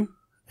from you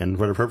and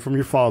what I've heard from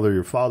your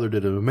father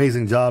did an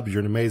amazing job. You're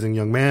an amazing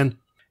young man.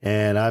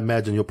 And I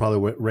imagine you'll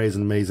probably raise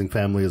an amazing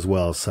family as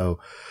well. So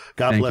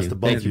God bless the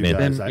both of you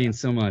guys. That means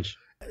so much.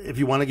 If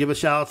you want to give a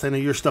shout out to any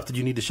of your stuff that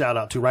you need to shout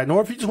out to right now,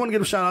 or if you just want to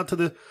give a shout out to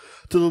the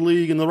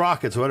league and the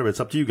Rockets or whatever, it's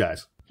up to you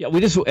guys. Yeah, we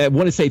just want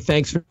to say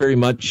thanks very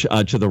much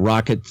to the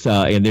Rockets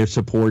and their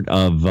support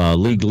of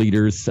league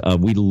leaders.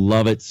 We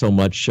love it so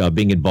much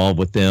being involved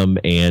with them.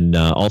 And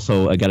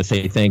also, I got to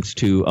say thanks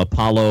to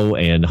Apollo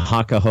and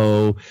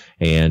Hakaho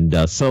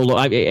and Solo,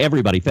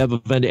 everybody,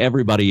 Fevavend,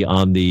 everybody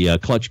on the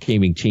Clutch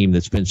Gaming team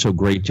that's been so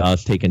great to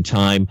us, taking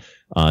time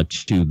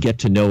to get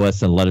to know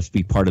us and let us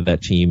be part of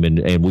that team.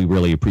 And we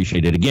really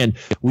appreciate it. Again,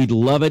 we'd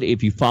love it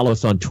if you follow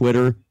us on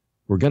Twitter.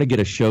 We're going to get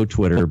a show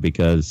Twitter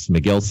because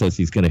Miguel says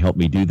he's going to help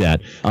me do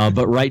that.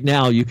 But right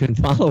now, you can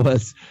follow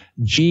us,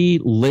 G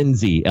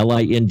Lindsay,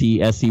 Lindsey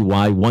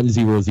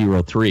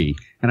 1003.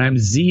 And I'm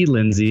Z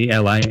Lindsay,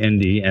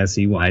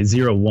 Lindsey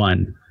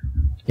 01.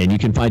 And you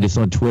can find us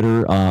on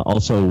Twitter.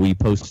 Also, we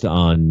post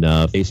on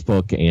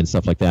Facebook and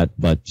stuff like that.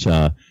 But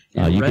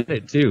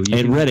Reddit too.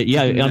 Reddit,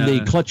 yeah, on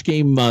the Clutch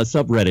Game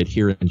subreddit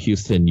here in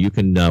Houston, you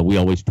can. We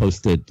always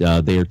post it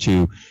there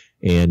too.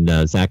 And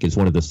Zach is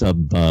one of the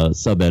sub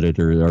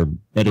editors or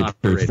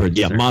editors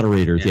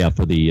moderators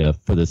for the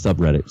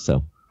subreddit.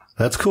 So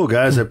that's cool,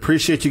 guys. I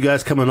appreciate you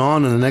guys coming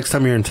on. And the next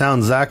time you're in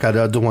town, Zach, I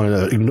don't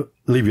want to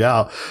leave you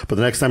out, but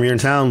the next time you're in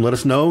town, let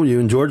us know. You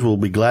and George will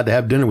be glad to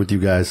have dinner with you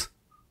guys.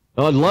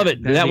 Oh, I'd love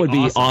it. That would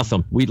be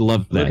awesome. We'd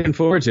love that. Looking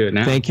forward to it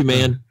now. Thank you,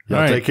 man.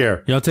 Y'all take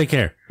care. Y'all take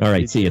care. All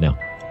right. See you now.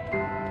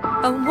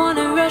 I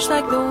wanna rush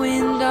like the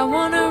wind, I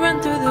wanna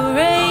run through the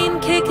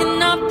rain,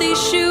 kicking off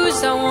these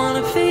shoes, I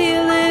wanna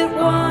feel it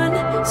one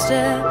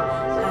step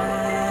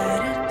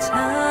at a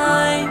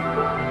time.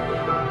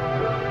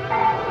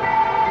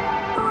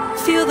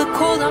 Feel the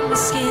cold on my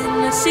skin,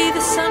 I see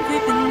the sun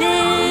creeping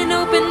in,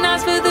 open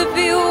eyes for the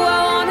view,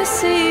 I wanna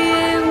see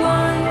it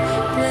one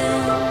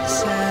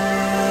glimpse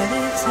at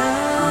a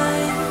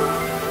time.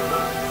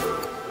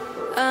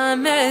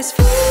 I'm as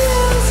free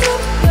as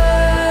a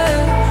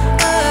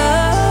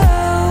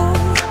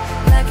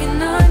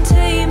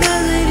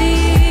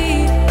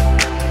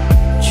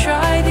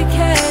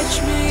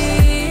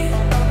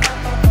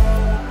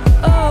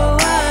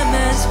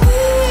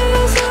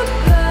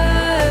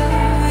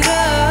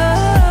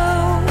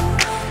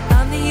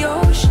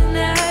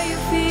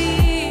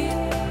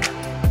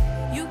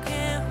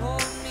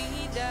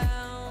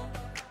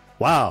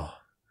Wow.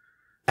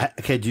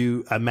 Could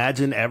you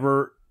imagine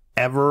ever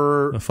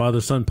ever. A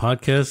father-son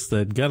podcast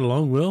that got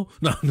along well?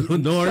 No.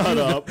 Shut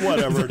up.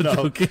 Whatever.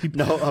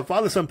 No, a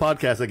father-son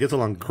podcast that gets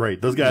along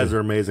great. Those guys are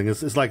amazing.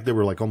 It's like they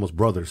were like almost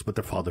brothers, but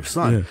they're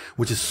father-son,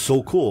 which is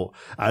so cool.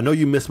 I know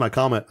you missed my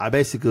comment. I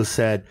basically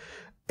said,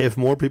 if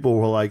more people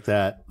were like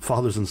that,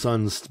 fathers and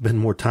sons spend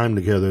more time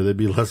together, there'd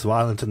be less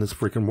violence in this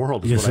freaking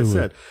world, is what I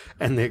said.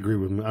 And they agree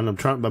with me.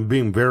 And I'm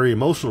being very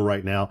emotional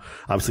right now,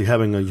 obviously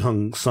having a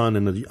young son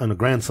and a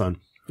grandson,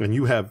 and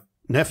you have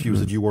nephews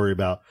that you worry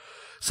about.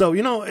 So,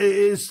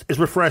 it's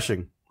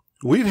refreshing.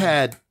 We've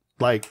had,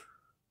 like,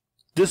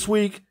 this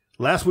week,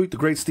 last week, the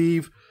great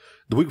Steve.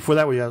 The week before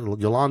that, we had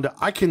Yolanda.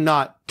 I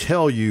cannot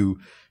tell you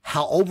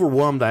how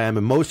overwhelmed I am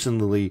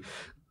emotionally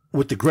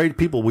with the great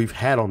people we've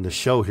had on the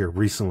show here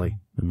recently.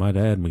 I might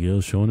add,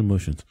 Miguel's showing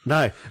emotions.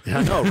 No,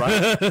 I know,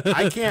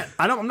 right?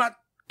 I'm not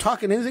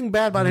talking anything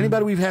bad about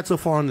anybody we've had so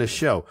far on this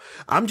show.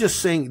 I'm just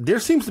saying there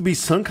seems to be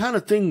some kind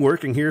of thing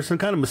working here, some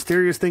kind of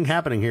mysterious thing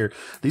happening here.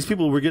 These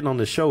people we're getting on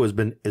this show has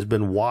been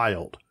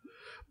wild.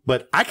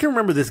 But I can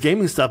remember this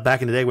gaming stuff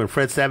back in the day when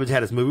Fred Savage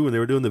had his movie when they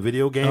were doing the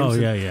video games. Oh,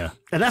 yeah.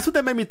 And that's what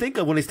that made me think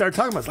of when they started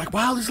talking about it. It's like,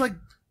 wow, there's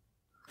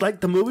like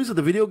the movies of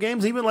the video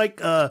games, even like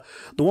the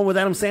one with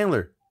Adam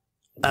Sandler,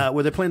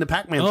 where they're playing the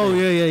Pac-Man thing.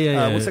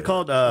 Yeah. What's it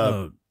called?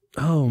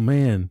 Oh,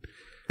 man.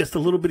 It's the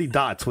little bitty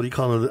dots. What do you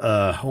call it?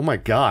 Oh my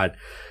God.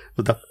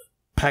 With the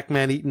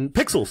Pac-Man eating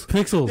pixels.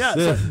 Yeah.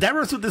 So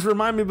that's what this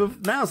reminded me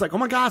of now. It's like, oh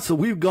my God. So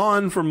we've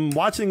gone from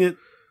watching it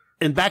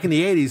back in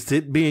the 80s to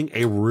it being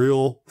a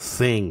real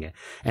thing.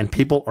 And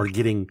people are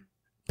getting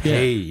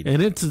paid. Yeah.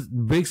 And it's a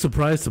big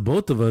surprise to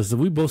both of us that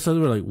we both said,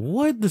 we're like,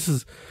 what?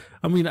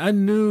 I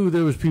knew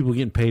there was people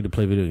getting paid to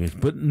play video games,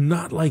 but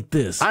not like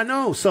this. I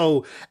know.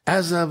 So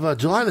as of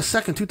July the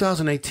 2nd,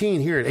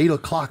 2018, here at 8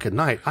 o'clock at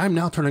night, I'm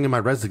now turning in my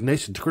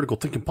resignation to Critical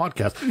Thinking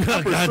Podcast.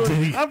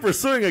 I'm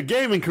pursuing a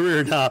gaming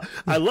career now.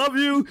 I love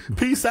you.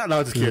 Peace out.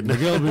 No, just kidding.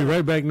 Miguel will be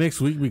right back next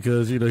week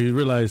because, he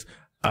realized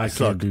I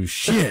can't do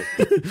shit.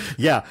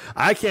 Yeah.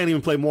 I can't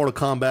even play Mortal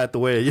Kombat the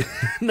way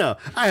no,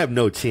 I have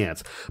no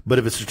chance. But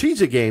if it's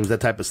strategic games,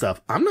 that type of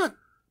stuff, I'm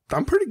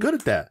pretty good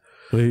at that.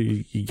 Well,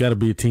 you got to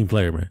be a team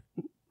player, man.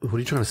 What are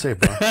you trying to say,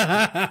 bro?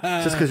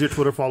 Just because your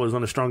Twitter followers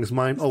on the strongest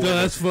mind? Oh, no,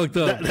 that's fucked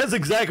up. That's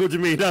exactly what you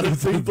mean. Not a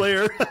team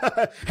player.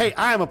 Hey,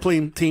 I am a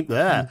team.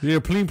 You're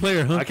a team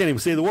player, huh? I can't even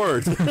say the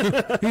words.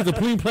 He's a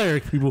team player,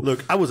 people.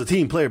 Look, I was a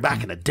team player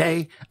back in the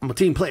day. I'm a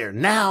team player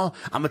now.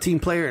 I'm a team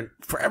player and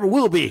forever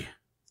will be.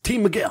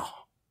 Team Miguel.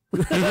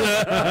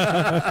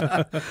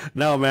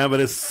 No, man, but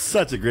it's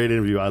such a great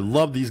interview. I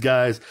love these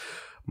guys.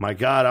 My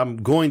God, I'm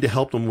going to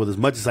help them with as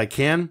much as I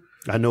can.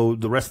 I know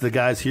the rest of the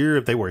guys here,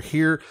 if they were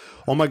here,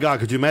 oh my God,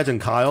 could you imagine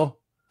Kyle?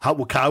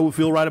 What Kyle would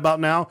feel right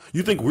about now?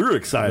 You think we're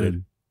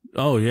excited?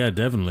 Oh yeah,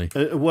 definitely.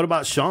 What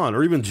about Sean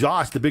or even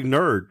Josh, the big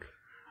nerd?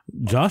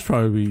 Josh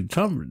probably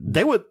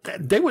They would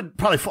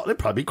probably they'd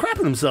probably be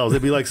crapping themselves.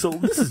 They'd be like, so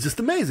this is just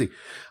amazing.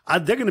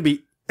 They're going to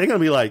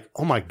be like,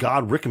 oh my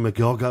God, Rick and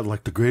Miguel got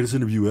like the greatest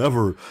interview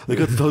ever. They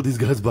got to talk to these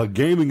guys about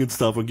gaming and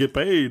stuff and get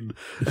paid.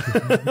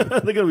 They're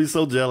going to be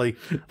so jelly.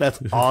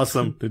 That's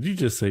awesome. Did you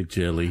just say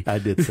jelly? I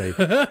did say.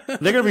 They're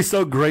going to be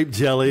so grape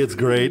jelly. It's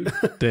great.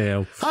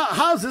 Damn.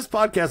 How's this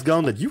podcast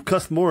going that you've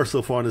cussed more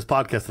so far on this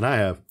podcast than I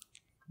have?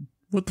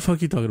 What the fuck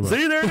are you talking about?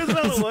 See, there is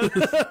another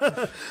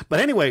one. But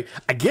anyway,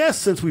 I guess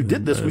since we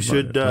did this, we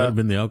should. Might have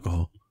been the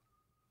alcohol.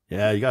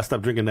 Yeah, you gotta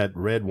stop drinking that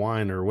red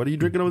wine, or what are you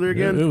drinking over there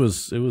again? It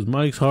was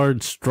Mike's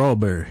Hard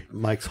Strawberry.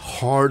 Mike's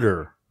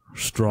Harder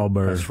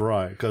Strawberry. That's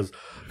right, because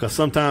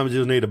sometimes you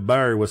just need a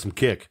berry with some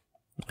kick.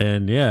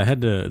 And yeah, I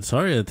had to.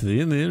 Sorry, at the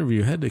end of the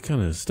interview, I had to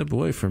kind of step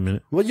away for a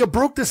minute. Well, you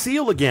broke the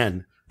seal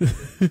again.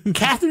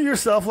 Catherine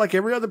yourself like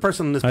every other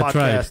person on this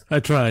podcast. I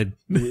tried.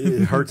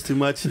 It hurts too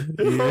much. It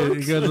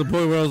got to the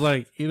point where I was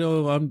like,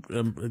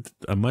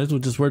 I might as well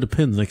just wear the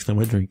pins next time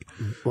I drink.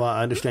 Well,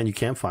 I understand you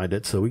can't find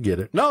it, so we get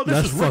it. No,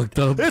 That's fucked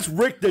up. It's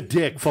Rick the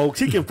Dick,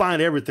 folks. He can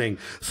find everything.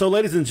 So,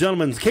 ladies and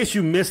gentlemen, in case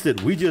you missed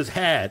it, we just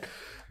had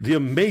the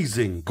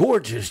amazing,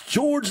 gorgeous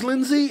George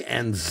Lindsey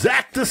and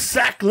Zach the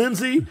Sack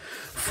Lindsay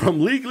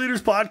from League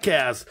Leaders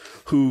Podcast,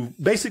 who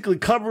basically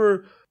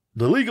cover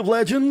the League of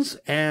Legends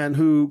and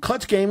who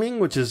Clutch Gaming,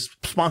 which is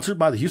sponsored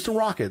by the Houston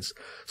Rockets.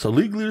 So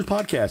League Leaders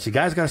Podcast, you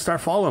guys got to start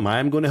following them. I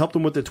am going to help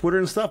them with their Twitter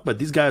and stuff, but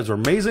these guys are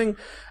amazing.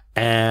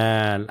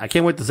 And I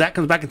can't wait till Zach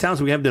comes back in town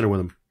so we can have dinner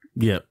with him.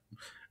 Yep.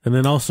 And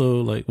then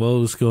also,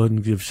 let's go ahead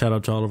and give a shout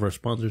out to all of our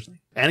sponsors.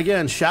 And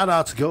again, shout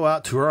outs go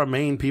out to our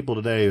main people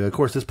today. Of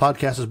course, this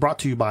podcast is brought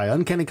to you by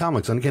Uncanny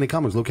Comics. Uncanny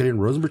Comics located in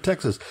Rosenberg,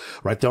 Texas,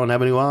 right there on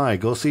Avenue I.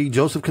 Go see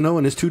Joseph Cano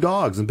and his 2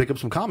 dogs and pick up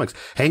some comics.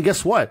 Hey, and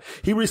guess what?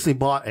 He recently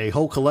bought a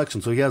whole collection.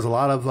 So he has a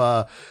lot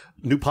of,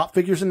 new pop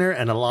figures in there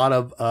and a lot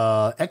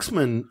of,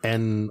 X-Men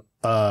and,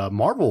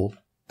 Marvel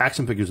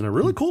action figures, and they're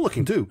really cool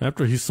looking too.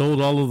 After he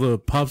sold all of the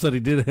pops that he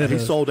did, he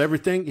sold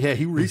everything. Yeah,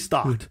 he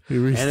restocked.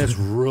 And it's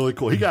really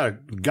cool. He got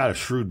a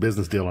shrewd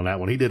business deal on that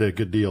one. He did a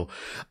good deal.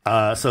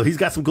 So he's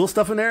got some cool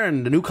stuff in there,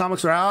 and the new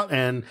comics are out,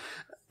 and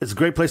it's a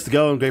great place to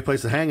go and a great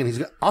place to hang. And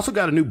he's also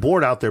got a new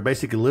board out there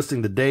basically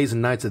listing the days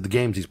and nights of the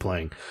games he's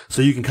playing.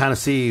 So you can kind of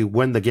see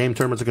when the game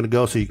tournaments are going to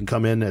go so you can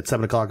come in at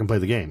 7 o'clock and play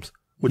the games,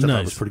 which I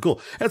thought was pretty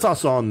cool. And it's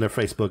also on their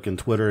Facebook and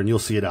Twitter, and you'll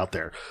see it out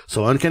there.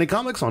 So Uncanny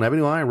Comics on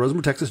Avenue I in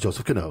Rosenberg, Texas,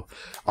 Joseph Cano.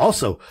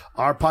 Also,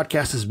 our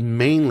podcast is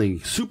mainly,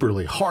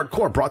 superly,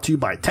 hardcore, brought to you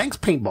by Tanks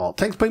Paintball.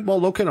 Tanks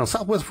Paintball located on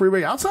Southwest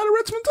Freeway outside of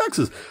Richmond,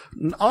 Texas.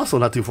 Also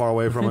not too far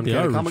away from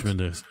Uncanny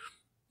Comics.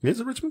 Is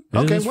it Richmond?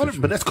 Okay, whatever,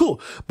 Richmond. But that's cool.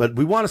 But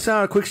we want to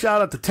sound a quick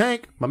shout out to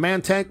Tank. My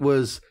man Tank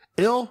was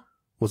ill,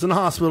 was in the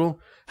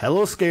hospital, had a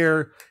little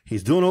scare.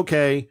 He's doing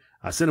okay.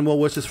 I sent him well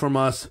wishes from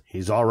us.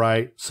 He's all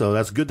right. So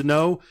that's good to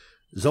know.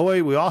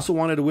 Zoe, we also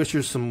wanted to wish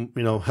her some,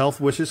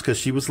 health wishes because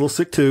she was a little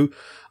sick too.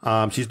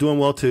 She's doing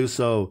well too.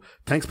 So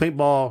Tanks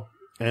Paintball,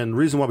 and the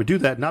reason why we do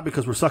that, not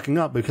because we're sucking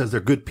up, because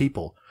they're good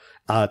people.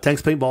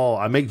 Tanks Paintball,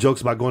 I make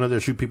jokes about going out there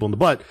and shoot people in the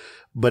butt,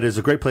 but it's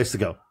a great place to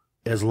go.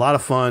 It's a lot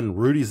of fun.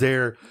 Rudy's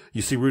there.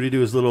 You see Rudy do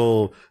his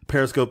little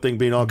Periscope thing,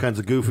 being all kinds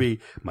of goofy.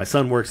 My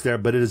son works there,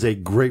 but it is a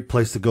great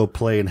place to go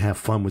play and have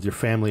fun with your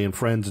family and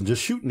friends and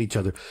just shooting each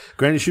other.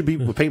 Granted, you shoot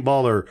people with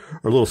paintball or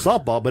a little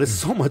softball, but it's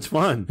so much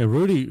fun. And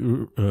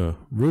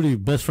Rudy,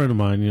 best friend of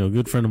mine,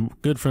 good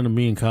friend of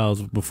me and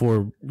Kyle's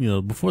before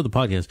the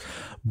podcast.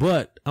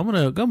 But I'm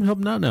gonna help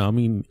him out now. I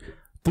mean,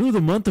 through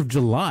the month of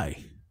July,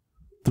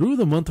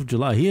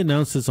 he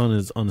announced this on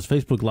his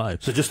Facebook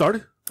Live. So it just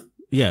started?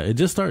 Yeah, it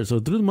just started. So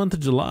through the month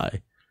of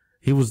July,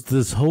 he was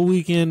this whole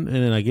weekend, and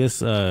then I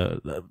guess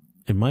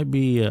it might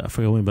be I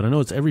forget when, but I know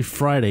it's every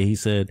Friday. He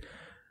said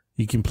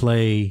you can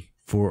play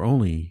for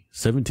only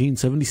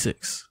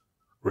 $17.76.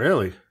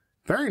 Really?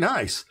 Very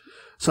nice.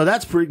 So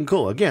that's pretty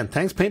cool. Again,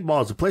 Tanks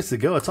Paintball is a place to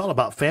go. It's all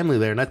about family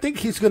there, and I think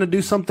he's going to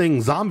do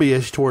something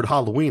zombie-ish toward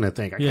Halloween. I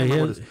think.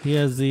 He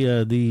has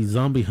the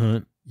zombie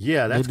hunt.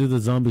 Yeah, they do the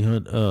zombie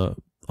hunt.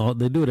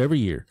 They do it every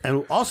year.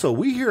 And also,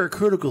 we here at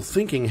Critical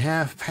Thinking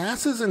have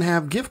passes and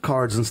have gift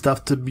cards and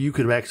stuff you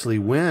could actually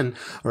win,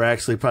 or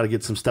actually probably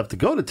get some stuff to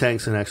go to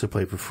Tanks and actually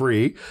play for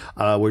free,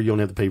 where you don't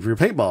have to pay for your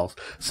paintballs.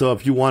 So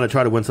if you want to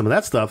try to win some of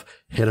that stuff,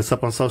 hit us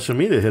up on social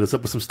media, hit us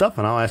up with some stuff,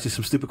 and I'll ask you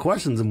some stupid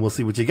questions and we'll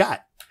see what you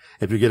got.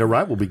 If you get it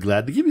right, we'll be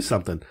glad to give you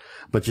something.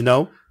 But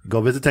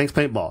go visit Tanks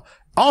Paintball.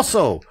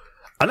 Also,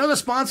 another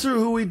sponsor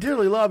who we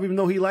dearly love, even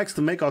though he likes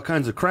to make all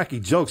kinds of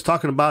cracky jokes,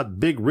 talking about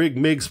Big Rig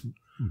Mig's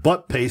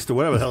butt paste or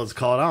whatever the hell it's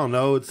called. I don't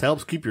know. It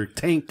helps keep your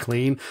tank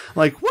clean.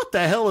 Like, what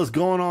the hell is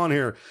going on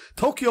here?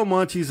 Tokyo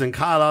Munchies and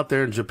Kyle out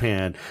there in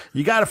Japan.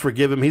 You got to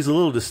forgive him. He's a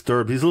little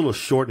disturbed. He's a little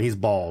short and he's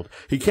bald.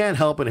 He can't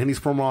help it, and he's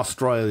from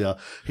Australia.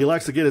 He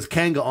likes to get his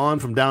kanga on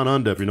from down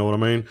under, if you know what I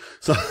mean.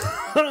 So,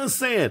 what I'm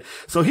saying.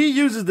 So he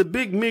uses the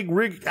Big Mig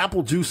Rig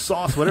apple juice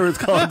sauce, whatever it's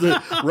called,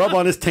 to rub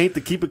on his tank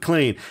to keep it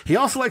clean. He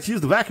also likes to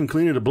use the vacuum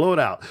cleaner to blow it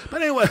out.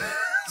 But anyway...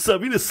 So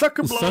if you just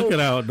sucker blow. Suck it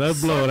out. Don't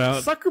blow it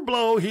out. Sucker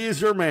blow, he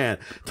is your man.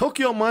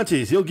 Tokyo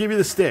Munchies, he'll give you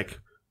the stick.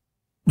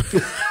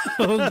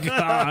 Oh,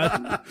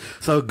 God.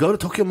 So go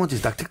to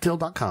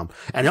TokyoMunchies.TickTail.com.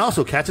 And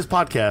also catch his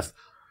podcast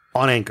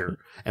on Anchor,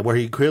 and where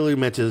he clearly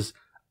mentions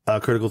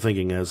Critical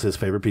Thinking as his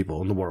favorite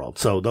people in the world.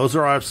 So those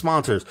are our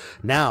sponsors.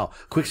 Now,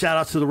 quick shout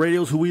outs to the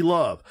radios who we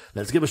love.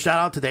 Let's give a shout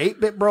out to the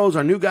 8-Bit Bros,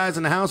 our new guys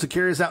in the house who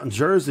carry us out in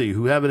Jersey,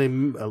 who have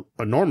an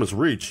enormous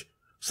reach.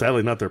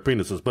 Sadly, not their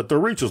penises, but their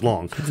reach is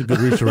long. It's a good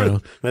reach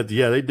around.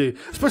 Yeah, they do.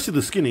 Especially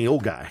the skinny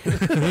old guy.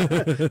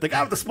 The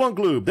guy with the Spunk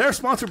Lube. They're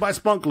sponsored by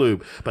Spunk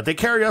Lube, but they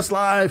carry us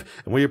live,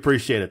 and we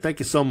appreciate it. Thank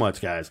you so much,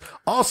 guys.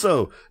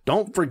 Also,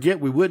 don't forget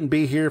we wouldn't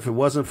be here if it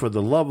wasn't for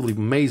the lovely,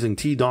 amazing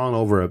T-Dawn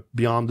over at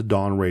Beyond the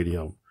Dawn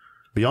Radio.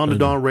 Beyond the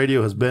Dawn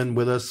Radio has been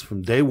with us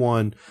from day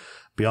one.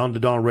 Beyond the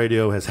Dawn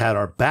Radio has had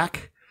our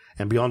back,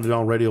 and Beyond the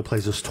Dawn Radio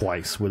plays us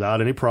twice without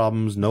any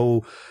problems,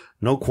 no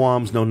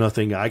qualms, no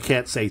nothing. I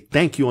can't say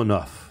thank you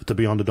enough to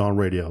Beyond the Dawn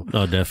Radio.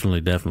 Oh,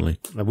 definitely.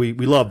 We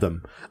love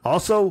them.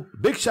 Also,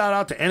 big shout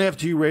out to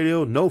NFG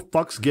Radio. No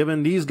fucks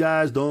given. These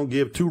guys don't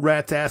give two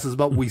rats' asses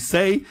about what we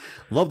say.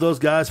 Love those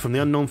guys from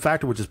the Unknown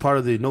Factor, which is part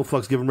of the No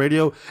Fucks Given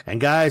Radio.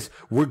 And guys,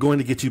 we're going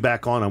to get you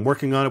back on. I'm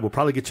working on it. We'll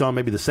probably get you on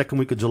maybe the second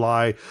week of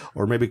July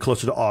or maybe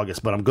closer to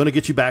August. But I'm going to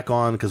get you back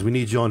on because we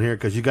need you on here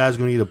because you guys are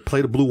going to need a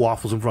plate of blue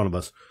waffles in front of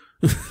us.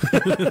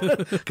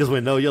 Because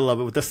we know you love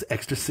it with this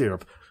extra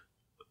syrup.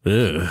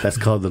 Ugh. That's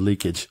called the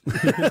leakage.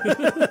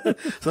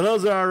 So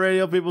those are our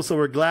radio people, so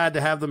we're glad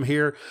to have them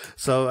here.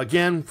 So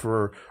again,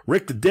 for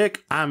Rick the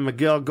Dick, I'm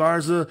Miguel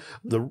Garza,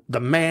 the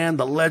man,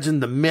 the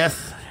legend, the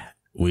myth.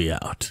 We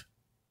out.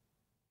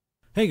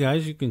 Hey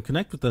guys, you can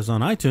connect with us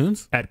on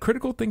iTunes at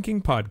Critical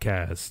Thinking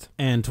Podcast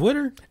and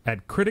Twitter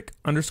at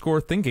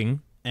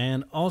critic_thinking.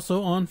 And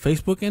also on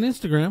Facebook and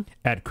Instagram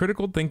at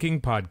Critical Thinking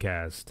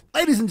Podcast.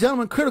 Ladies and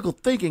gentlemen, Critical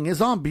Thinking is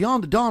on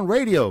Beyond the Dawn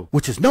Radio,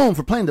 which is known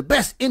for playing the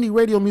best indie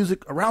radio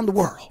music around the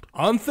world.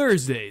 On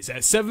Thursdays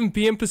at 7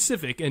 p.m.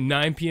 Pacific and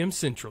 9 p.m.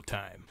 Central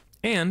Time.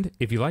 And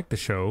if you like the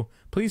show,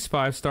 please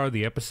 5-star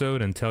the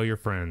episode and tell your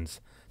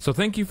friends. So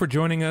thank you for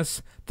joining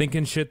us,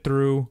 thinking shit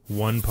through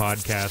one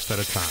podcast at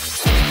a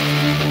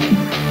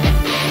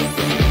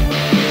time.